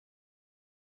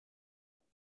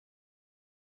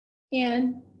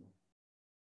in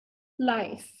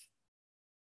life.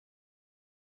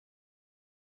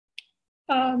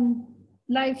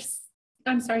 Life,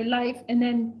 and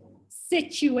then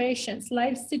situations,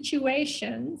 life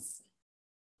situations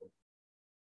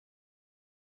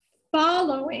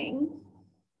following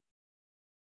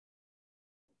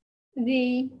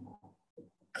the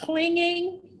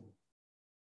clinging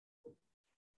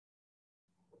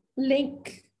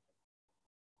link.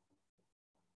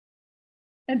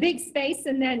 A big space,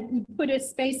 and then you put a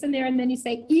space in there, and then you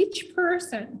say each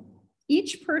person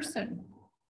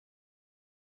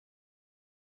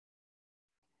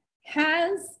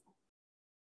has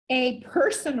a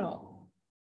personal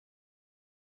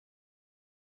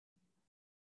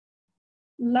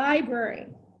library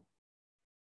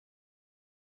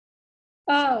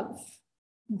of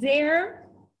their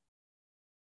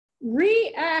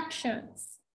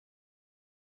reactions,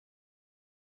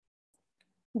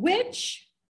 which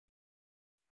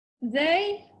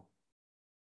they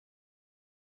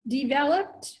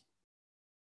developed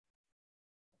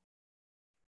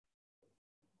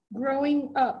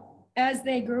growing up, as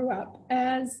they grew up.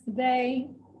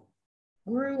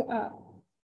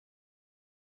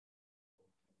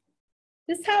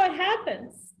 This is how it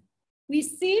happens. We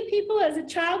see people as a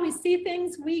child, we see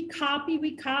things, we copy.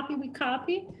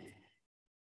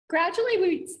 Gradually,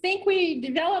 we think we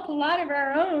develop a lot of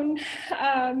our own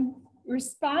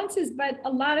responses, but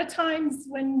a lot of times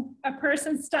when a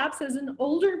person stops as an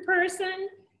older person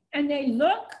and they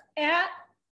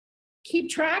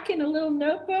keep track in a little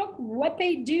notebook, what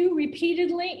they do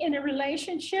repeatedly in a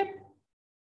relationship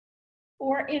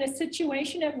or in a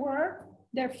situation at work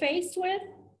they're faced with,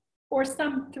 or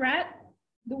some threat,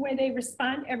 the way they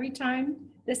respond every time,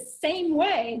 the same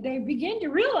way they begin to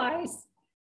realize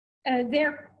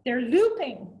they're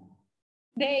looping.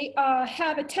 They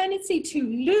have a tendency to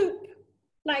loop,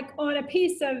 like on a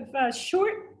piece of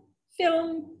short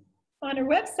film on a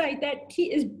website that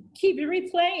keep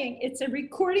replaying. It's a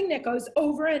recording that goes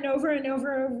over and over and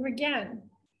over again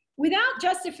without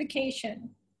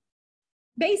justification,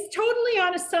 based totally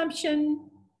on assumption,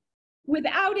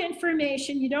 without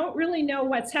information. You don't really know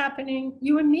what's happening.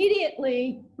 You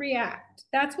immediately react.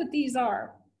 That's what these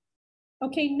are.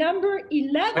 Okay, number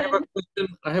 11.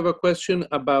 I have a question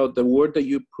about the word that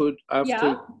you put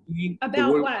after. Yeah,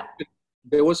 about what?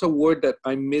 There was a word that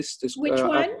I missed. Which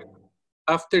one?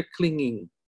 After clinging.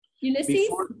 Ulysses?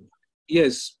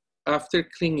 Yes, after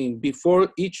clinging.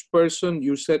 Before each person,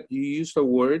 you said you used a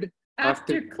word.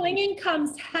 After clinging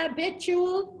comes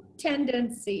habitual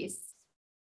tendencies.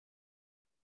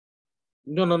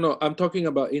 No. I'm talking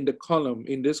about in the column,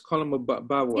 in this column of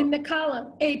Bhava. In the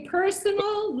column, a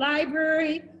personal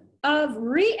library of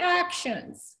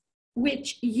reactions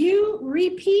which you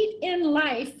repeat in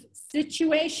life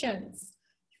situations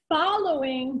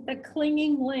following the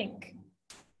clinging link.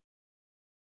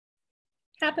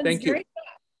 Happens Thank you. very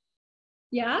fast.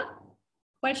 Yeah?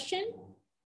 Question?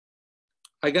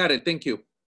 I got it. Thank you.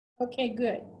 Okay,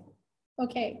 good.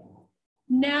 Okay.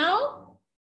 Now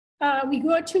we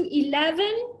go to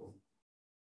 11,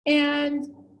 and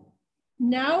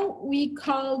now we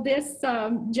call this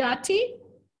jati.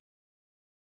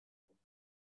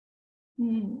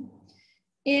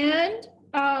 And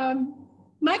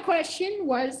my question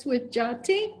was with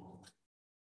jati.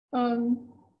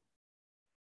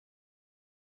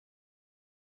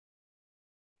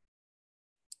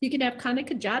 You can have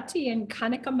Kanika Jati and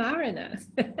Kanika Marana.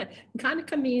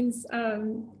 Kanika means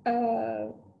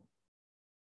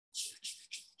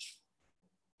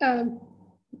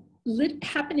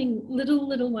happening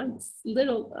little ones,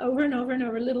 little over and over and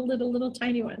over, little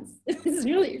tiny ones. It's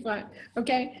really fun.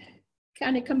 Okay,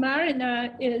 Kanika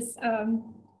Marana is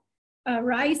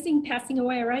rising, passing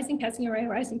away, rising, passing away,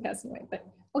 rising, passing away. But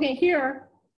okay, here,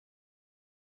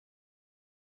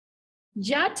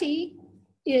 Jati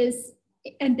is,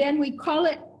 and then we call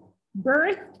it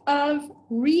birth of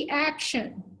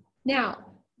reaction. Now,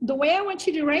 the way I want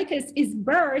you to write this is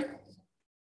birth,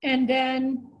 and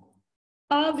then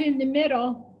of in the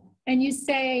middle, and you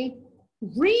say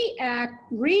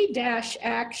re-dash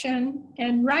action,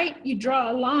 and right, you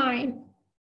draw a line,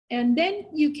 and then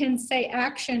you can say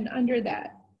action under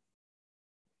that.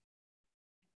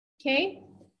 Okay?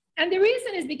 And the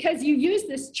reason is because you use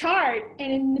this chart, and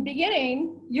in the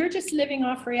beginning, you're just living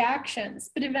off reactions,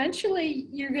 but eventually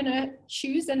you're gonna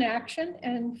choose an action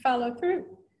and follow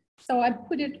through. So I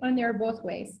put it on there both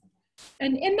ways.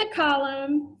 And in the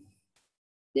column,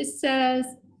 this says,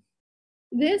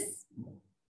 this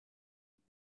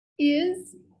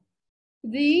is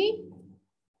the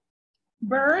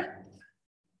birth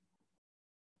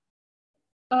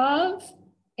of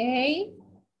a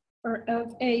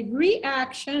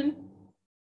reaction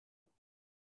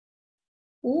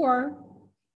or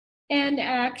an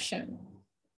action.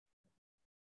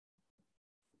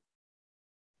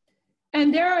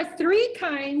 And there are 3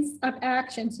 kinds of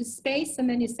actions. You space and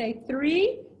then you say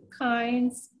 3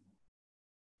 kinds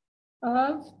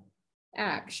of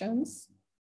actions.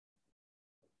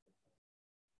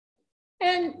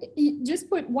 And you just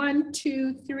put 1,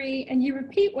 2, 3, and you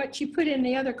repeat what you put in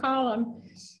the other column.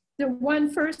 The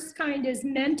first kind is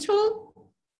mental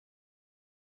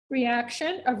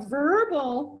reaction, a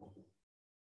verbal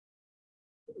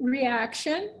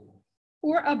reaction,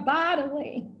 or a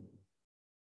bodily.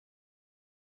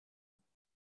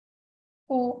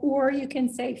 Or you can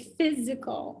say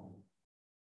physical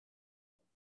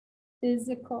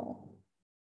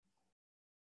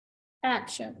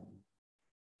action.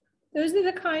 Those are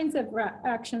the kinds of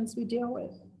actions we deal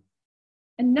with.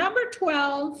 And number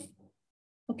 12,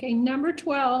 okay, number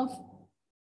 12,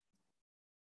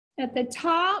 at the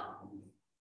top,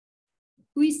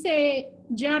 we say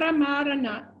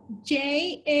Jaramarana,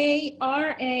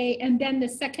 J-A-R-A, and then the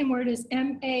second word is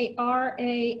M-A-R-A-N-A.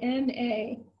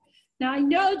 Now I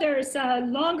know there's a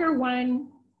longer one,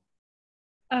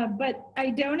 but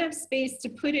I don't have space to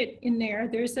put it in there.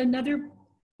 There's another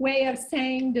way of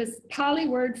saying this Pali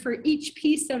word for each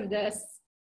piece of this.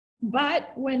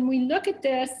 But when we look at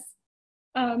this,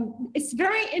 it's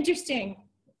very interesting.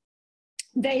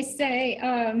 They say,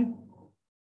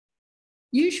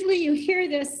 usually you hear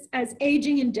this as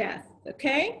aging and death,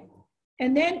 okay?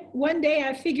 And then one day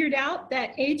I figured out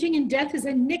that aging and death is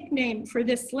a nickname for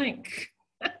this link.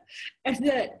 And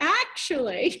that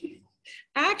actually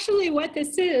what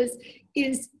this is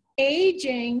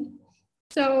aging.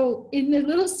 So in the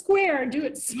little square, do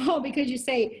it small because you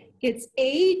say it's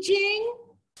aging,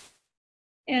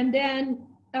 and then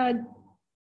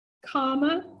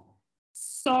comma,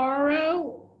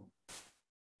 sorrow,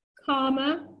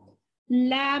 comma,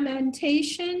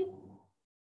 lamentation,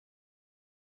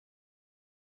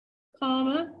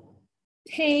 comma,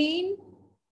 pain,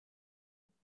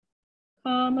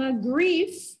 comma,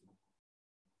 grief,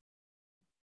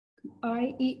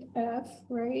 I-E-F,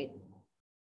 right?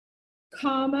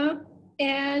 Comma,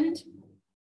 and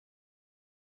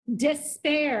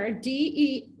despair,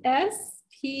 D-E-S-P-A-I-R,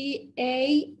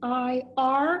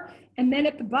 and then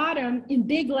at the bottom, in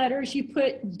big letters, you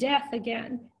put death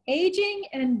again. Aging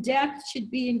and death should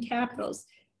be in capitals.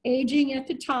 Aging at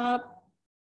the top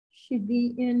should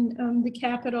be in the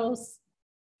capitals,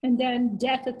 and then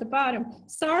death at the bottom.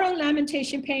 Sorrow,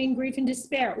 lamentation, pain, grief, and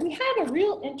despair. We have a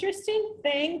real interesting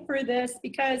thing for this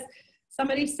because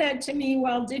somebody said to me,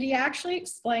 well, did he actually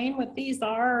explain what these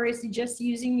are, or is he just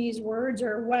using these words,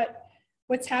 or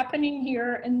what's happening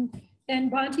here? And then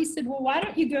Bhante said, well, why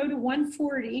don't you go to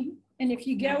 140? And if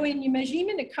you go in your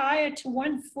Majjhima Nikāya to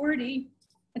 140,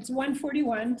 it's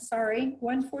 141, sorry,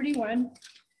 141,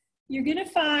 you're going to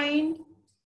find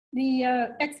the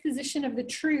exposition of the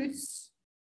truths.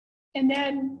 And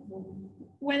then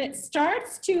when it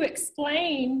starts to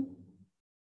explain,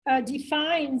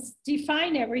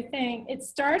 define everything, it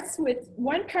starts with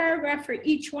one paragraph for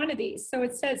each one of these. So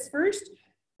it says first,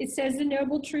 it says the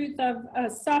noble truth of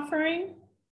suffering,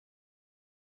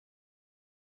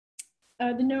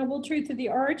 the noble truth of the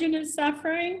origin of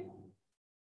suffering,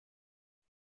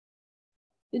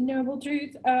 the noble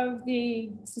truth of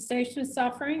the cessation of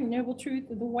suffering, the noble truth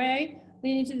of the way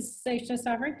leading to the cessation of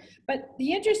suffering. But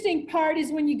the interesting part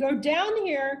is when you go down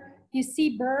here, you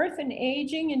see birth and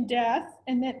aging and death,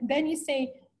 and then you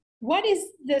say, what is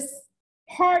this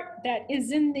part that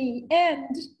is in the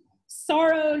end?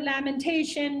 Sorrow,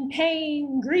 lamentation,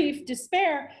 pain, grief,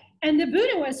 despair. And the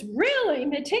Buddha was really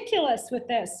meticulous with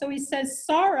this. So he says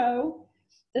sorrow,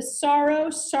 the sorrow,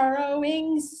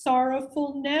 sorrowing,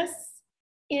 sorrowfulness,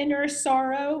 inner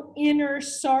sorrow, inner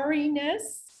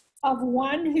sorriness of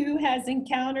one who has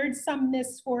encountered some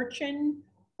misfortune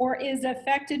or is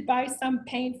affected by some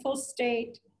painful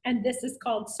state, and this is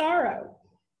called sorrow.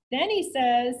 Then he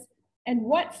says, and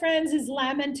what, friends, is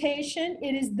lamentation?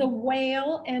 It is the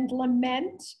wail and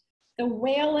lament, the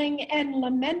wailing and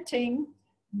lamenting,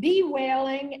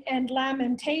 bewailing and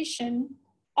lamentation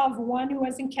of one who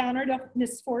has encountered a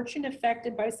misfortune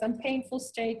affected by some painful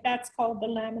state. That's called the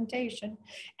lamentation.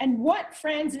 And what,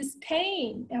 friends, is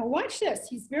pain? Now watch this,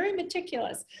 he's very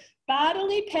meticulous.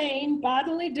 Bodily pain,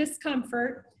 bodily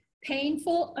discomfort,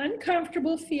 painful,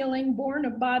 uncomfortable feeling born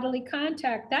of bodily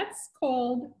contact. That's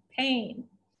called pain.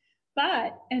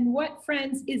 But, and what,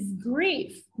 friends, is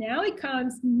grief? Now it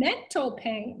comes mental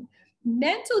pain,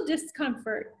 mental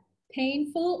discomfort,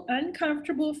 painful,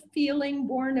 uncomfortable feeling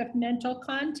born of mental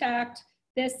contact.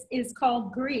 This is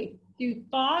called grief. Through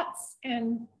thoughts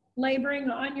and laboring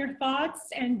on your thoughts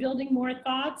and building more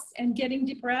thoughts and getting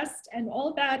depressed and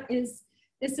all that is,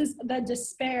 this is the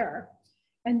despair.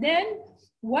 And then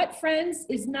what, friends,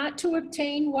 is not to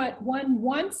obtain what one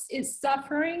wants is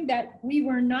suffering that we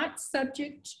were not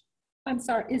subject,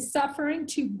 is suffering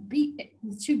to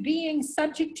being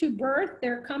subject to birth.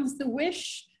 There comes the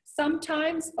wish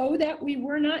sometimes, oh, that we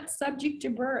were not subject to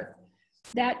birth,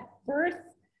 that birth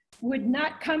would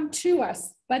not come to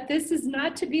us. But this is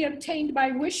not to be obtained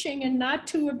by wishing, and not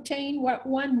to obtain what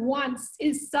one wants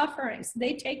is suffering. So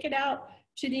they take it out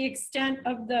to the extent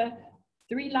of the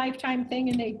 3 lifetime thing,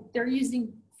 and they're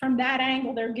using, from that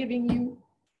angle, they're giving you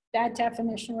that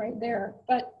definition right there.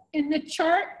 But in the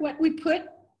chart, what we put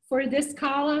for this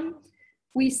column,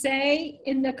 we say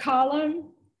in the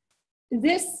column,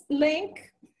 this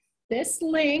link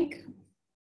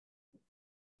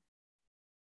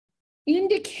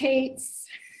indicates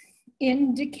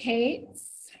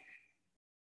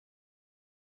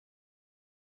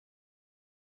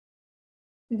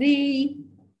the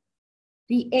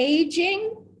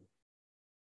aging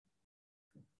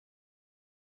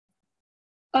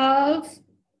of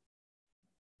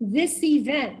this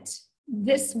event,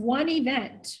 this one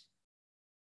event,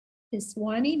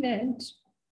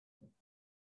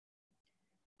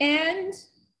 and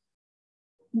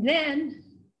then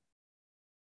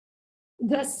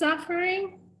the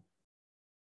suffering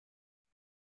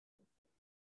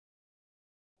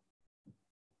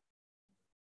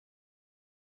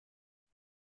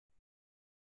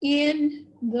in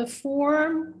the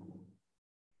form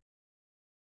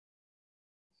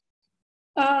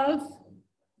of,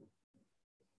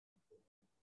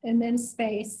 and then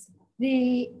space,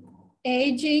 the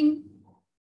aging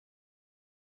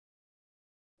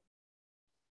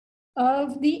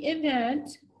of the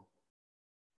event,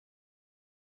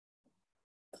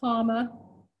 comma,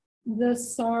 the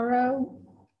sorrow,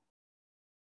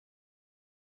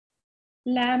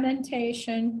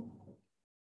 lamentation,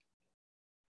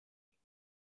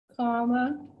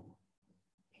 comma,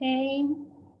 pain,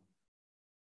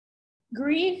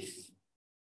 grief,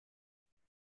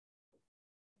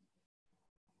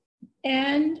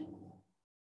 and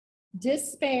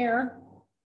despair.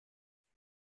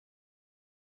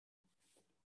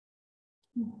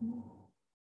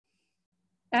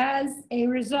 As a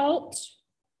result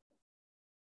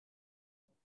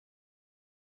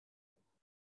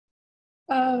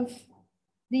of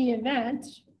the event,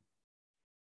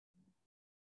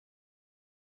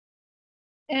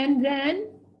 And then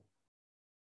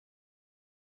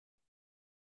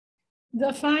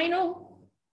the final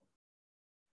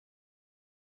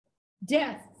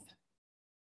death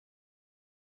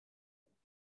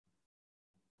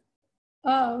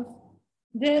of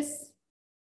this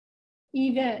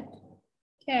event.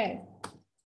 Okay.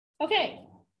 Okay.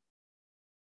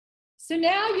 So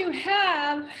now you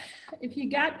have, if you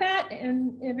got that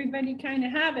and everybody kind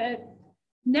of have it,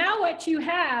 now what you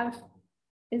have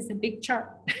is a big chart.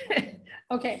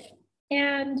 Okay.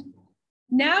 And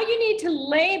now you need to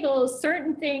label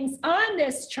certain things on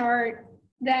this chart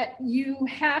that you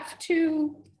have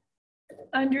to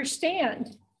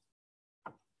understand.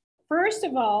 First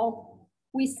of all,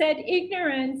 we said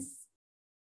ignorance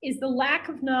is the lack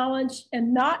of knowledge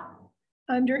and not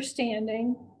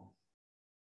understanding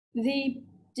the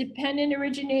dependent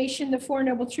origination, the Four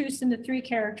Noble Truths, and the three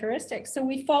characteristics. So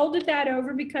we folded that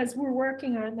over because we're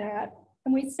working on that.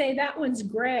 And we say that one's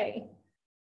gray.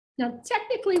 Now,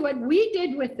 technically what we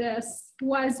did with this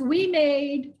was we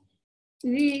made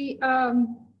the,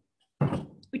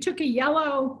 we took a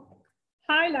yellow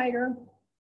highlighter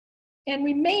and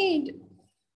we made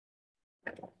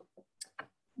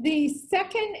the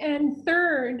second and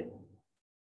third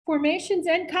formations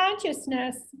and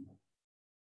consciousness,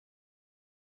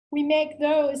 we make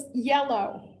those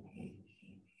yellow,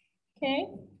 okay?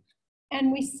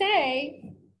 And we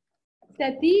say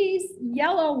that these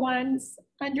yellow ones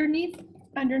underneath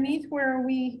where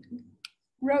we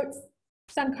wrote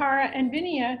Saṅkhara and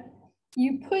Vinaya,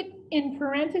 you put in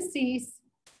parentheses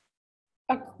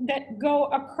that go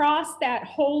across that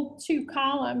whole two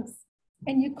columns,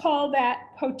 and you call that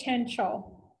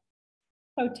potential.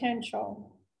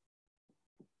 Potential.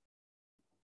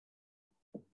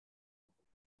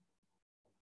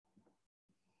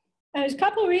 And there's a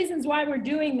couple of reasons why we're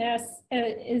doing this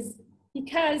is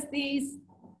because these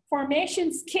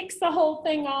formations kicks the whole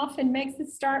thing off and makes it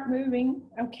start moving,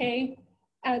 okay?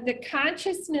 The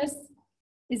consciousness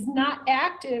is not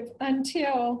active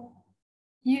until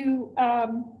you are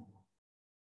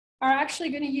actually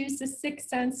going to use the 6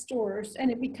 sense doors and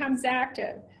it becomes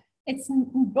active. It's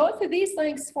both of these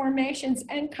links, formations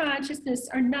and consciousness,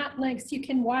 are not links you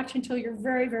can watch until you're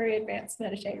very, very advanced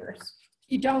meditators.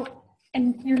 You don't,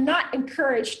 and you're not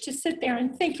encouraged to sit there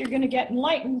and think you're going to get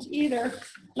enlightened either,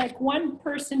 like one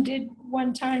person did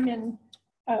one time in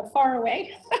far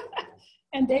away.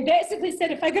 And they basically said,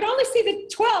 if I could only see the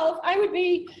 12, I would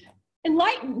be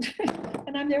enlightened.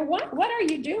 And I'm there, what are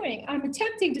you doing? I'm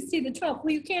attempting to see the 12.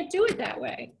 Well, you can't do it that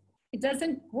way. It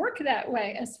doesn't work that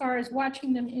way as far as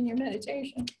watching them in your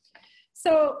meditation.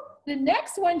 So the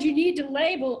next ones you need to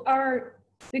label are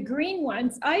the green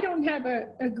ones. I don't have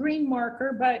a green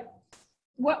marker, but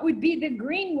what would be the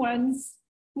green ones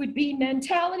would be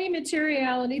mentality,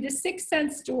 materiality, the 6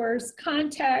 sense doors,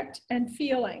 contact, and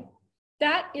feeling.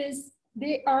 That is,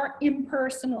 they are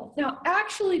impersonal. Now,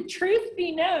 actually, truth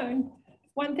be known,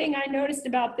 one thing I noticed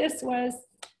about this was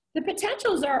the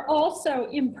potentials are also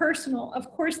impersonal.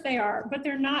 Of course they are, but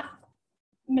they're not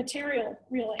material,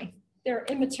 really. They're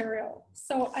immaterial.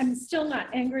 So I'm still not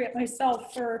angry at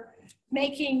myself for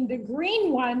making the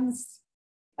green ones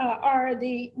are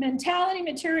the mentality,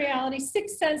 materiality,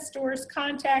 6 sense doors,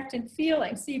 contact, and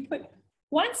feeling. So you put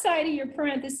one side of your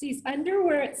parentheses under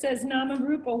where it says nama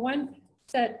rupa, one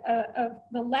set of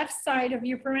the left side of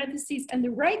your parentheses, and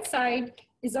the right side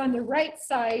is on the right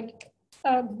side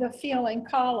of the feeling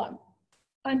column,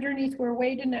 underneath where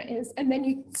Vedana is. And then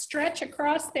you stretch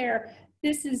across there.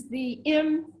 This is the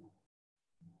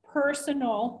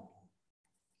impersonal,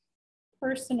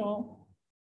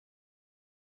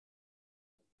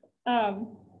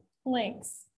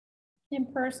 links,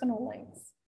 impersonal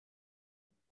links.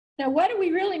 Now, what do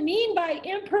we really mean by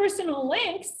impersonal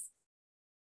links?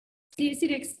 It's easy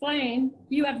to explain.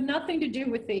 You have nothing to do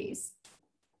with these.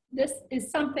 This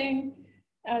is something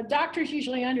doctors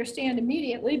usually understand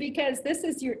immediately because this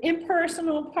is your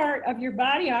impersonal part of your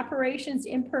body operations,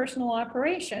 impersonal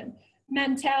operation.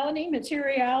 Mentality,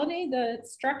 materiality, the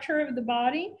structure of the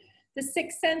body, the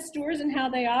 6 sense doors and how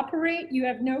they operate, you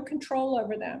have no control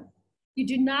over them. You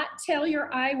do not tell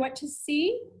your eye what to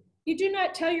see. You do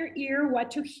not tell your ear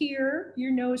what to hear,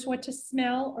 your nose what to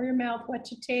smell, or your mouth what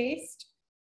to taste.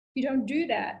 You don't do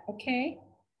that, okay?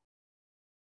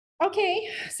 Okay,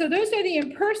 so those are the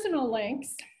impersonal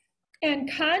links.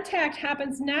 And contact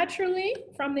happens naturally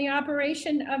from the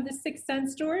operation of the 6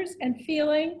 sense doors, and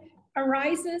feeling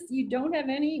arises. You don't have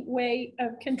any way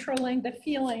of controlling the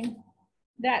feeling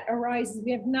that arises.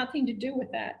 We have nothing to do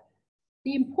with that.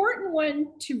 The important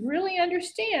one to really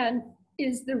understand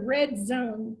is the red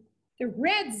zone. The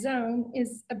red zone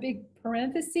is a big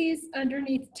parentheses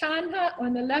underneath Tanha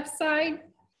on the left side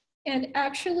and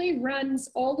actually runs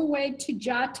all the way to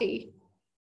Jati,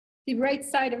 the right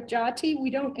side of Jati. We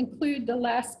don't include the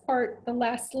last part, the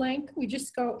last link. We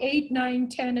just go 8, 9,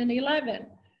 10, and 11.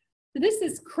 So this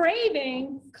is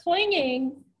craving,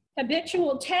 clinging,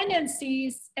 habitual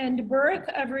tendencies, and birth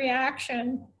of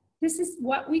reaction. This is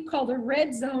what we call the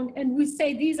red zone, and we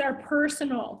say these are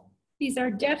personal. These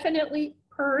are definitely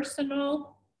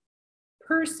personal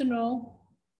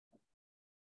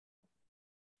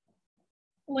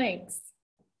links.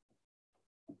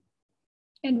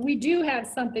 And we do have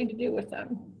something to do with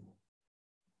them,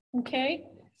 okay?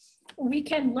 We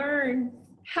can learn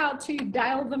how to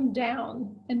dial them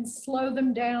down and slow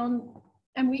them down,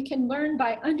 and we can learn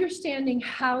by understanding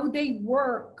how they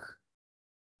work,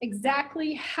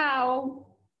 exactly how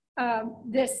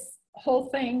this whole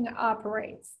thing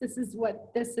operates. This is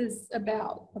what this is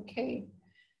about, okay?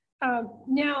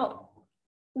 Now,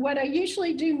 what I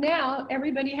usually do now,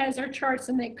 everybody has their charts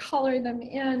and they color them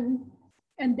in,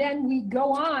 and then we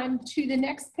go on to the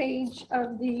next page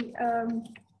of the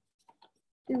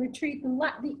retreat.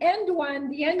 The end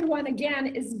one again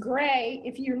is gray.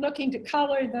 If you're looking to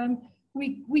color them,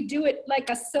 we do it like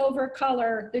a silver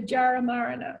color, the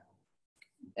Jaramarana,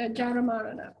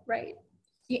 right?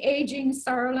 The aging,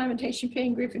 sorrow, lamentation,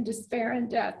 pain, grief, and despair, and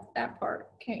death, that part,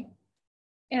 okay?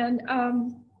 And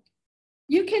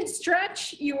you can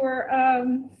stretch your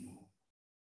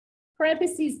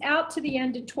parentheses out to the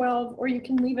end of 12, or you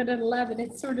can leave it at 11.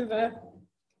 It's sort of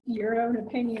your own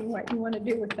opinion what you want to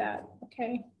do with that,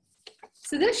 okay?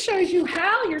 So this shows you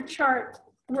how your chart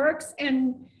works,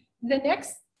 and the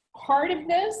next part of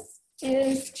this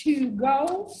is to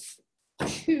go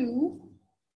to,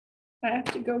 I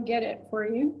have to go get it for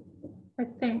you, I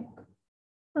think.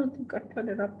 I don't think I put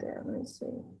it up there, let me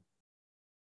see.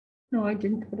 No, I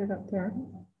didn't put it up there.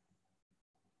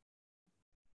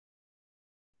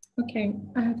 Okay,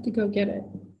 I have to go get it.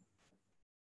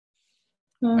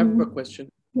 I have a question.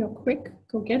 Real quick,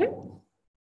 go get it.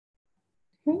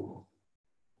 Okay.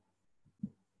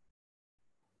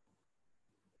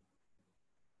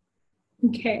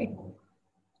 Okay.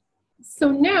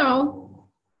 So now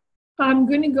I'm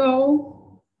going to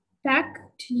go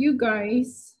back to you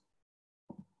guys,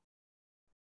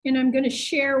 and I'm going to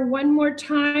share one more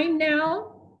time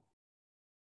now.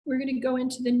 We're going to go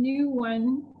into the new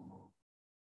one.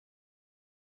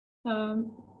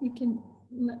 You can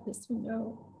let this one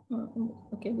go.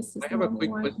 Okay, this is I have a quick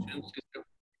question.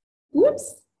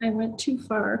 Whoops, I went too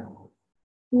far.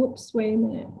 Whoops, wait a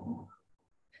minute.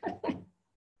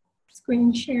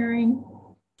 Screen sharing.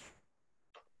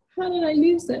 How did I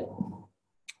lose it?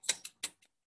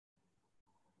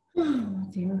 Oh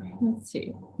dear, let's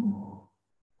see.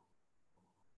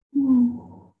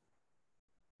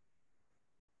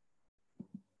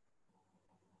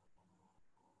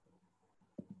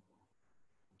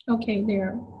 Okay,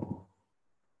 there.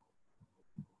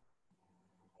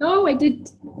 Oh, I did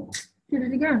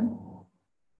it again.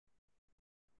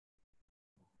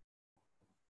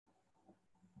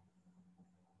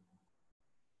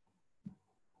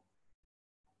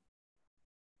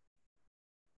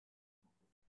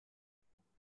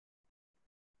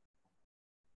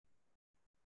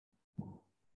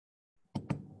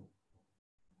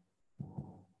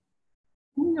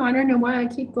 No, I don't know why I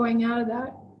keep going out of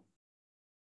that.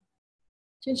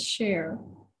 Just share.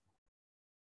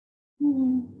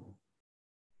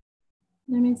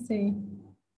 Let me see.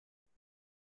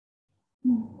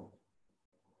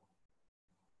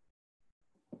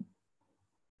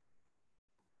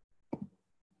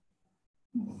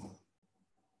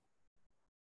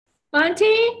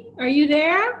 Khanti, are you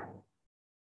there?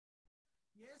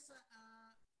 Yes.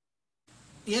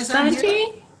 Yes, I'm here.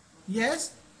 Khanti,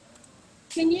 Yes.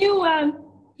 can you,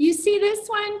 you see this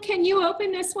one? Can you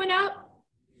open this one up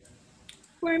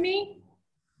for me?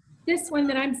 This one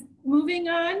that I'm moving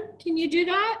on, can you do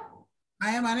that?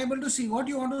 I am unable to see. What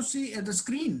you want to see at the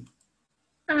screen?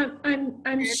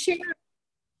 I'm sharing.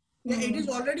 Yeah, it is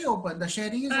already open. The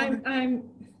sharing is already.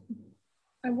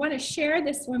 I want to share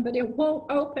this one, but it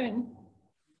won't open.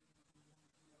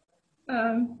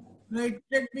 No, it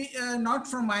should be not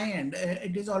from my end.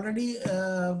 It is already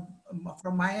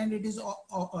from my end. It is.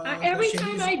 Every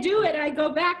time I do it, I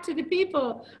go back to the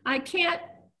people. I can't.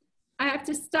 I have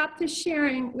to stop the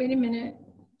sharing. Wait a minute.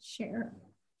 Share.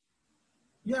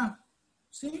 Yeah.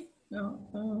 See? No.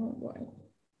 Oh boy.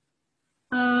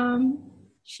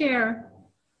 Share.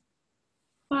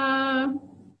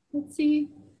 Let's see.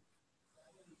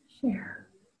 Share.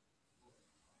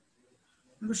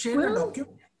 To share the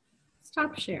document.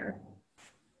 Stop share.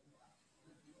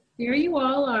 There you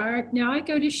all are. Now I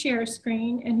go to share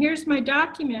screen, and here's my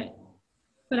document,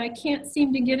 but I can't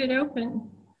seem to get it open.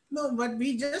 No, but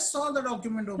we just saw the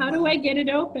document open. How do I get it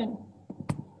open?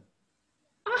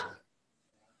 Ah.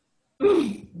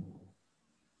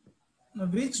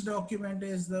 Which document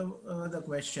is the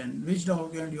question? Which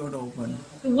document you want to open?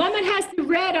 The one that has the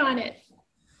red on it.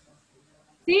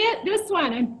 See it? This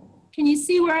one. Can you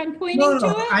see where I'm pointing to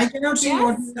it? I cannot see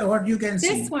what you can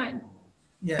see. This one.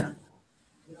 Yeah.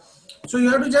 So you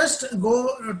have to just go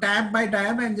tab by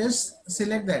tab and just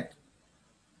select that.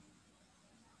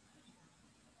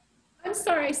 I'm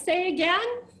sorry, say again?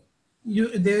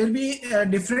 There will be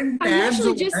different tabs.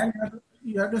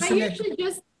 You have to select. I usually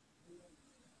just,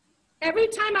 every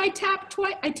time I tap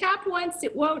twice, I tap once,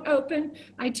 it won't open.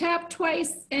 I tap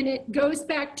twice and it goes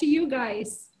back to you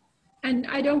guys. And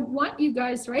I don't want you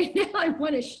guys right now. I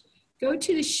want to go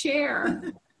to the share.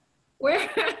 Where?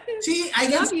 See, I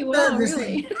love you all,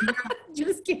 really. Yeah.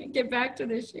 Just can't get back to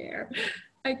the share.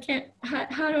 I can't,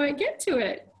 how do I get to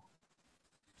it?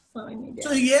 Slowing me down.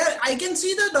 So here I can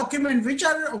see the document.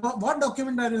 What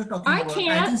document are you talking about?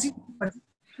 Can't. I can see.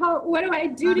 What do I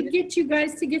do to get you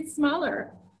guys to get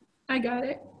smaller? I got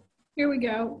it. Here we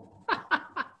go.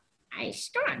 I'm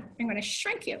going to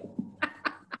shrink you.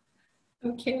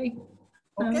 Okay.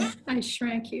 I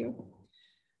shrank you.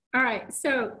 All right.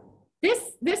 So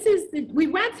this is we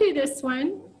went through this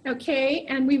one. Okay.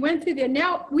 And we went through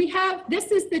now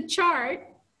this is the chart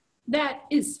that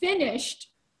is finished.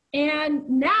 And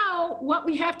now what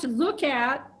we have to look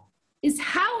at is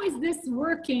how is this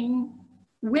working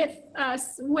with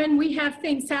us when we have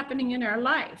things happening in our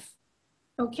life?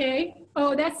 Okay.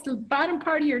 Oh, that's the bottom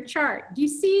part of your chart. Do you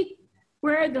see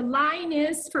where the line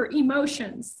is for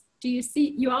emotions? Do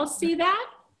you all see that?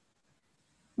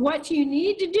 What you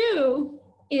need to do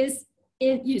is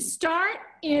you start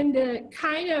in the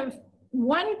kind of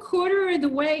 1/4 of the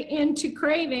way into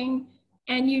craving,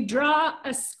 and you draw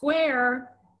a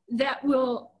square that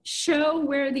will show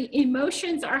where the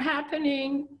emotions are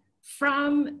happening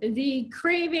from the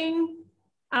craving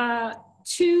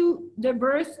to the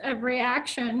birth of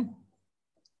reaction,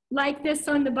 like this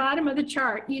on the bottom of the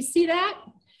chart. You see that?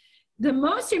 The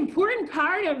most important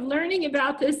part of learning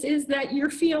about this is that your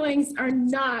feelings are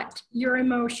not your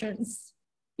emotions.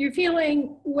 Your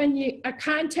feeling, when a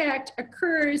contact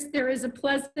occurs, there is a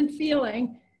pleasant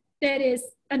feeling that is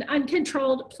an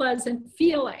uncontrolled pleasant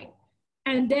feeling.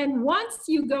 And then once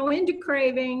you go into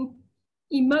craving,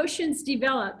 emotions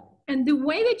develop. And the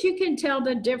way that you can tell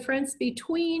the difference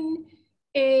between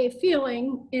a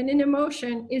feeling and an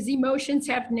emotion is emotions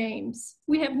have names.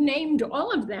 We have named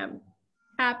all of them: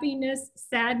 happiness,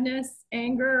 sadness,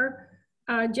 anger,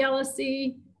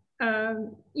 jealousy,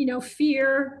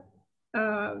 fear,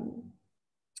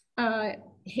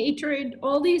 hatred,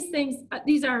 all these things.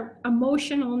 These are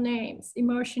emotional names,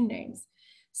 emotion names.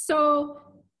 So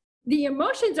the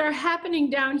emotions are happening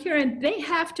down here, and they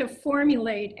have to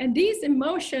formulate. And these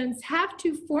emotions have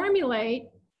to formulate.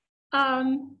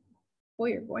 Boy,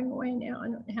 you're going away now. I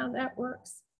don't know how that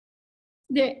works.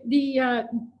 The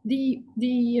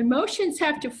emotions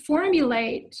have to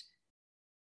formulate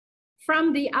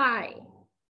from the I.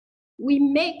 We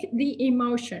make the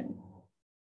emotion,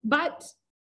 but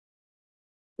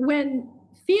when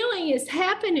feeling is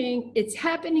happening, it's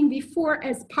happening before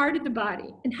as part of the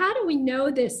body. And how do we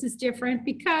know this is different?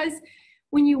 Because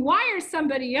when you wire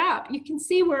somebody up, you can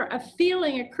see where a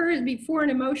feeling occurs before an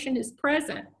emotion is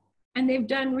present. And they've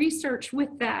done research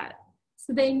with that.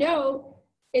 So they know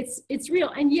it's real.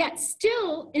 And yet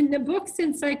still in the books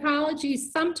in psychology,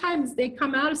 sometimes they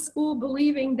come out of school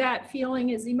believing that feeling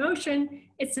is emotion.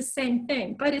 It's the same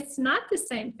thing, but it's not the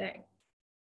same thing.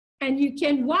 And you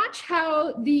can watch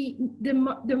how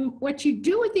what you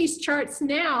do with these charts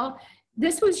now.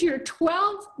 This was your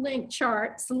 12 link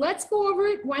chart. So let's go over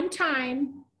it one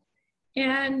time.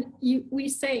 And we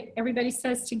say, everybody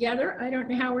says together, I don't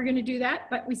know how we're going to do that,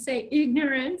 but we say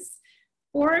ignorance,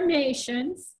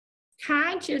 formations,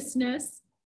 consciousness,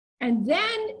 and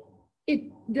then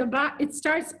it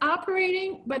starts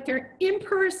operating, but they're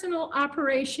impersonal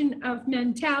operation of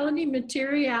mentality,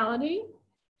 materiality,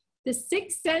 the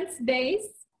sixth sense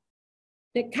base,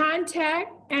 the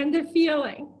contact, and the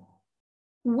feeling.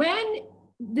 When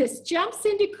this jumps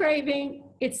into craving,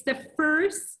 it's the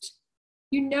first,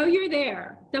 you know you're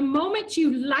there. The moment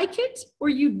you like it or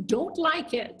you don't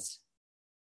like it,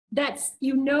 that's,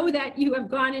 you know that you have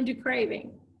gone into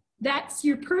craving. That's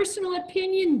your personal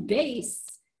opinion base.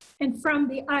 And from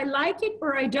the I like it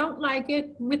or I don't like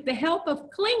it, with the help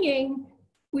of clinging,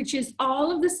 which is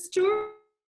all of the story,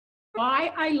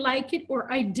 why I like it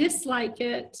or I dislike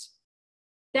it,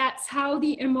 that's how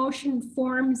the emotion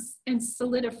forms and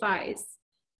solidifies.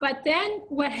 But then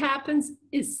what happens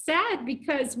is sad,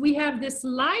 because we have this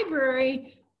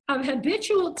library of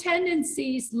habitual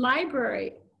tendencies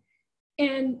library,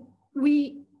 and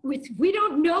we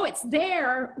don't know it's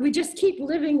there. We just keep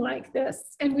living like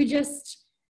this, and we just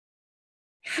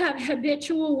have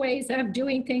habitual ways of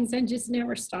doing things and just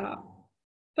never stop.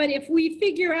 But if we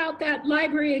figure out that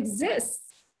library exists,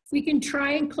 we can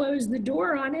try and close the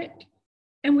door on it,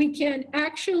 and we can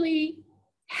actually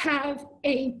have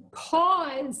a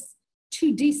pause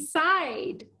to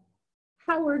decide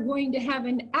how we're going to have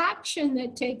an action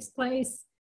that takes place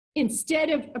instead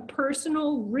of a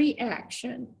personal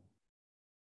reaction.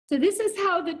 So this is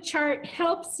how the chart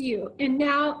helps you. And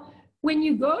now when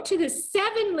you go to the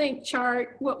 7-link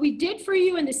chart, what we did for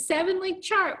you in the 7-link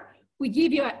chart, we're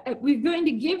going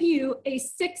to give you a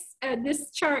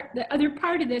this chart, the other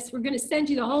part of this, we're going to send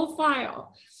you the whole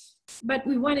file. But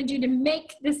we wanted you to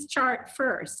make this chart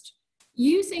first.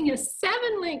 Using a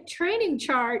 7-link training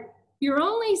chart, you're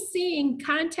only seeing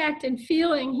contact and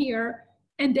feeling here.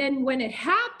 And then when it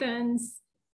happens,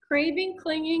 craving,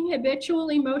 clinging, habitual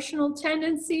emotional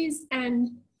tendencies, and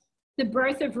the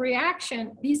birth of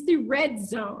reaction, these are the red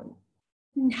zone.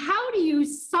 And how do you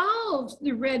solve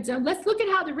the red zone? Let's look at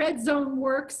how the red zone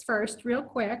works first, real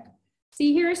quick.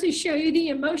 See, here's to show you the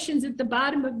emotions at the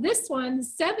bottom of this one, the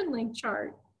 7-link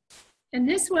chart. And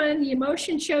this one, the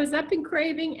emotion shows up in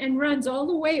craving and runs all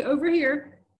the way over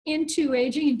here into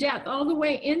aging and death, all the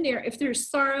way in there. If there's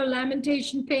sorrow,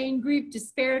 lamentation, pain, grief,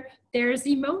 despair, there's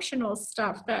emotional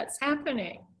stuff that's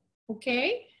happening,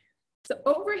 okay? So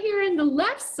over here in the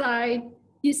left side,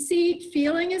 you see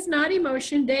feeling is not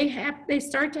emotion. They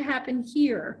start to happen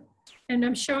here. And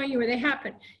I'm showing you where they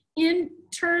happen.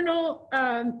 Internal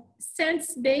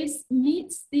sense base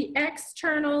meets the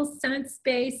external sense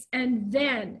base, and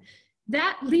then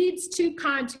that leads to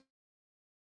contact.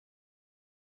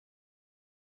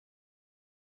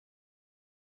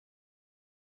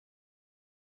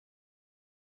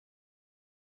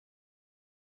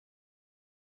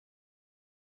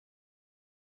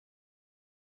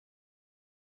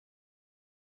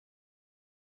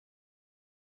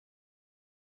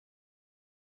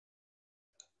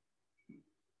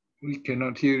 We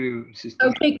cannot hear you, sister.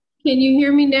 Okay, can you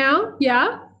hear me now?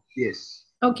 Yeah? Yes.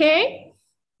 Okay,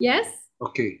 yes?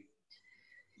 Okay.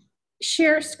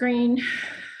 Share screen.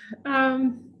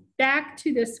 Back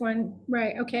to this one,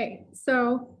 right, okay.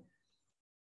 So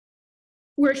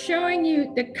we're showing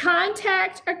you the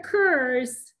contact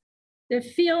occurs, the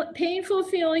painful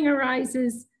feeling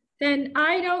arises, then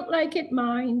I don't like it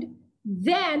mind,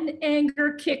 then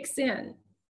anger kicks in.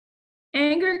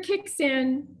 Anger kicks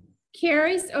in,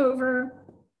 carries over,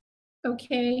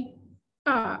 okay,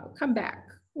 come back.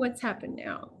 What's happened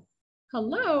now?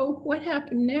 Hello, what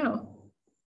happened now?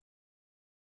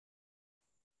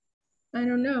 I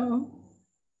don't know.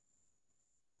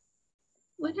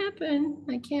 What happened?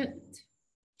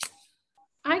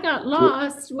 I got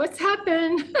lost. What's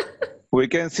happened? We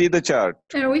can see the chart.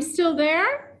 Are we still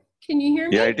there? Can you hear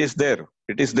me? Yeah, it is there.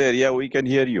 It is there. Yeah, we can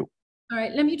hear you. All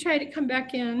right, let me try to come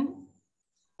back in.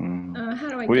 How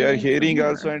do I We get are in hearing from here?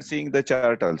 also and seeing the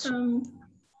chart also.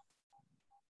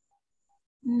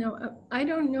 No, I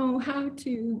don't know how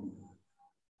to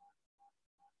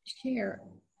share.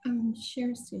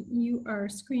 Share screen. You are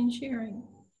screen sharing.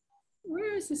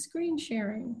 Where is the screen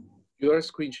sharing? You are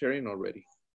screen sharing already.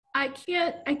 I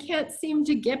can't seem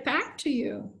to get back to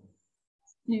you.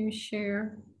 New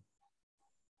share.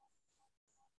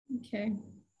 Okay.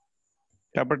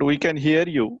 Yeah, but we can hear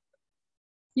you.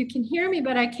 You can hear me,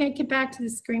 but I can't get back to the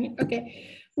screen.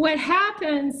 Okay. What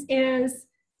happens is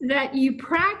that you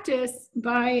practice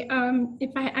by,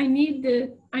 if I need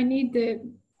the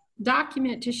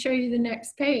document to show you the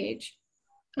next page.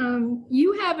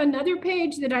 You have another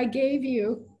page that I gave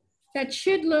you that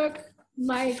should look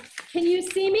like, can you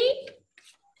see me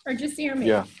or just hear me?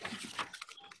 Yeah.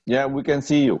 Yeah, we can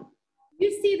see you.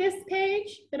 You see this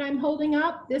page that I'm holding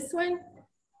up, this one?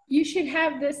 You should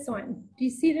have this one. Do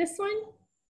you see this one?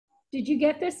 Did you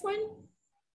get this one?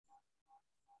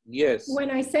 Yes. When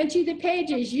I sent you the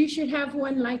pages, you should have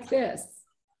one like this.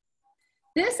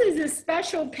 This is a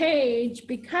special page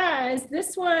because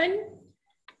this one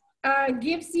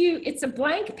gives you, it's a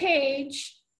blank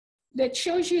page that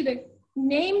shows you the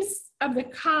names of the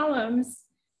columns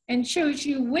and shows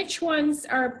you which ones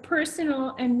are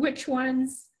personal and which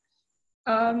ones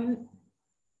are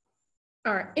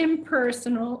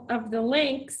impersonal of the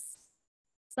links.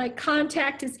 It's like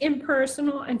contact is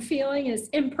impersonal and feeling is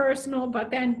impersonal, but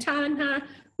then tanha,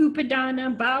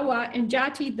 upadana, bhava, and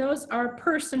jati, those are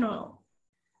personal.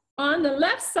 On the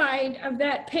left side of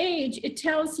that page, it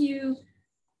tells you,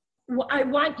 I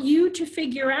want you to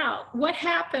figure out what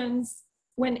happens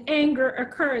when anger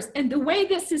occurs. And the way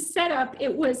this is set up,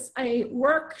 it was a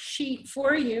worksheet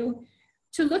for you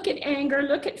to look at anger,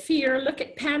 look at fear, look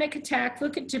at panic attack,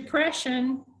 look at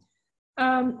depression,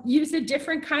 use a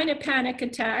different kind of panic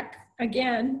attack,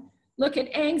 again, look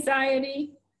at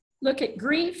anxiety, look at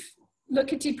grief,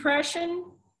 look at depression,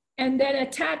 and then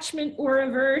attachment or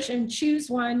aversion, choose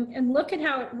one and look at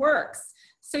how it works.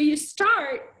 So you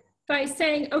start by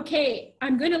saying, okay,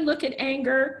 I'm going to look at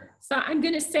anger. So I'm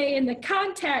going to say in the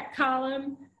contact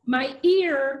column, my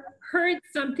ear heard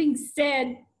something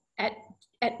said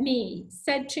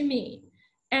said to me.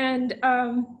 And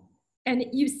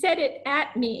you said it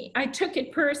at me. I took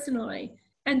it personally.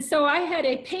 And so I had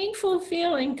a painful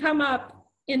feeling come up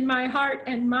in my heart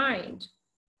and mind.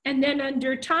 And then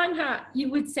under Tanha, you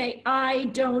would say, I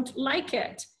don't like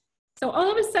it. So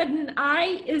all of a sudden,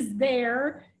 I is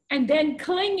there, and then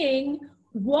clinging.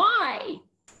 Why?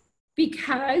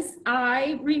 Because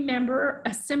I remember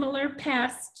a similar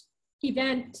past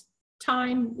event,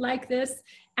 time like this,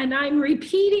 and I'm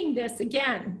repeating this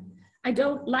again. I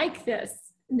don't like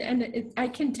this. And I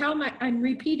can tell I'm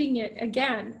repeating it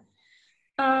again.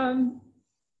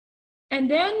 And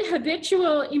then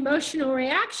habitual emotional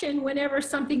reaction, whenever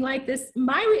something like this,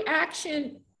 my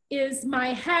reaction is,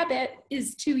 my habit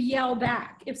is to yell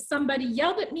back. If somebody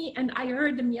yelled at me and I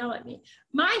heard them yell at me,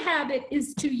 my habit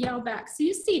is to yell back. So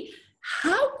you see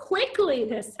how quickly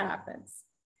this happens.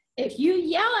 If you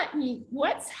yell at me,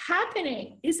 what's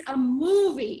happening is a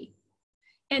movie,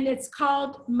 and it's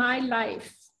called My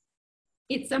Life.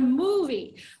 It's a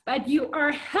movie, but you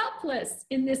are helpless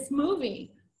in this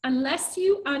movie unless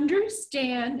you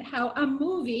understand how a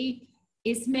movie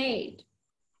is made.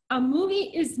 A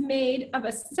movie is made of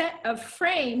a set of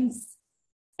frames,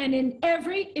 and in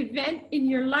every event in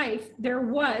your life, there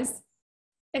was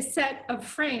a set of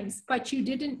frames, but you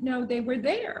didn't know they were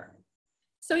there.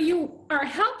 So you are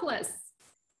helpless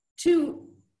to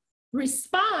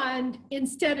respond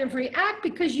instead of react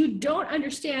because you don't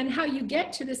understand how you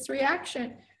get to this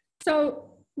reaction.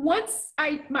 So once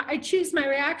I choose my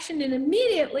reaction, and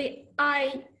immediately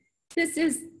this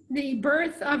is the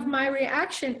birth of my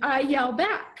reaction, I yell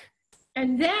back.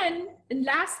 And then the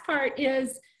last part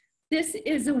is, this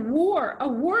is a war. A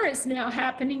war is now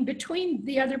happening between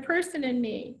the other person and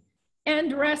me.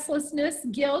 And restlessness,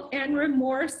 guilt, and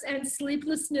remorse, and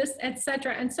sleeplessness,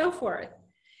 etc., and so forth.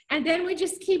 And then we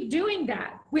just keep doing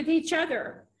that with each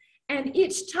other. And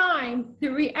each time, the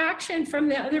reaction from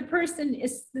the other person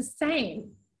is the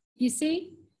same, you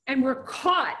see? And we're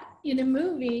caught in a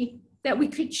movie that we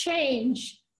could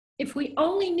change if we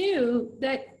only knew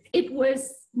that it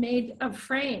was made of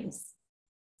frames.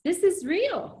 This is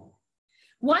real.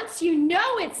 Once you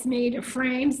know it's made of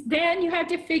frames, then you have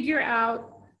to figure out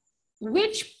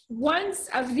which ones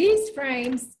of these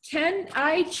frames can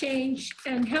I change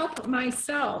and help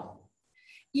myself.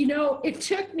 You know, it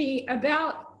took me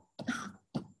about,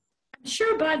 I'm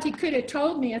sure Bhante could have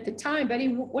told me at the time, but he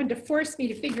wanted to force me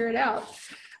to figure it out.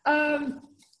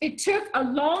 It took a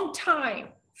long time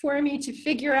for me to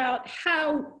figure out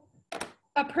how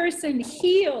a person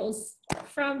heals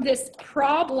from this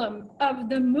problem of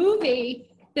the movie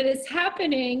that is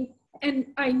happening. And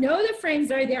I know the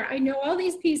frames are there. I know all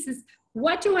these pieces.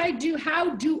 What do I do?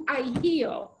 How do I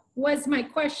heal? Was my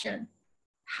question.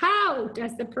 How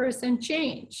does the person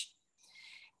change?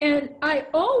 And I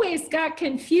always got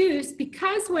confused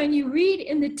because when you read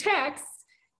in the text,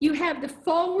 you have the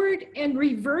forward and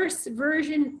reverse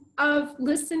version of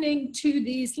listening to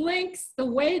these links, the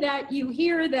way that you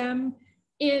hear them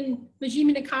in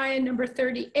Majjhima Nikāya number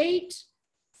 38,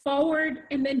 forward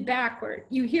and then backward.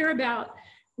 You hear about,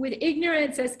 with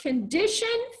ignorance as condition,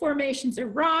 formations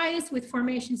arise. With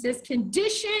formations as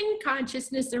condition,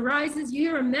 consciousness arises. You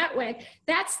hear them that way.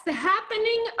 That's the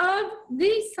happening of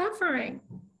the suffering.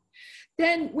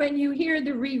 Then when you hear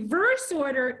the reverse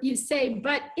order, you say,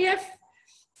 but if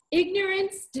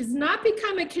ignorance does not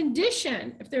become a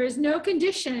condition, if there is no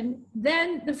condition,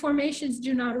 then the formations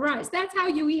do not arise. That's how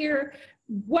you hear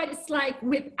what it's like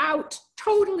without,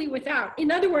 totally without.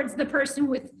 In other words, the person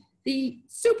with the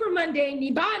super mundane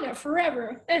nibbana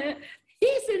forever,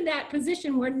 he's in that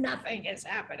position where nothing is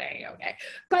happening, okay?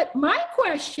 But my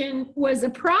question was a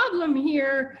problem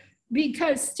here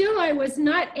because still I was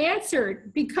not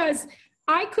answered, because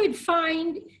I could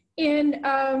find in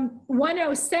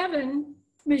 107,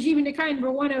 Majjhima Nikāya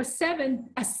number 107,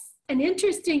 an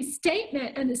interesting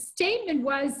statement, and the statement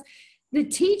was the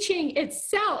teaching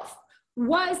itself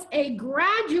was a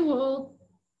gradual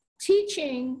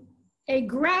teaching, a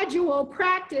gradual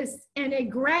practice and a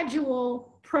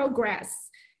gradual progress.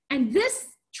 And this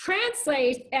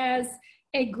translates as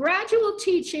a gradual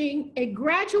teaching, a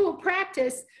gradual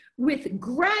practice with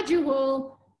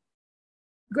gradual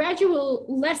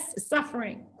less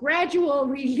suffering, gradual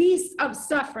release of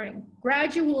suffering,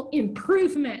 gradual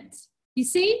improvement. You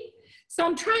see? So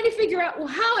I'm trying to figure out, well,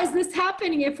 how is this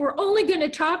happening if we're only going to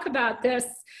talk about this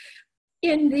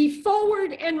in the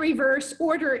forward and reverse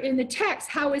order in the text?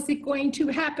 How is it going to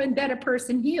happen that a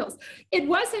person heals? It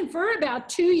wasn't for about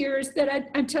 2 years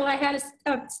until I had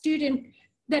a student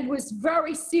that was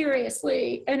very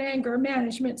seriously an anger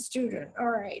management student, all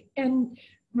right? And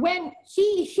when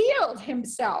he healed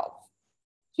himself,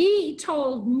 he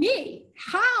told me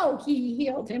how he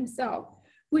healed himself,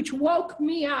 which woke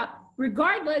me up.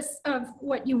 Regardless of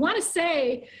what you want to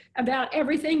say about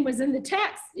everything was in the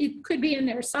text, it could be in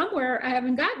there somewhere. I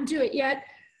haven't gotten to it yet.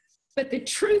 But the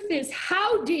truth is,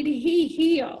 how did he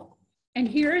heal? And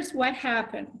here's what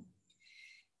happened.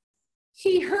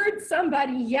 He heard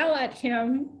somebody yell at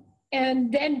him,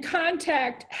 and then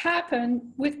contact happened.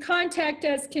 With contact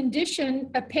as condition,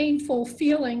 a painful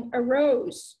feeling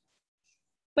arose.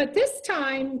 But this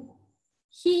time,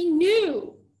 he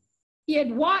knew. He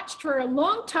had watched for a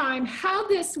long time how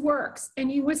this works,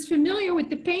 and he was familiar with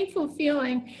the painful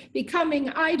feeling becoming,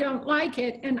 I don't like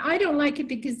it, and I don't like it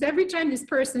because every time this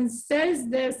person says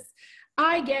this,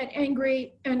 I get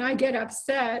angry and I get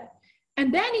upset.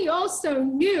 And then he also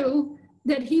knew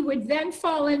that he would then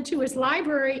fall into his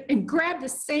library and grab the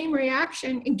same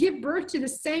reaction and give birth to the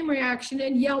same reaction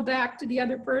and yell back to the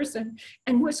other person,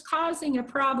 and was causing a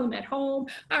problem at home,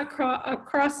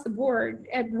 across the board,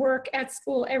 at work, at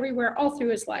school, everywhere, all through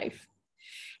his life.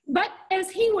 But as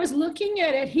he was looking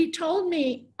at it, he told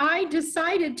me, I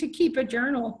decided to keep a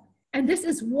journal. And this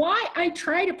is why I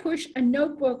try to push a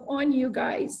notebook on you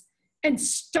guys and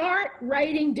start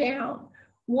writing down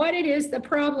what it is the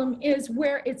problem is,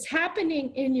 where it's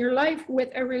happening in your life with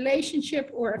a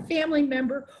relationship or a family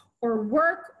member or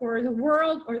work or the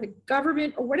world or the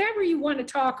government or whatever you want to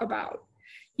talk about.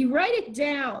 You write it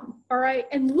down, all right,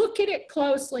 and look at it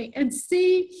closely and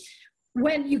see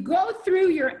when you go through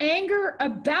your anger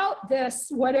about this,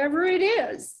 whatever it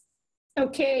is,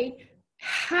 okay,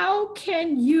 how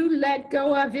can you let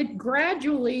go of it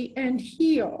gradually and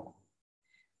heal?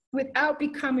 Without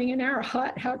becoming an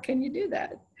arhat, how can you do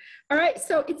that? All right,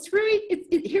 so it's really,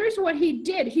 here's what he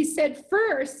did. He said,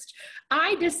 first,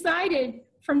 I decided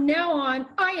from now on,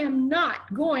 I am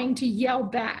not going to yell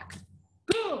back.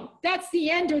 Boom, that's the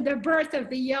end of the birth of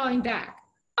the yelling back.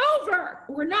 Over,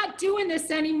 we're not doing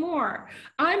this anymore.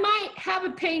 I might have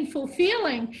a painful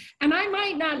feeling and I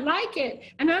might not like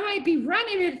it, and I might be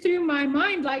running it through my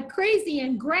mind like crazy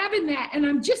and grabbing that, and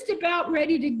I'm just about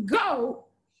ready to go.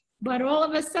 But all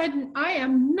of a sudden, I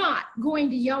am not going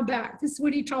to yell back. This is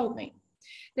what he told me.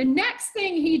 The next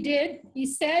thing he did, he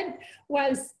said,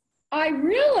 was I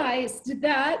realized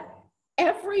that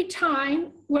every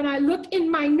time when I look in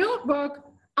my notebook,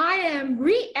 I am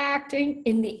reacting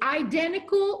in the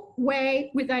identical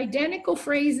way, with identical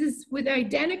phrases, with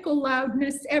identical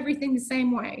loudness, everything the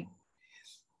same way.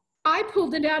 I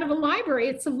pulled it out of a library.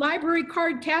 It's a library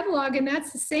card catalog, and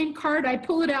that's the same card. I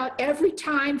pull it out every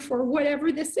time for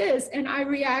whatever this is, and I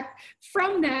react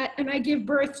from that, and I give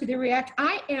birth to the react.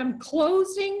 I am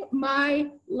closing my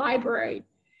library.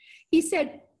 He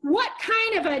said, what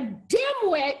kind of a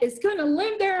dimwit is going to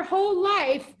live their whole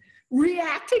life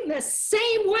reacting the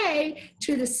same way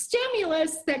to the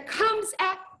stimulus that comes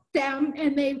at them,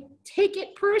 and they take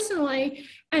it personally,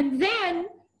 and then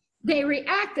they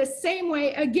react the same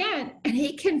way again? And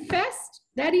he confessed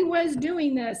that he was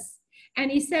doing this.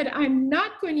 And he said, I'm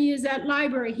not going to use that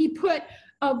library. He put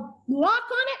a lock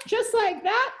on it just like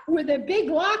that with a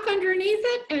big lock underneath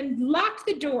it and locked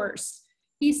the doors.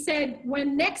 He said,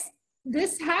 when next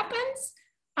this happens,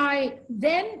 I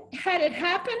then had it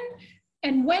happen.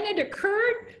 And when it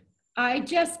occurred, I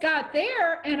just got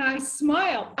there and I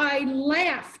smiled. I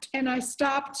laughed and I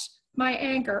stopped my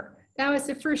anger. That was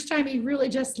the first time he really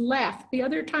just laughed. The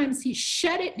other times he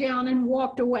shut it down and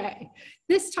walked away.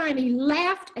 This time he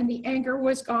laughed and the anger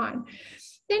was gone.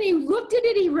 Then he looked at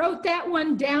it, he wrote that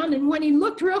one down, and when he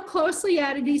looked real closely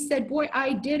at it, he said, boy,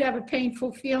 I did have a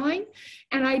painful feeling,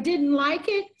 and I didn't like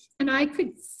it, and I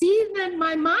could see that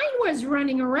my mind was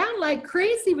running around like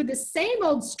crazy with the same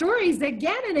old stories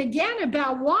again and again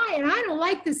about why, and I don't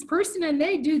like this person, and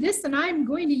they do this, and I'm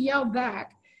going to yell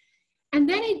back. And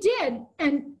then he did,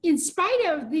 and in spite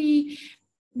of the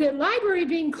library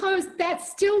being closed, that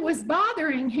still was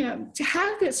bothering him, to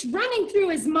have this running through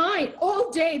his mind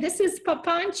all day. This is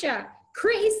papancha,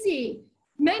 crazy,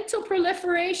 mental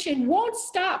proliferation, won't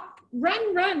stop.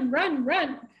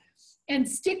 run, and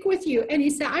stick with you. And he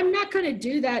said, I'm not going to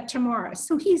do that tomorrow.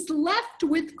 So he's left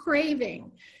with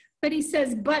craving. But he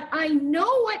says, but I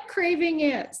know what craving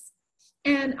is.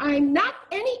 And I'm not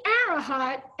any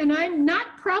arahat, and I'm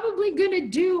not probably going to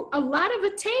do a lot of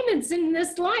attainments in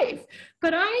this life.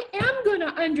 But I am going to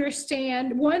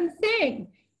understand one thing,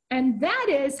 and that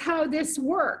is how this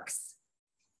works.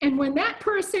 And when that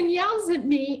person yells at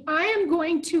me, I am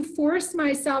going to force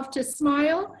myself to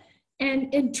smile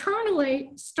and internally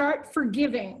start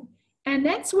forgiving. And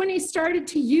that's when he started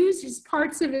to use his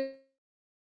parts of it.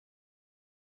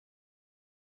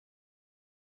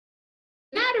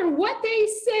 No matter what they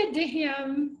said to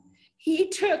him, he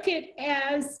took it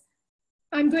as,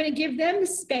 I'm going to give them the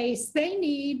space they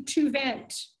need to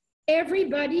vent.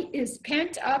 Everybody is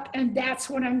pent up, and that's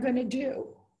what I'm going to do.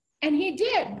 And he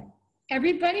did.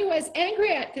 Everybody was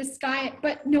angry at this guy,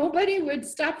 but nobody would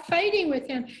stop fighting with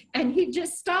him. And he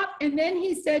just stopped, and then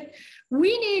he said,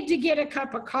 we need to get a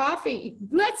cup of coffee.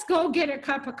 Let's go get a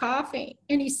cup of coffee.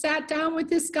 And he sat down with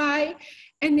this guy,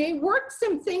 and they worked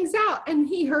some things out. And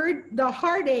he heard the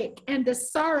heartache and the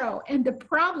sorrow and the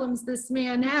problems this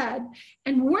man had.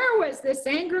 And where was this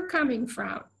anger coming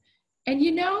from? And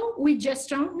you know, we just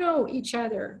don't know each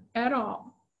other at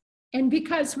all. And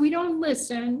because we don't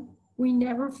listen, we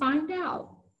never find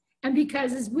out. And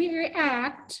because as we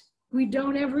react, we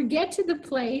don't ever get to the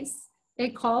place they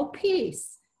call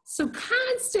peace. So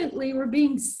constantly we're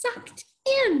being sucked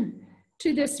in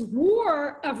to this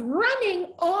war of running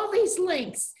all these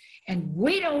links. And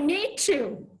we don't need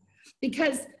to,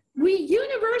 because we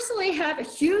universally have a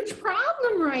huge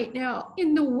problem right now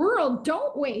in the world,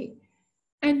 don't we?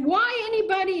 And why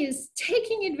anybody is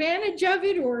taking advantage of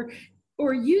it or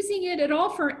using it at all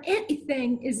for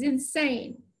anything is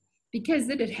insane, because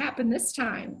it had happened this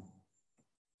time.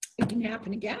 It can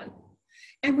happen again.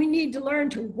 And we need to learn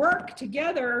to work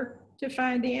together to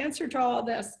find the answer to all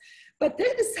this. But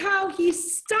this is how he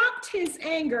stopped his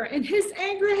anger. And his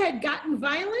anger had gotten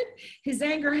violent. His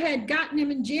anger had gotten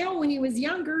him in jail when he was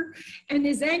younger. And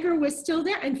his anger was still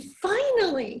there. And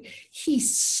finally, he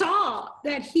saw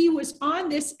that he was on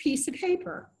this piece of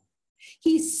paper.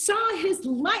 He saw his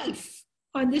life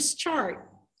on this chart.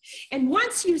 And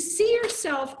once you see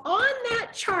yourself on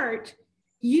that chart,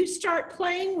 you start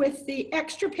playing with the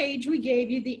extra page we gave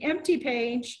you, the empty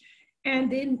page,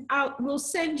 and then we'll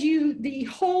send you the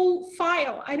whole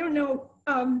file. I don't know,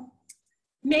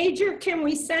 Major, can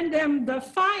we send them the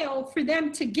file for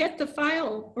them to get the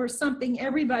file or something,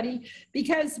 everybody?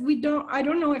 Because I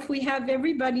don't know if we have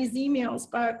everybody's emails,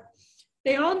 but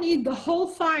they all need the whole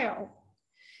file.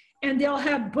 And they'll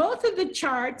have both of the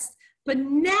charts. But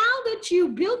now that you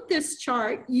built this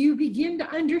chart, you begin to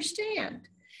understand.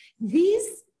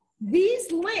 These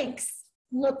links,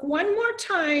 look one more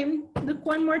time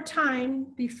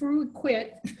before we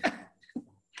quit.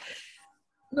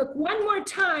 Look one more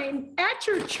time at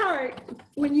your chart.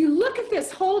 When you look at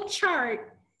this whole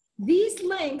chart, these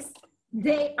links,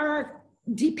 they are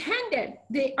dependent.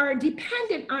 They are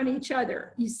dependent on each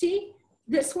other. You see,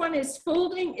 this one is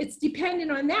folding. It's dependent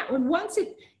on that one. Once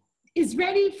it is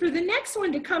ready for the next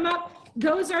one to come up,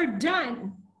 those are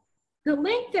done. The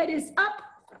link that is up,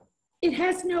 it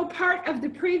has no part of the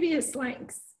previous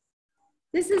links.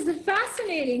 This is a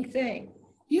fascinating thing.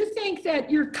 You think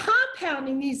that you're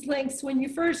compounding these links when you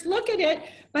first look at it,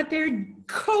 but they're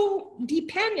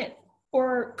codependent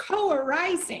or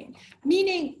co-arising,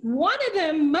 meaning one of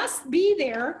them must be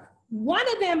there. One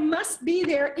of them must be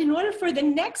there in order for the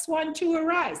next one to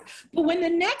arise. But when the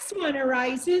next one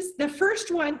arises, the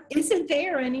first one isn't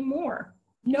there anymore.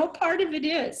 No part of it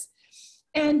is.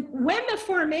 And when the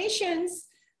formations,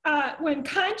 when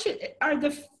conscious are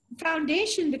the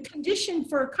foundation, the condition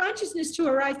for consciousness to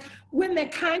arise, when the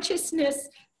consciousness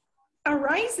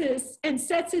arises and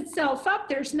sets itself up,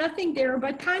 there's nothing there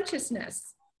but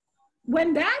consciousness.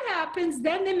 When that happens,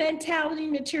 then the mentality,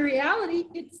 materiality,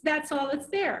 that's all that's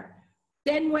there.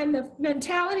 Then when the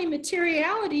mentality,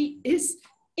 materiality is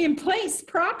in place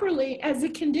properly as a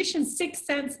condition, six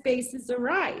sense bases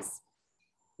arise.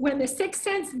 When the six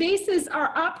sense bases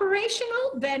are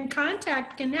operational, then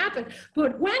contact can happen.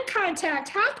 But when contact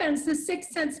happens, the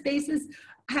six sense bases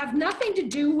have nothing to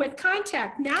do with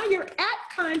contact. Now you're at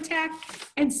contact,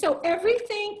 and so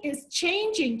everything is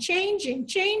changing,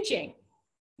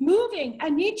 moving,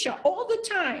 anicca, all the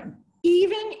time,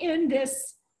 even in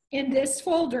this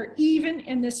folder, even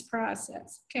in this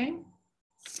process, okay?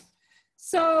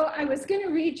 So I was going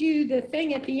to read you the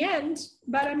thing at the end,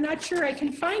 but I'm not sure I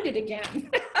can find it again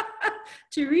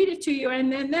to read it to you. And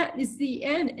then that is the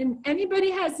end. And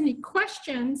anybody has any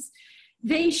questions,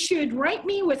 they should write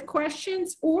me with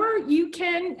questions, or you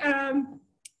can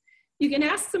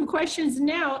ask some questions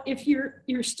now if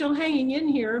you're still hanging in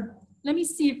here. Let me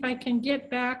see if I can get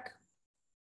back.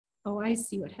 Oh, I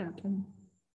see what happened.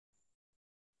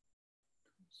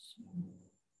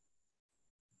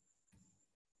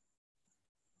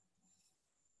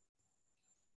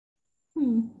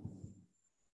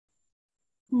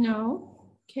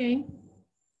 No. Okay.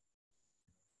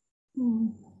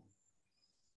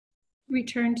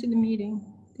 Return to the meeting.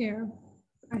 There.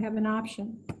 I have an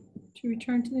option to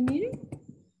return to the meeting.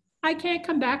 I can't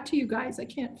come back to you guys. I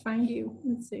can't find you.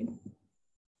 Let's see.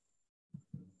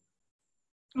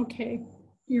 Okay.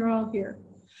 You're all here.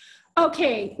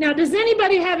 Okay. Now, does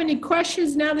anybody have any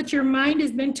questions now that your mind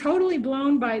has been totally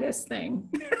blown by this thing?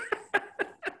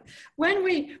 When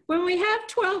we have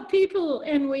 12 people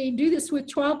and we do this with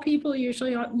 12 people,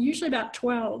 usually about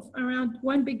 12 around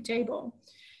one big table,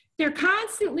 they're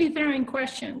constantly throwing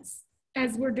questions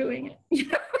as we're doing it.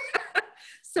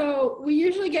 So we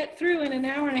usually get through in an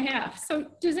hour and a half. So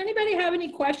does anybody have any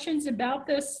questions about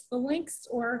this, the links,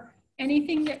 or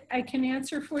anything that I can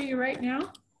answer for you right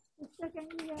now?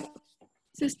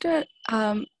 Sister,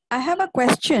 I have a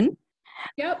question.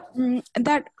 Yep.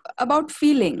 That about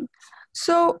feeling.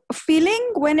 So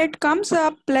feeling, when it comes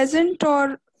up pleasant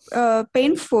or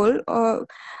painful,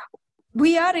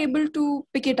 we are able to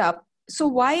pick it up. So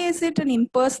why is it an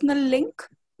impersonal link?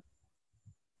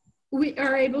 We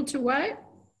are able to what?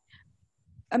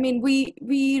 I mean, we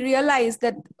realize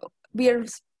that we are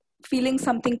feeling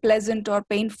something pleasant or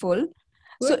painful.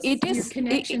 Whoops, so it is. Your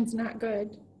connection's not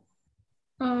good.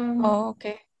 Oh,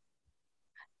 okay.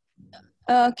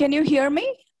 Can you hear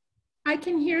me? I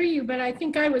can hear you, but I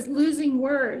think I was losing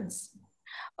words.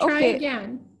 Try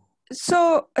again.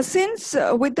 So since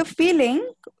with the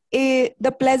feeling,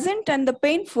 the pleasant and the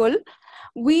painful,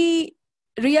 we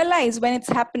realize when it's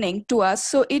happening to us.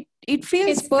 So it feels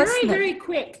it's personal. Very, very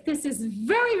quick. This is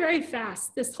very, very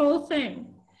fast, this whole thing.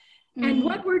 And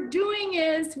what we're doing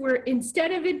is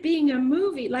instead of it being a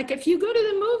movie, like if you go to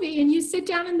the movie and you sit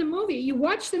down in the movie, you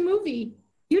watch the movie,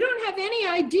 you don't have any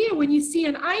idea when you see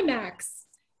an IMAX.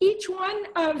 Each one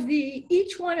of the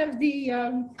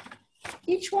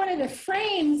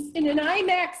frames in an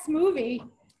IMAX movie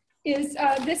is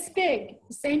this big,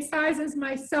 the same size as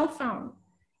my cell phone.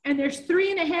 And there's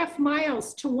 3.5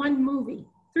 miles to one movie,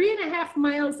 3.5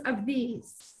 miles of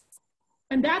these.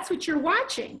 And that's what you're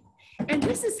watching. And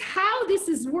this is how this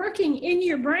is working in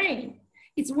your brain.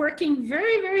 It's working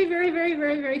very, very, very, very,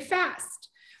 very, very fast.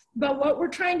 But what we're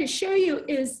trying to show you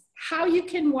is how you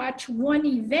can watch one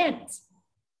event.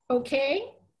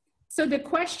 Okay? So the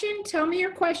question, tell me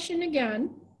your question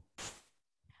again.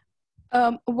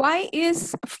 Why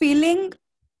is feeling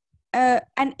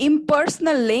an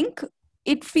impersonal link?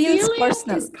 It feels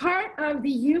personal. Feeling is part of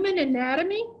the human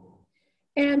anatomy.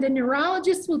 And the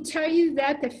neurologist will tell you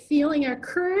that the feeling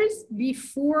occurs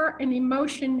before an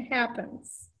emotion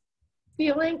happens.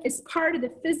 Feeling is part of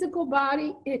the physical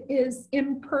body. It is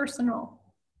impersonal.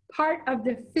 Part of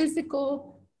the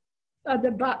physical,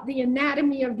 the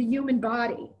anatomy of the human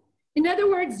body. In other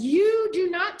words, you do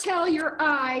not tell your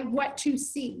eye what to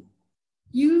see.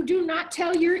 You do not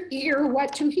tell your ear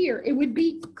what to hear. It would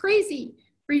be crazy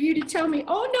for you to tell me,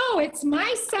 oh no, it's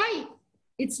my sight.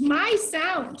 It's my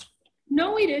sound.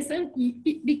 No, it isn't,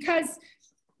 because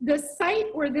the sight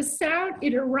or the sound,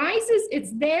 it arises,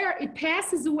 it's there, it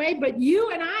passes away, but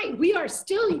you and I, we are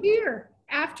still here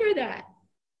after that.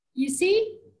 You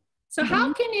see? So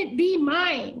how can it be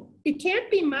mine? It can't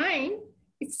be mine.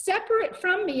 It's separate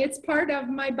from me. It's part of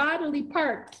my bodily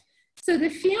part. So the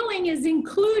feeling is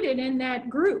included in that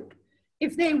group.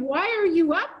 If they wire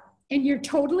you up and you're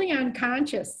totally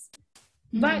unconscious,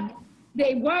 but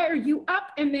they wire you up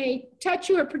and they touch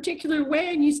you a particular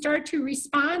way and you start to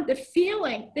respond, the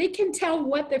feeling, they can tell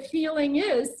what the feeling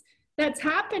is that's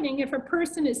happening if a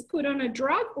person is put on a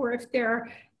drug, or if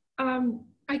they're,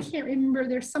 I can't remember,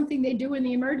 there's something they do in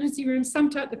the emergency room.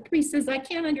 Sometimes the priest says, I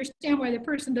can't understand why the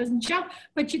person doesn't jump,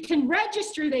 but you can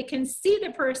register, they can see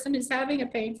the person is having a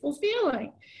painful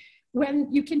feeling.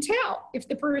 When you can tell if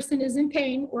the person is in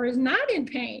pain or is not in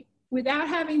pain, without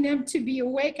having them to be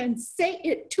awake and say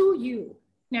it to you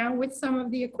now with some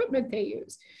of the equipment they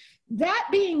use. That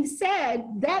being said,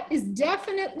 that is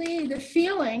definitely the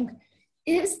feeling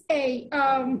is a,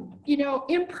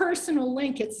 impersonal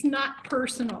link. It's not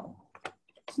personal.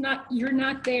 It's not, you're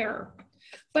not there.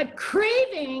 But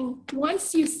craving,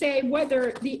 once you say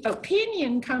whether the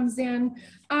opinion comes in,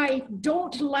 I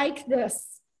don't like this,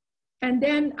 and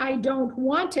then I don't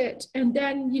want it, and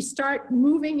then you start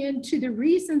moving into the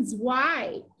reasons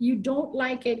why you don't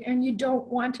like it and you don't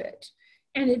want it.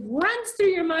 and it runs through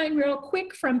your mind real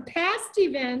quick from past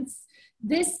events,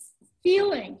 this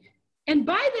feeling. And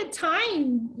by the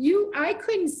time I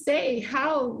couldn't say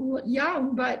how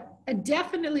young, but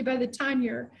definitely by the time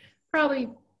you're probably,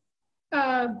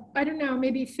 I don't know,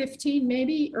 maybe 15,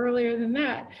 maybe earlier than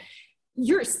that,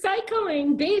 you're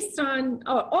cycling based on an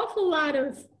awful lot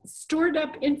of stored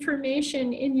up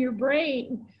information in your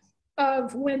brain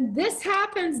of when this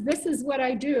happens, this is what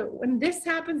I do. When this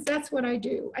happens, that's what I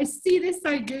do. I see this,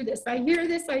 I do this. I hear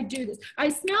this, I do this. I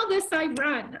smell this, I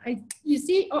run. You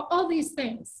see, all these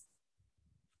things.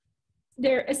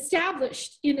 They're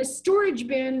established in a storage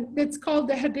bin that's called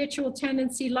the habitual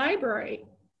tendency library.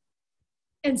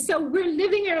 And so we're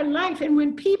living our life, and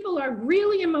when people are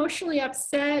really emotionally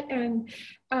upset and,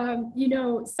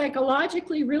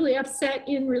 psychologically really upset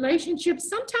in relationships,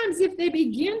 sometimes if they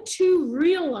begin to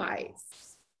realize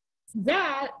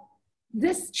that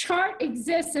this chart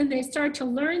exists and they start to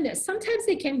learn this, sometimes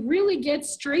they can really get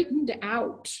straightened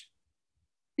out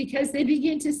because they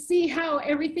begin to see how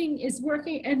everything is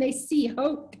working, and they see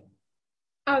hope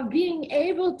of being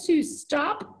able to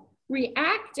stop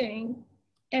reacting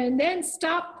and then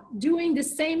stop doing the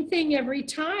same thing every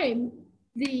time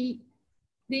the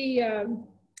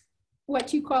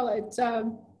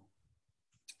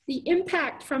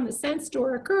impact from the sense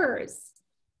door occurs.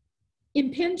 The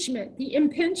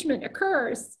impingement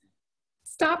occurs.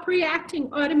 Stop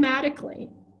reacting automatically.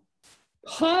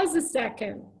 Pause a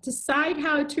second, decide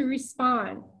how to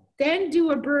respond, then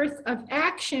do a birth of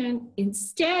action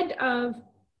instead of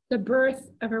the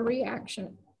birth of a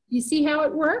reaction. You see how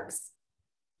it works?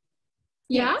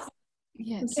 Yeah?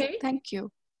 Yes. Okay. Thank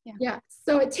you. Yeah.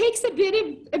 So it takes a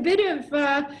bit of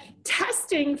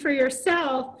testing for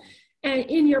yourself and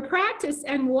in your practice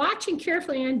and watching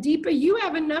carefully. And Deepa, you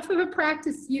have enough of a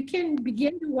practice. You can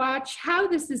begin to watch how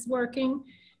this is working.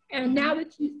 And now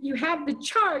that you have the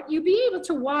chart, you'll be able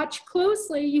to watch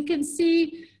closely. You can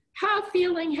see how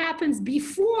feeling happens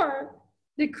before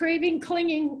the craving,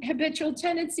 clinging, habitual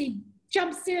tendency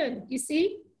jumps in. You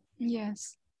see?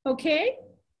 Yes. Okay?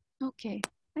 Okay.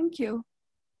 Thank you.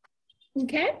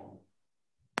 Okay.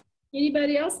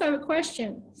 Anybody else have a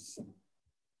question?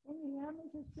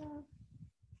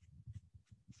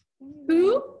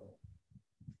 Who?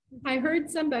 I heard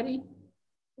somebody.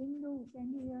 Hindu,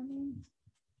 can you hear me?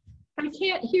 I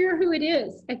can't hear who it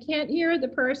is. I can't hear the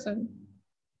person.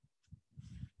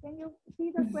 Can you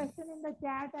see the question in the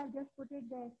chat? I've just put it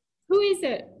there. Who is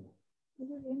it? This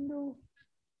is Hindu.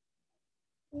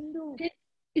 Hindu.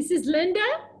 Is this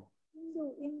Linda?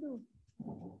 Hindu.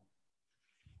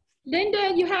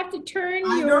 Linda, you have to turn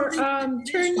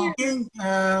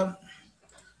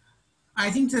I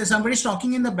think somebody's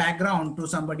talking in the background to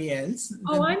somebody else.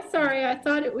 Oh, I'm sorry. I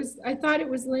thought it was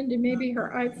Linda. Maybe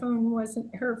her iPhone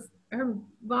wasn't, her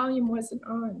volume wasn't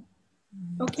on.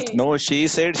 Okay. No, she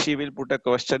said she will put a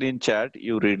question in chat.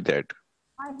 You read that.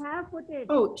 I have put it.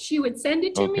 Oh, she would send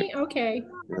it to me? Okay.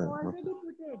 I've already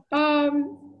put it.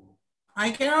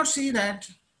 I cannot see that.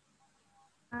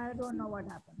 I don't know what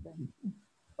happened then.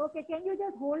 Okay, can you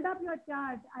just hold up your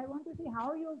chart? I want to see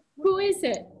how you... Who is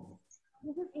it?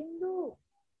 This is Hindu.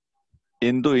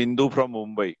 Hindu from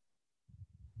Mumbai.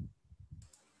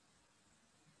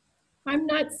 I'm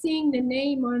not seeing the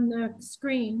name on the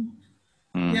screen.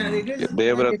 Yeah, it is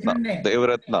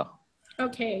Devratna.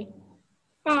 Okay.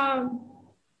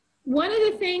 One of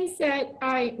the things that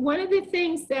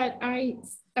I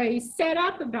set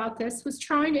up about this was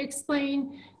trying to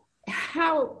explain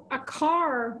how a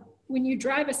car, when you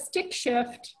drive a stick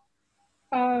shift,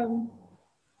 how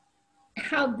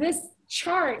this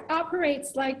chart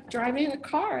operates like driving a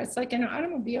car. It's like an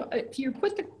automobile. If you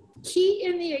put the key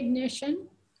in the ignition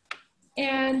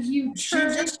and you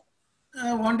turn... She just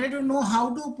wanted to know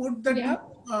how to put the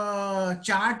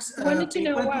charts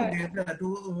together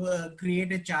to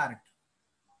create a chart.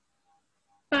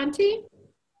 Khanti?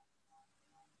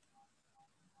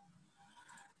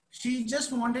 She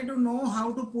just wanted to know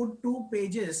how to put two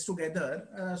pages together.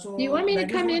 So do you want me to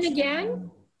come in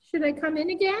again? Should I come in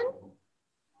again?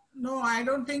 No, I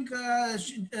don't think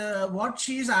what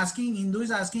she's asking, Hindu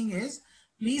is asking is,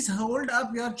 please hold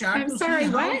up your chart to see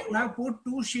how you have put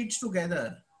two sheets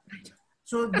together.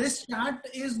 So this chart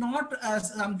is not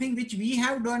something which we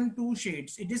have done two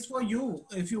sheets. It is for you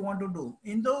if you want to do.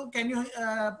 Hindu, can you?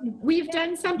 We've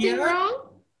done something wrong?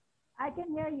 I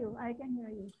can hear you. I can hear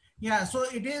you. Yeah, so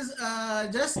it is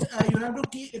just you have to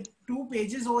keep two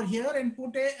pages over here and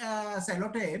put a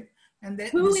sellotape. And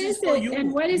then who is it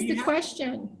and what is the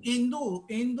question?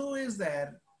 Hindu is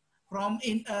there from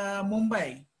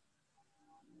Mumbai.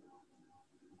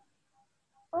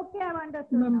 Okay, I've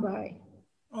understood. Mumbai.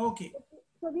 Okay.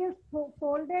 So we have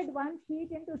folded one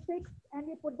sheet into 6 and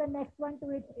we put the next one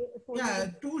to it. Yeah,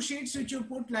 2 sheets which you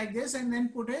put like this and then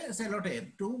put a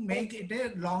sellotape to make it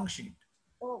a long sheet.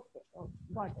 Okay, okay,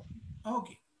 got it.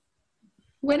 Okay.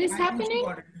 What is I think happening? she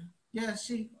got it. Yes,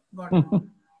 she got it.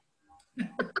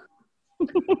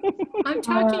 I'm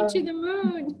talking to the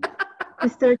moon.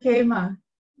 Mr. Khema,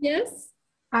 Yes.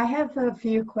 I have a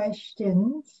few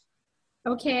questions.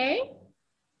 Okay.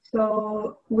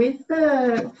 So with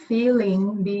the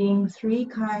feeling being 3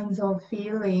 kinds of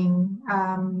feeling,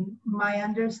 my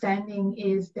understanding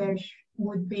is there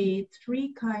would be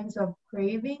 3 kinds of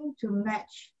craving to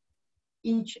match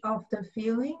each of the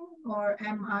feeling, or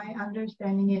am I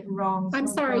understanding it wrong? I'm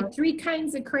so sorry, far? 3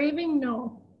 kinds of craving?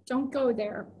 No, don't go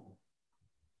there.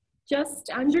 Just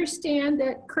understand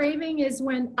that craving is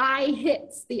when I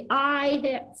hits, the I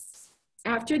hits.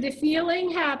 After the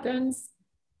feeling happens,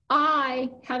 I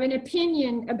have an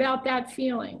opinion about that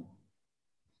feeling.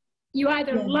 You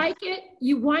either like it,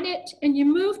 you want it, and you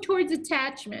move towards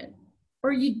attachment,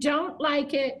 or you don't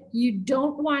like it, you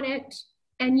don't want it,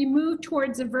 and you move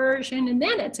towards aversion and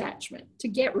then attachment to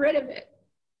get rid of it.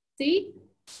 See?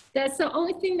 That's the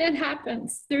only thing that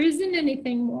happens. There isn't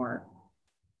anything more.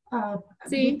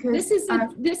 See, this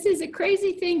is a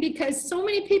crazy thing because so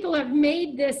many people have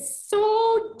made this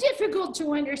so difficult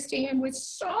to understand with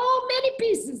so many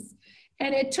pieces.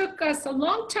 And it took us a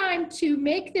long time to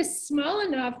make this small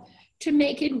enough to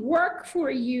make it work for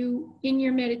you in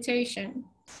your meditation.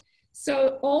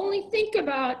 So only think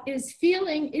about is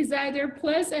feeling is either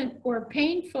pleasant or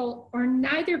painful or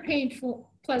neither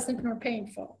painful, pleasant nor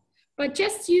painful. But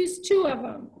just use 2 of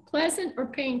them, pleasant or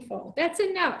painful. That's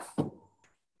enough.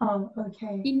 Oh,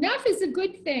 okay. Enough is a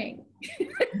good thing.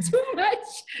 Too much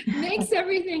makes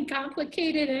everything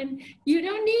complicated and you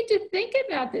don't need to think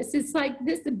about this. It's like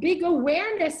this, the big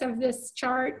awareness of this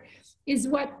chart is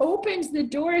what opens the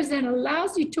doors and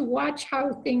allows you to watch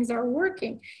how things are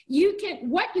working.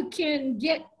 What you can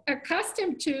get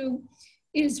accustomed to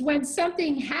is when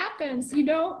something happens, you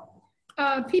know,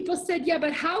 people said, yeah,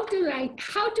 but how do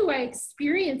I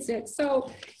experience it?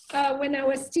 So when I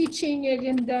was teaching it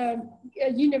in the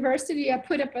university, I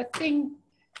put up a thing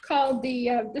called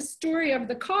the story of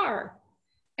the car.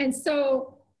 And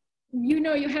so, you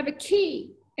know, you have a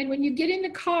key. And when you get in the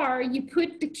car, you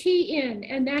put the key in,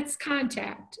 and that's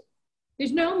contact.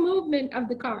 There's no movement of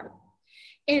the car.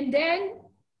 And then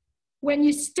when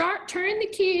you turn the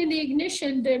key in the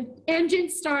ignition, the engine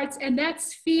starts, and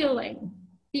that's feeling.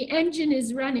 The engine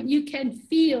is running. You can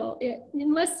feel it.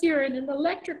 Unless you're in an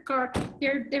electric car,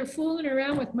 they're fooling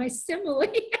around with my simile.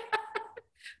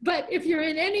 But if you're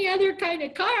in any other kind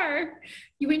of car,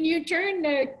 when you turn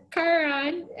the car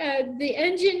on, the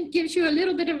engine gives you a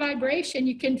little bit of vibration.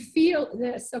 You can feel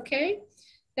this, okay?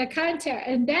 The contact,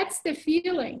 and that's the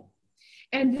feeling.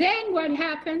 And then what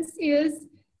happens is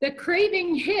the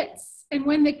craving hits. And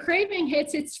when the craving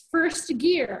hits, it's first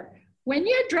gear. When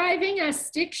you're driving a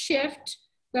stick shift,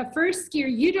 the first gear,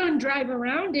 you don't drive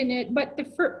around in it, but the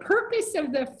purpose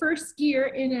of the first gear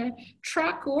in a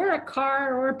truck or a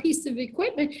car or a piece of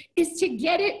equipment is to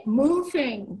get it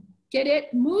moving,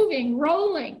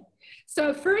 rolling.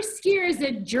 So first gear is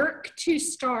a jerk to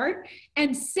start,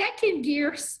 and second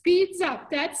gear speeds up.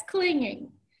 That's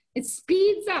clinging. It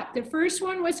speeds up. The first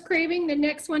one was craving, the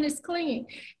next one is clinging.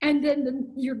 And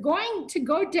then you're going to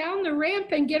go down the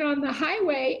ramp and get on the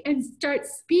highway and start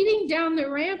speeding down the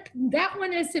ramp. That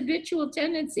one has habitual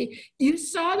tendency. You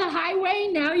saw the highway,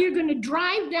 now you're going to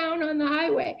drive down on the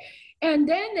highway. And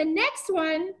then the next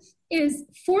one is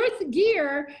fourth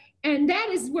gear, and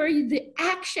that is where the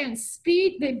action,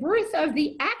 speed, the birth of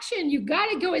the action. You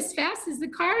got to go as fast as the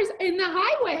cars in the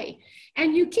highway.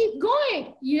 And you keep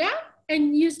going, yeah?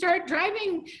 And you start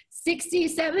driving 60,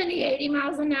 70, 80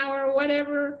 miles an hour,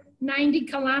 whatever, 90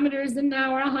 kilometers an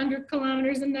hour, 100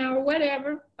 kilometers an hour,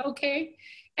 whatever, okay?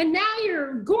 And now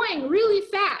you're going really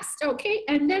fast, okay?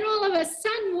 And then all of a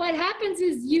sudden what happens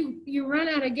is you run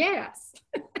out of gas.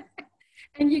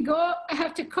 And you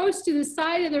have to coast to the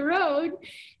side of the road.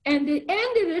 And the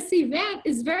end of this event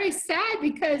is very sad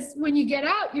because when you get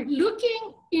out, you're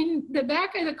looking in the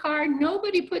back of the car,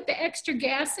 nobody put the extra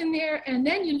gas in there. And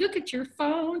then you look at your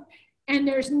phone and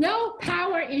there's no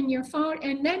power in your phone.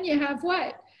 And then you have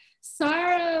what?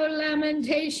 Sorrow,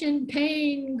 lamentation,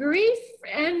 pain, grief,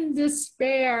 and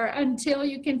despair until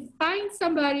you can find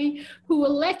somebody who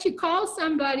will let you call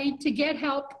somebody to get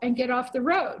help and get off the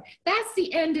road. That's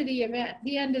the end of the event,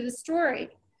 the end of the story.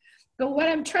 But what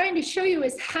I'm trying to show you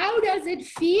is how does it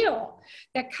feel?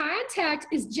 The contact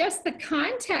is just the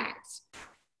contact.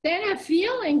 Then a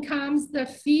feeling comes, the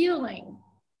feeling.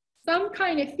 some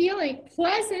kind of feeling,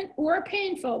 pleasant or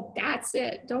painful. That's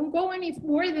it. Don't go any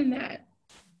more than that.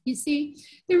 You see,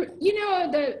 you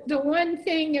know, the one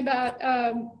thing about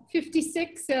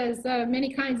 56 says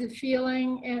many kinds of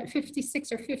feeling, and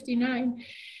 56 or 59.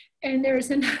 And there's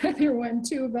another one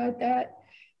too about that.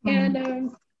 And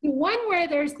the one where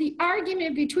there's the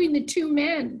argument between the two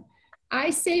men. I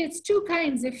say it's 2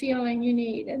 kinds of feeling you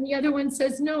need. And the other one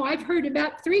says, no, I've heard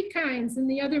about 3 kinds. And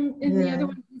the other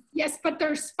one, yes, but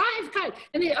there's 5 kinds.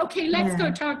 And they, okay, let's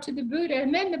go talk to the Buddha.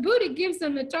 And then the Buddha gives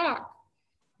them the talk.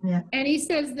 Yeah. And he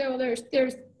says, though, there's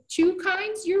 2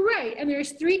 kinds, you're right. And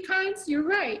there's 3 kinds, you're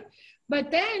right. But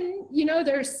then, you know,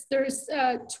 there's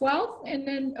 12. And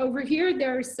then over here,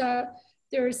 there's 6.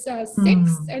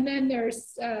 And then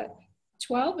there's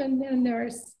 12. And then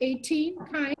there's 18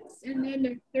 kinds. And then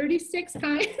there's 36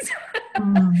 kinds.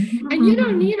 And you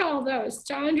don't need all those.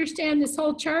 To understand this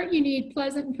whole chart, you need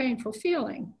pleasant and painful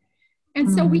feeling. And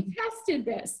so we tested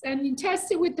this, and you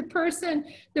tested with the person.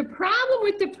 The problem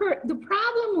with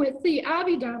the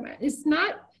Abhidhamma is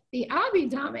not the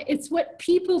Abhidhamma, it's what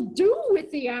people do with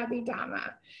the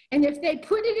Abhidhamma. And if they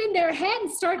put it in their head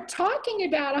and start talking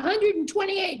about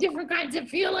 128 different kinds of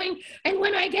feeling, and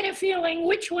when I get a feeling,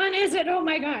 which one is it? Oh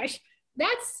my gosh,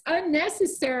 that's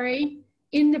unnecessary.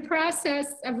 In the process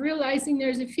of realizing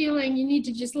there's a feeling, you need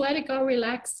to just let it go,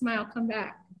 relax, smile, come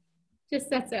back. Just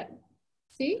that's it.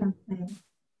 See? Okay.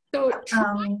 So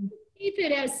try to keep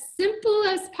it as simple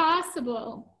as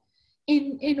possible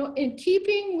in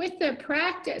keeping with the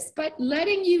practice, but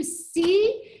letting you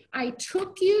see, I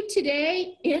took you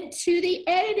today into the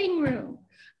editing room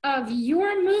of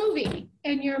your movie,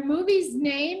 and your movie's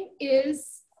name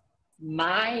is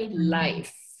My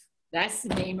Life. That's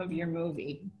the name of your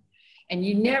movie. And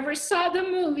you never saw the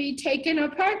movie taken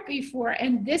apart before,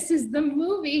 and this is the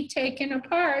movie taken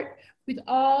apart with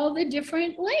all the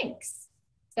different links.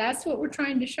 That's what we're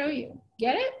trying to show you.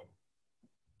 Get it?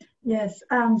 Yes,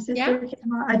 Sister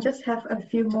Khema, I just have a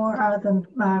few more other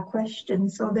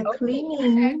questions. So the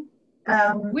clinging,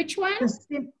 which one?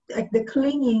 The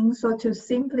clinging, so to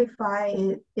simplify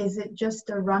it, is it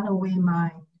just a runaway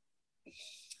mind?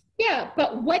 Yeah,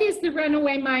 but what is the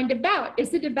runaway mind about?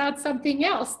 Is it about something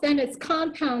else? Then it's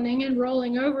compounding and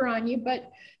rolling over on you. But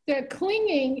the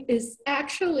clinging is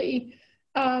actually,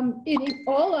 it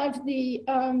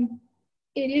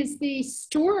is the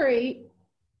story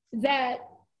that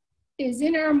is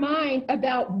in our mind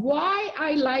about why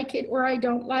I like it or I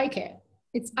don't like it.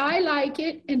 It's I like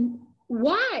it, and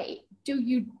why do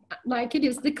you like it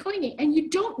is the clinging. And you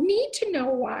don't need to know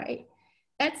why.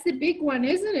 That's the big one,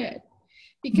 isn't it?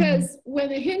 Because when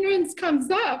the hindrance comes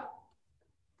up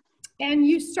and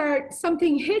you start,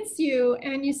 something hits you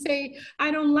and you say,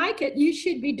 I don't like it, you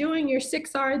should be doing your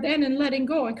 6R then and letting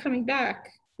go and coming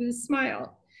back with a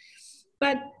smile.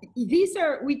 But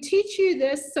we teach you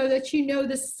this so that you know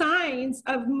the signs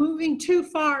of moving too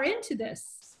far into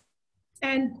this.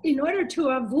 And in order to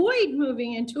avoid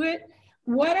moving into it,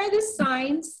 what are the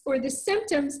signs or the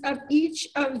symptoms of each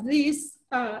of these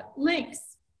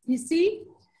links? You see?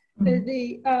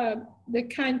 The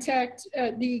contact,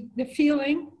 the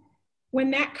feeling,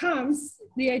 when that comes,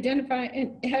 the identify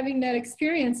and having that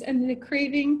experience, and the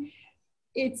craving,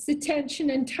 it's the tension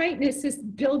and tightness is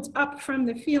built up from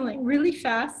the feeling really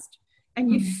fast, and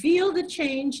you feel the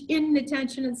change in the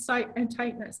tension and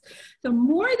tightness. The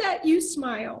more that you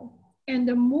smile and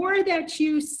the more that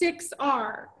you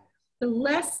 6R, the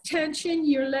less tension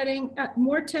you're letting,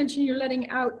 more tension you're letting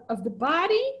out of the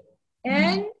body,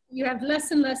 and you have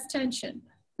less and less tension.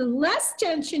 The less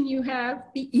tension you have,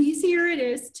 the easier it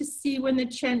is to see when the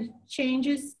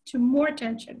changes to more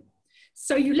tension.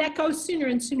 So you let go sooner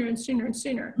and sooner and sooner and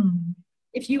sooner.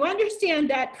 If you understand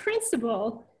that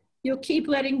principle, you'll keep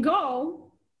letting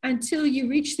go until you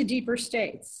reach the deeper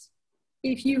states.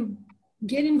 If you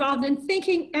get involved in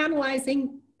thinking,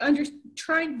 analyzing,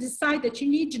 trying to decide that you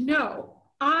need to know,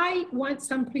 I want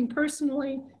something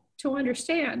personally to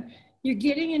understand, you're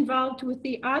getting involved with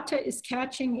the atta is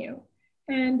catching you,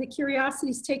 and the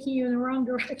curiosity is taking you in the wrong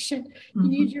direction. You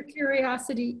need your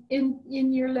curiosity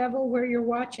in your level where you're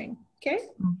watching. Okay?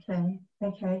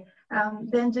 Okay.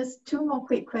 Then just 2 more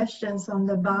quick questions on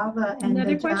the bhava and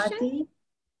the jati.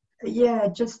 Yeah,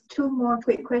 just 2 more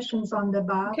quick questions on the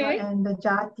bhava and the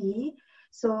jati.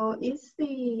 So is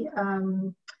the,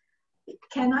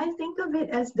 can I think of it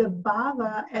as the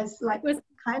bhava as like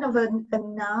kind of a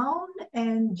noun,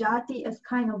 and jati as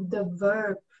kind of the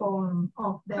verb form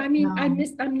of that noun?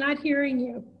 I'm not hearing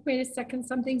you. Wait a second,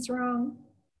 something's wrong.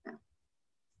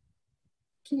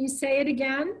 Can you say it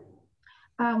again?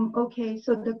 Okay,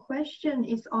 so the question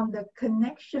is on the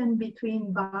connection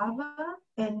between bhava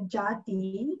and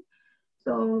jati.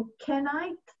 So can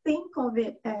I think of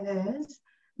it as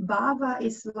bhava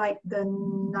is like the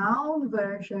noun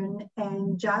version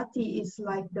and jati is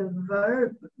like the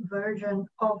verb version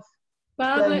of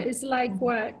bhava is like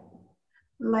what?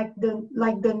 Like the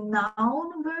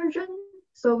noun version.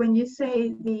 So when you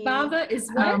say the bhava is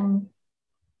what?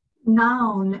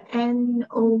 Noun, N-O-U-N.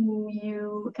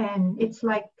 It's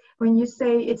like when you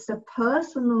say it's a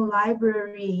personal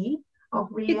library of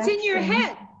reactions. It's in your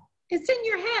head. It's in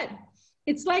your head.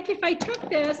 It's like if I took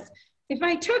this,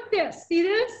 see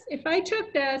this? If I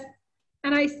took this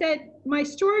and I said, my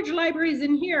storage library is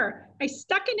in here, I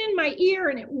stuck it in my ear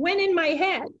and it went in my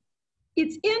head.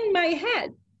 It's in my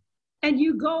head. And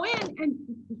you go in and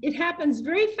it happens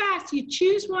very fast. You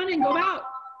choose one and go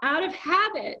out of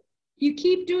habit. You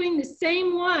keep doing the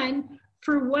same one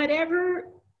for whatever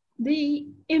the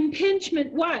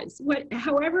impingement was.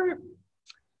 However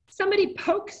somebody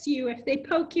pokes you, if they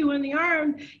poke you in the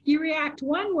arm, you react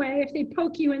one way. If they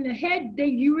poke you in the head,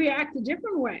 you react a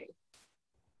different way.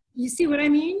 You see what I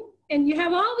mean? And you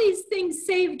have all these things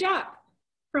saved up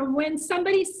from when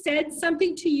somebody said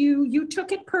something to you, you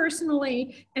took it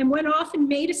personally and went off and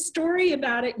made a story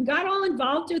about it and got all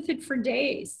involved with it for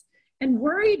days and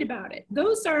worried about it.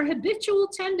 Those are habitual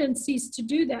tendencies to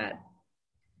do that.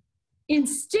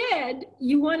 Instead,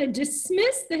 you want to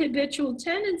dismiss the habitual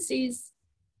tendencies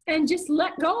and just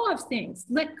let go of things.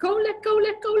 Let go, let go,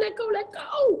 let go, let go, let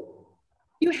go.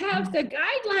 You have the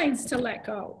guidelines to let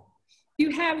go. You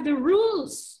have the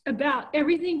rules about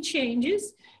everything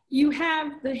changes. You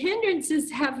have the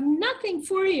hindrances have nothing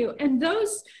for you. And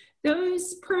those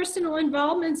personal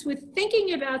involvements with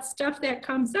thinking about stuff that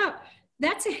comes up,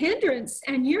 that's a hindrance,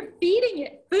 and you're feeding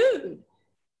it food.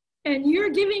 And you're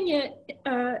giving it,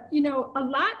 a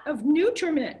lot of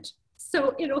nutriment.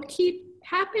 So it'll keep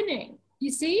happening. You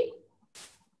see?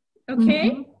 Okay?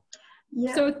 Mm-hmm.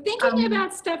 Yeah. So thinking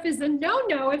about stuff is a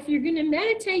no-no. If you're going to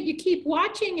meditate, you keep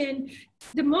watching, and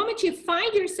the moment you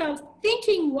find yourself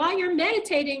thinking while you're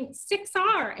meditating,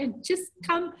 6R, and just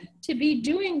come to be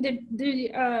doing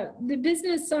the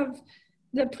business of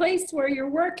the place where you're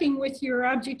working with your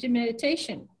object of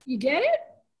meditation. You get it?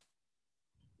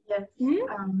 Yes.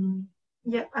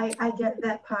 Yeah, I get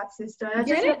that part, sister. I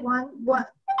Get just it? have one.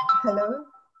 Hello?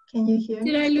 Can you hear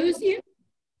me? Did I lose you?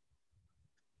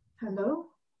 Hello?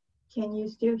 Can you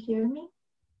still hear me?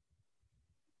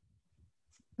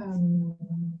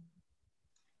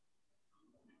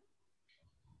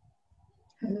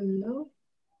 Hello?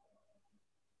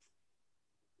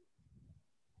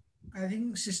 I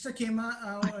think Sister Khema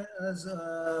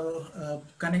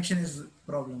connection is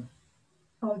problem.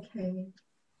 Okay.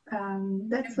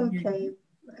 That's okay.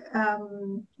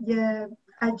 Yeah,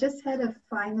 I just had a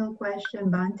final question,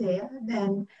 Bhante.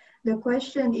 And the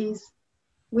question is,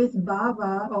 with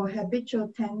bhava or habitual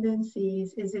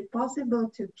tendencies, is it possible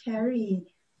to carry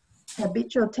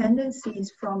habitual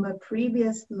tendencies from a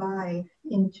previous life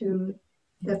into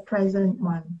the present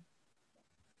one?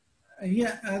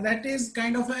 Yeah, that is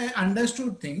kind of an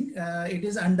understood thing. It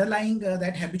is underlying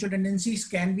that habitual tendencies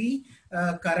can be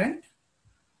current.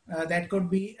 That could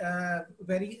be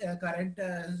very current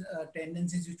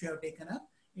tendencies which you have taken up.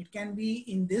 It can be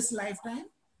in this lifetime,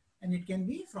 and it can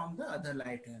be from the other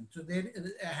lifetime. So there,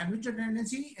 habitual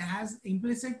tendency has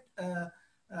implicit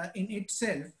in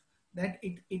itself that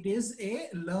it is a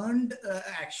learned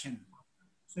action.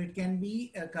 So it can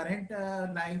be a current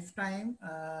lifetime,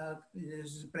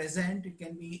 is present. It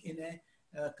can be in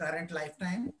a current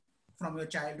lifetime from your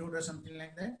childhood or something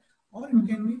like that, or it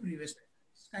can be previous.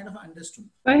 It's kind of understood.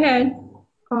 Go ahead.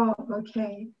 Oh,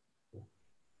 okay.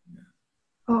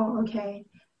 Oh, okay.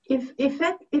 If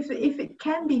it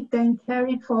can be then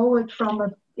carried forward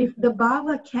from if the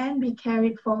bhava can be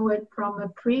carried forward from a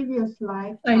previous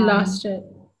lifetime. I lost it.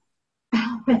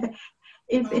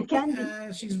 If it can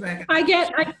be. She's back.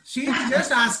 She's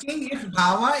just asking if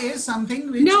bhava is something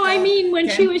which. No, I mean, when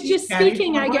she was just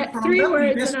speaking, I get 3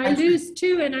 words and I lifetime. lose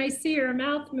 2 and I see her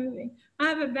mouth moving. I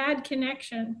have a bad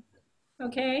connection.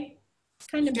 Okay? It's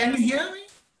kind of Can bad. you hear me?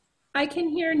 I can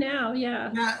hear now,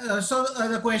 yeah. Yeah, so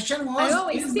the question was, I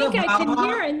always think I can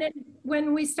hear, and then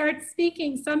when we start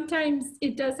speaking, sometimes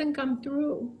it doesn't come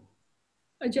through.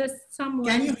 Or just somewhat.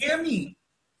 Can you hear me?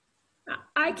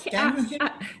 I can.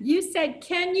 You said,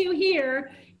 "Can you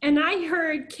hear?" And I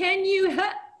heard, "Can you?"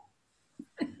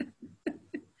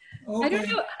 Okay. I don't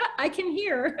know. I can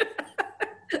hear.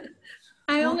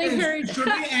 I only heard.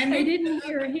 I didn't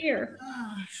hear here.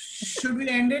 Should we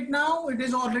end it now? It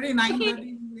is already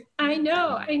 9:30. I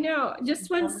know. Just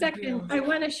one second. I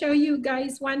want to show you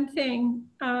guys one thing.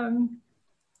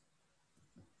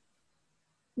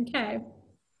 Okay.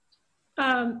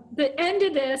 the end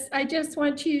of this, I just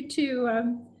want you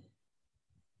to,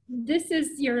 this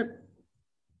is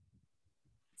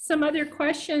some other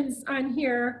questions on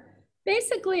here.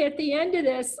 Basically, at the end of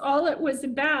this, all it was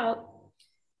about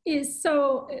is,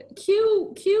 so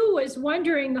Q was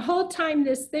wondering the whole time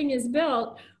this thing is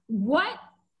built,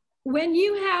 when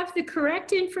you have the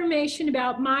correct information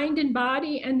about mind and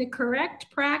body and the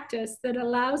correct practice that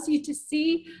allows you to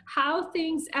see how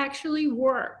things actually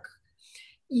work,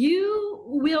 you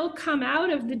will come out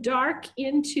of the dark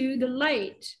into the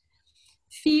light.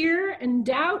 Fear and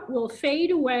doubt will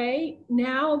fade away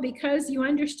now because you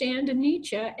understand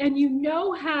anicca and you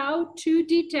know how to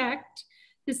detect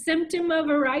the symptom of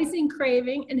arising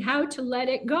craving and how to let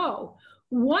it go.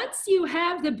 Once you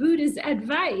have the Buddha's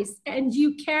advice and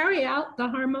you carry out the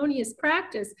harmonious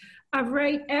practice of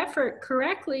right effort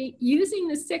correctly using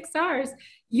the 6 R's,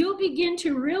 you'll begin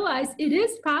to realize it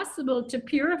is possible to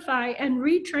purify and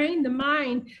retrain the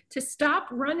mind to stop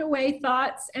runaway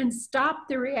thoughts and stop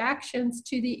the reactions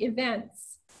to the events.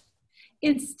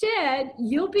 Instead,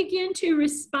 you'll begin to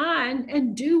respond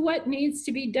and do what needs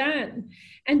to be done.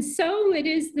 And so it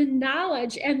is the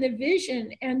knowledge and the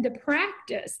vision and the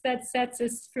practice that sets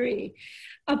us free.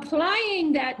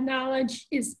 Applying that knowledge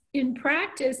in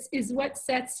practice is what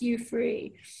sets you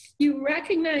free. You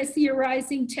recognize the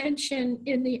arising tension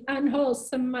in the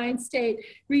unwholesome mind state,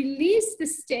 release the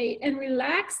state and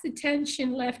relax the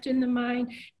tension left in the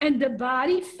mind, and the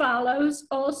body follows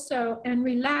also and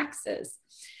relaxes.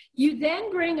 You then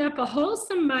bring up a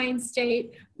wholesome mind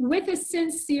state with a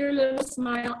sincere little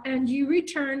smile, and you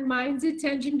return mind's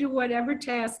attention to whatever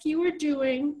task you are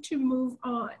doing to move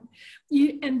on.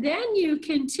 And then you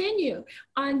continue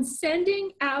on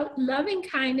sending out loving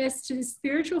kindness to the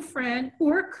spiritual friend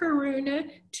or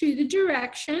karuna to the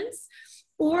directions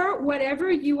or whatever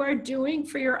you are doing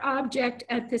for your object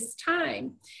at this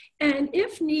time. And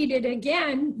if needed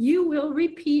again, you will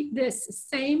repeat this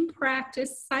same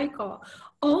practice cycle.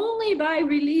 Only by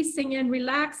releasing and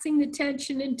relaxing the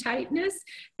tension and tightness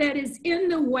that is in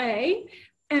the way,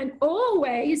 and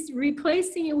always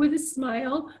replacing it with a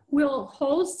smile, will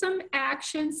wholesome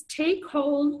actions take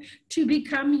hold to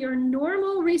become your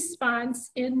normal response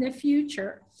in the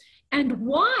future. And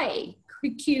why?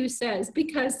 Q says,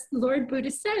 because Lord Buddha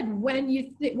said, when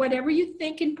you whatever you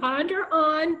think and ponder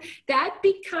on, that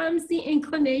becomes the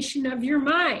inclination of your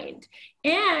mind.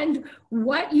 And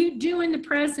what you do in the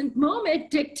present moment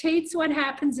dictates what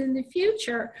happens in the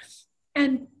future.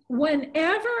 And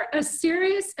whenever a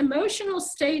serious emotional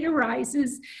state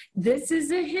arises, this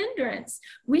is a hindrance.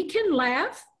 We can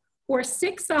laugh or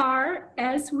 6R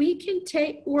as we can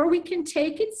take, or we can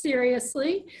take it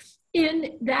seriously.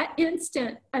 In that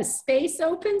instant, a space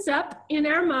opens up in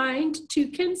our mind to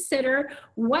consider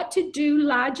what to do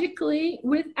logically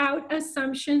without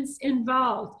assumptions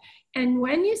involved. And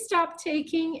when you stop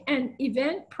taking an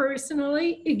event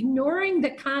personally, ignoring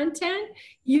the content,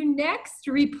 you next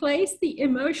replace the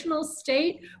emotional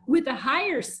state with a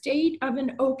higher state of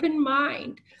an open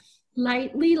mind.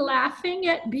 Lightly laughing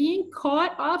at being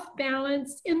caught off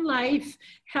balance in life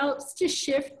helps to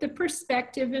shift the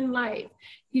perspective in life.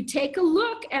 You take a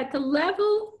look at the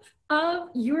level of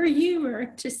your humor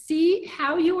to see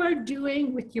how you are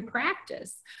doing with your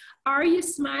practice. Are you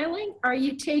smiling? Are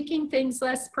you taking things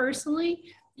less personally?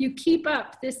 You keep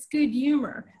up this good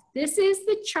humor. This is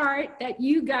the chart that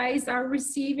you guys are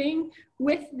receiving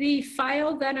with the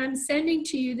file that I'm sending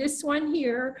to you, this one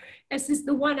here. This is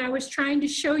the one I was trying to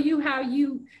show you how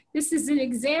this is an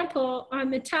example on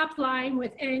the top line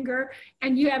with anger,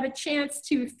 and you have a chance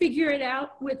to figure it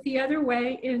out with the other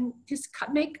way and just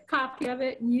make a copy of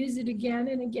it and use it again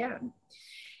and again.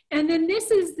 And then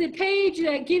this is the page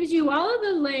that gives you all of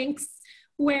the links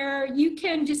where you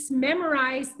can just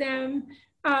memorize them,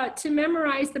 to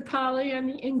memorize the Pali and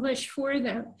the English for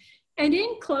them. And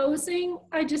in closing,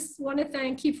 I just want to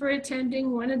thank you for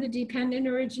attending one of the dependent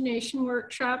origination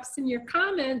workshops, and your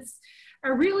comments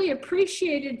are really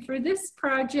appreciated for this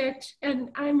project. And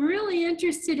I'm really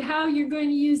interested how you're going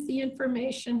to use the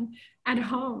information at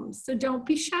home. So don't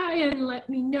be shy and let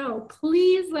me know.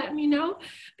 Please let me know,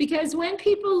 because when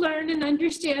people learn and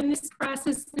understand this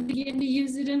process and begin to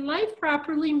use it in life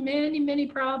properly, many, many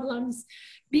problems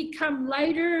become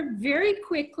lighter very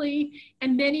quickly,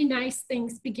 and many nice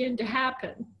things begin to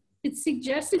happen. It's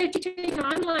suggested that you take an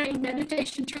online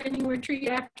meditation training retreat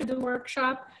after the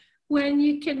workshop, when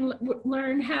you can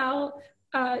learn how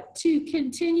to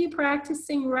continue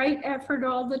practicing right effort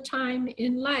all the time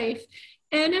in life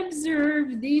and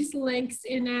observe these links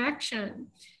in action.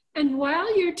 And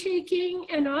while you're taking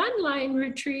an online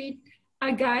retreat,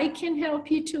 A guide can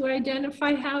help you to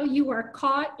identify how you are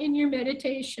caught in your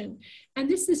meditation. And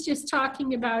this is just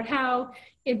talking about how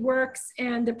it works,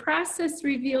 and the process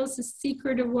reveals the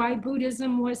secret of why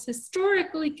Buddhism was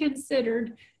historically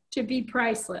considered to be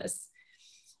priceless.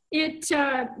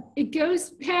 It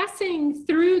goes passing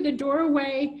through the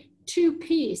doorway to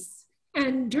peace.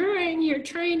 And during your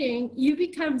training, you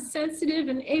become sensitive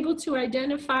and able to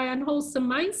identify unwholesome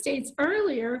mind states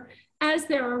earlier as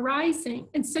they're arising.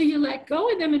 And so you let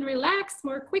go of them and relax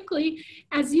more quickly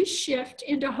as you shift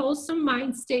into wholesome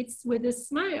mind states with a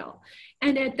smile.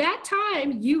 And at that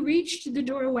time, you reached the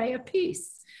doorway of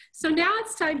peace. So now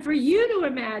it's time for you to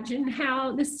imagine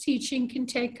how this teaching can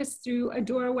take us through a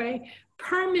doorway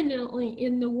permanently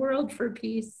in the world for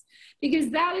peace,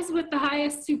 because that is what the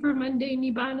highest supermundane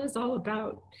nibbana is all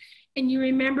about. And you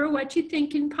remember what you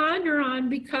think and ponder on,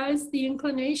 because the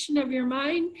inclination of your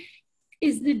mind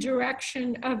is the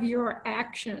direction of your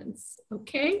actions,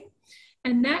 okay?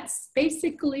 And that's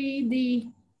basically the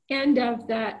end of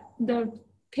that, the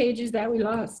pages that we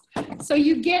lost. So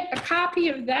you get a copy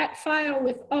of that file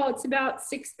with, oh, it's about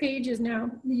 6 pages now.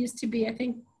 It used to be, I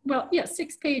think, well, yeah,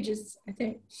 6 pages, I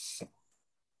think.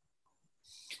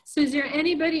 So is there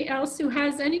anybody else who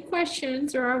has any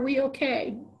questions, or are we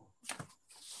okay?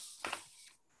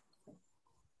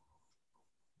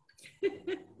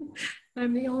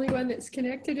 I'm the only one that's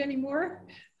connected anymore.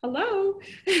 Hello?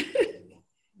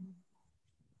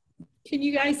 Can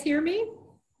you guys hear me?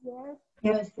 Yes.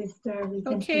 Yes, sister. We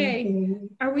can Okay. hear you.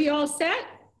 Are we all set?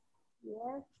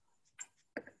 Yes.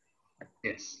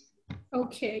 Yes.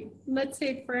 Okay, let's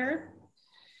say prayer.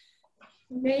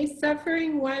 May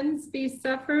suffering ones be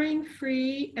suffering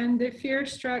free, and the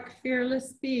fear-struck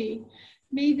fearless be.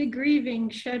 May the grieving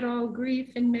shed all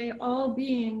grief, and may all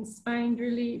beings find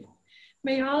relief.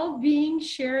 May all beings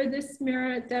share this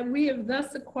merit that we have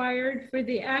thus acquired for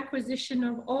the acquisition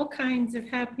of all kinds of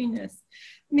happiness.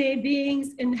 May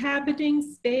beings inhabiting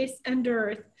space and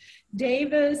earth,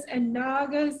 devas and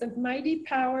nagas of mighty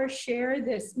power, share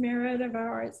this merit of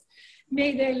ours.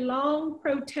 May they long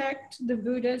protect the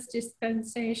Buddha's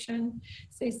dispensation.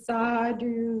 Say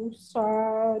sadhu,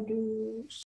 sadhu.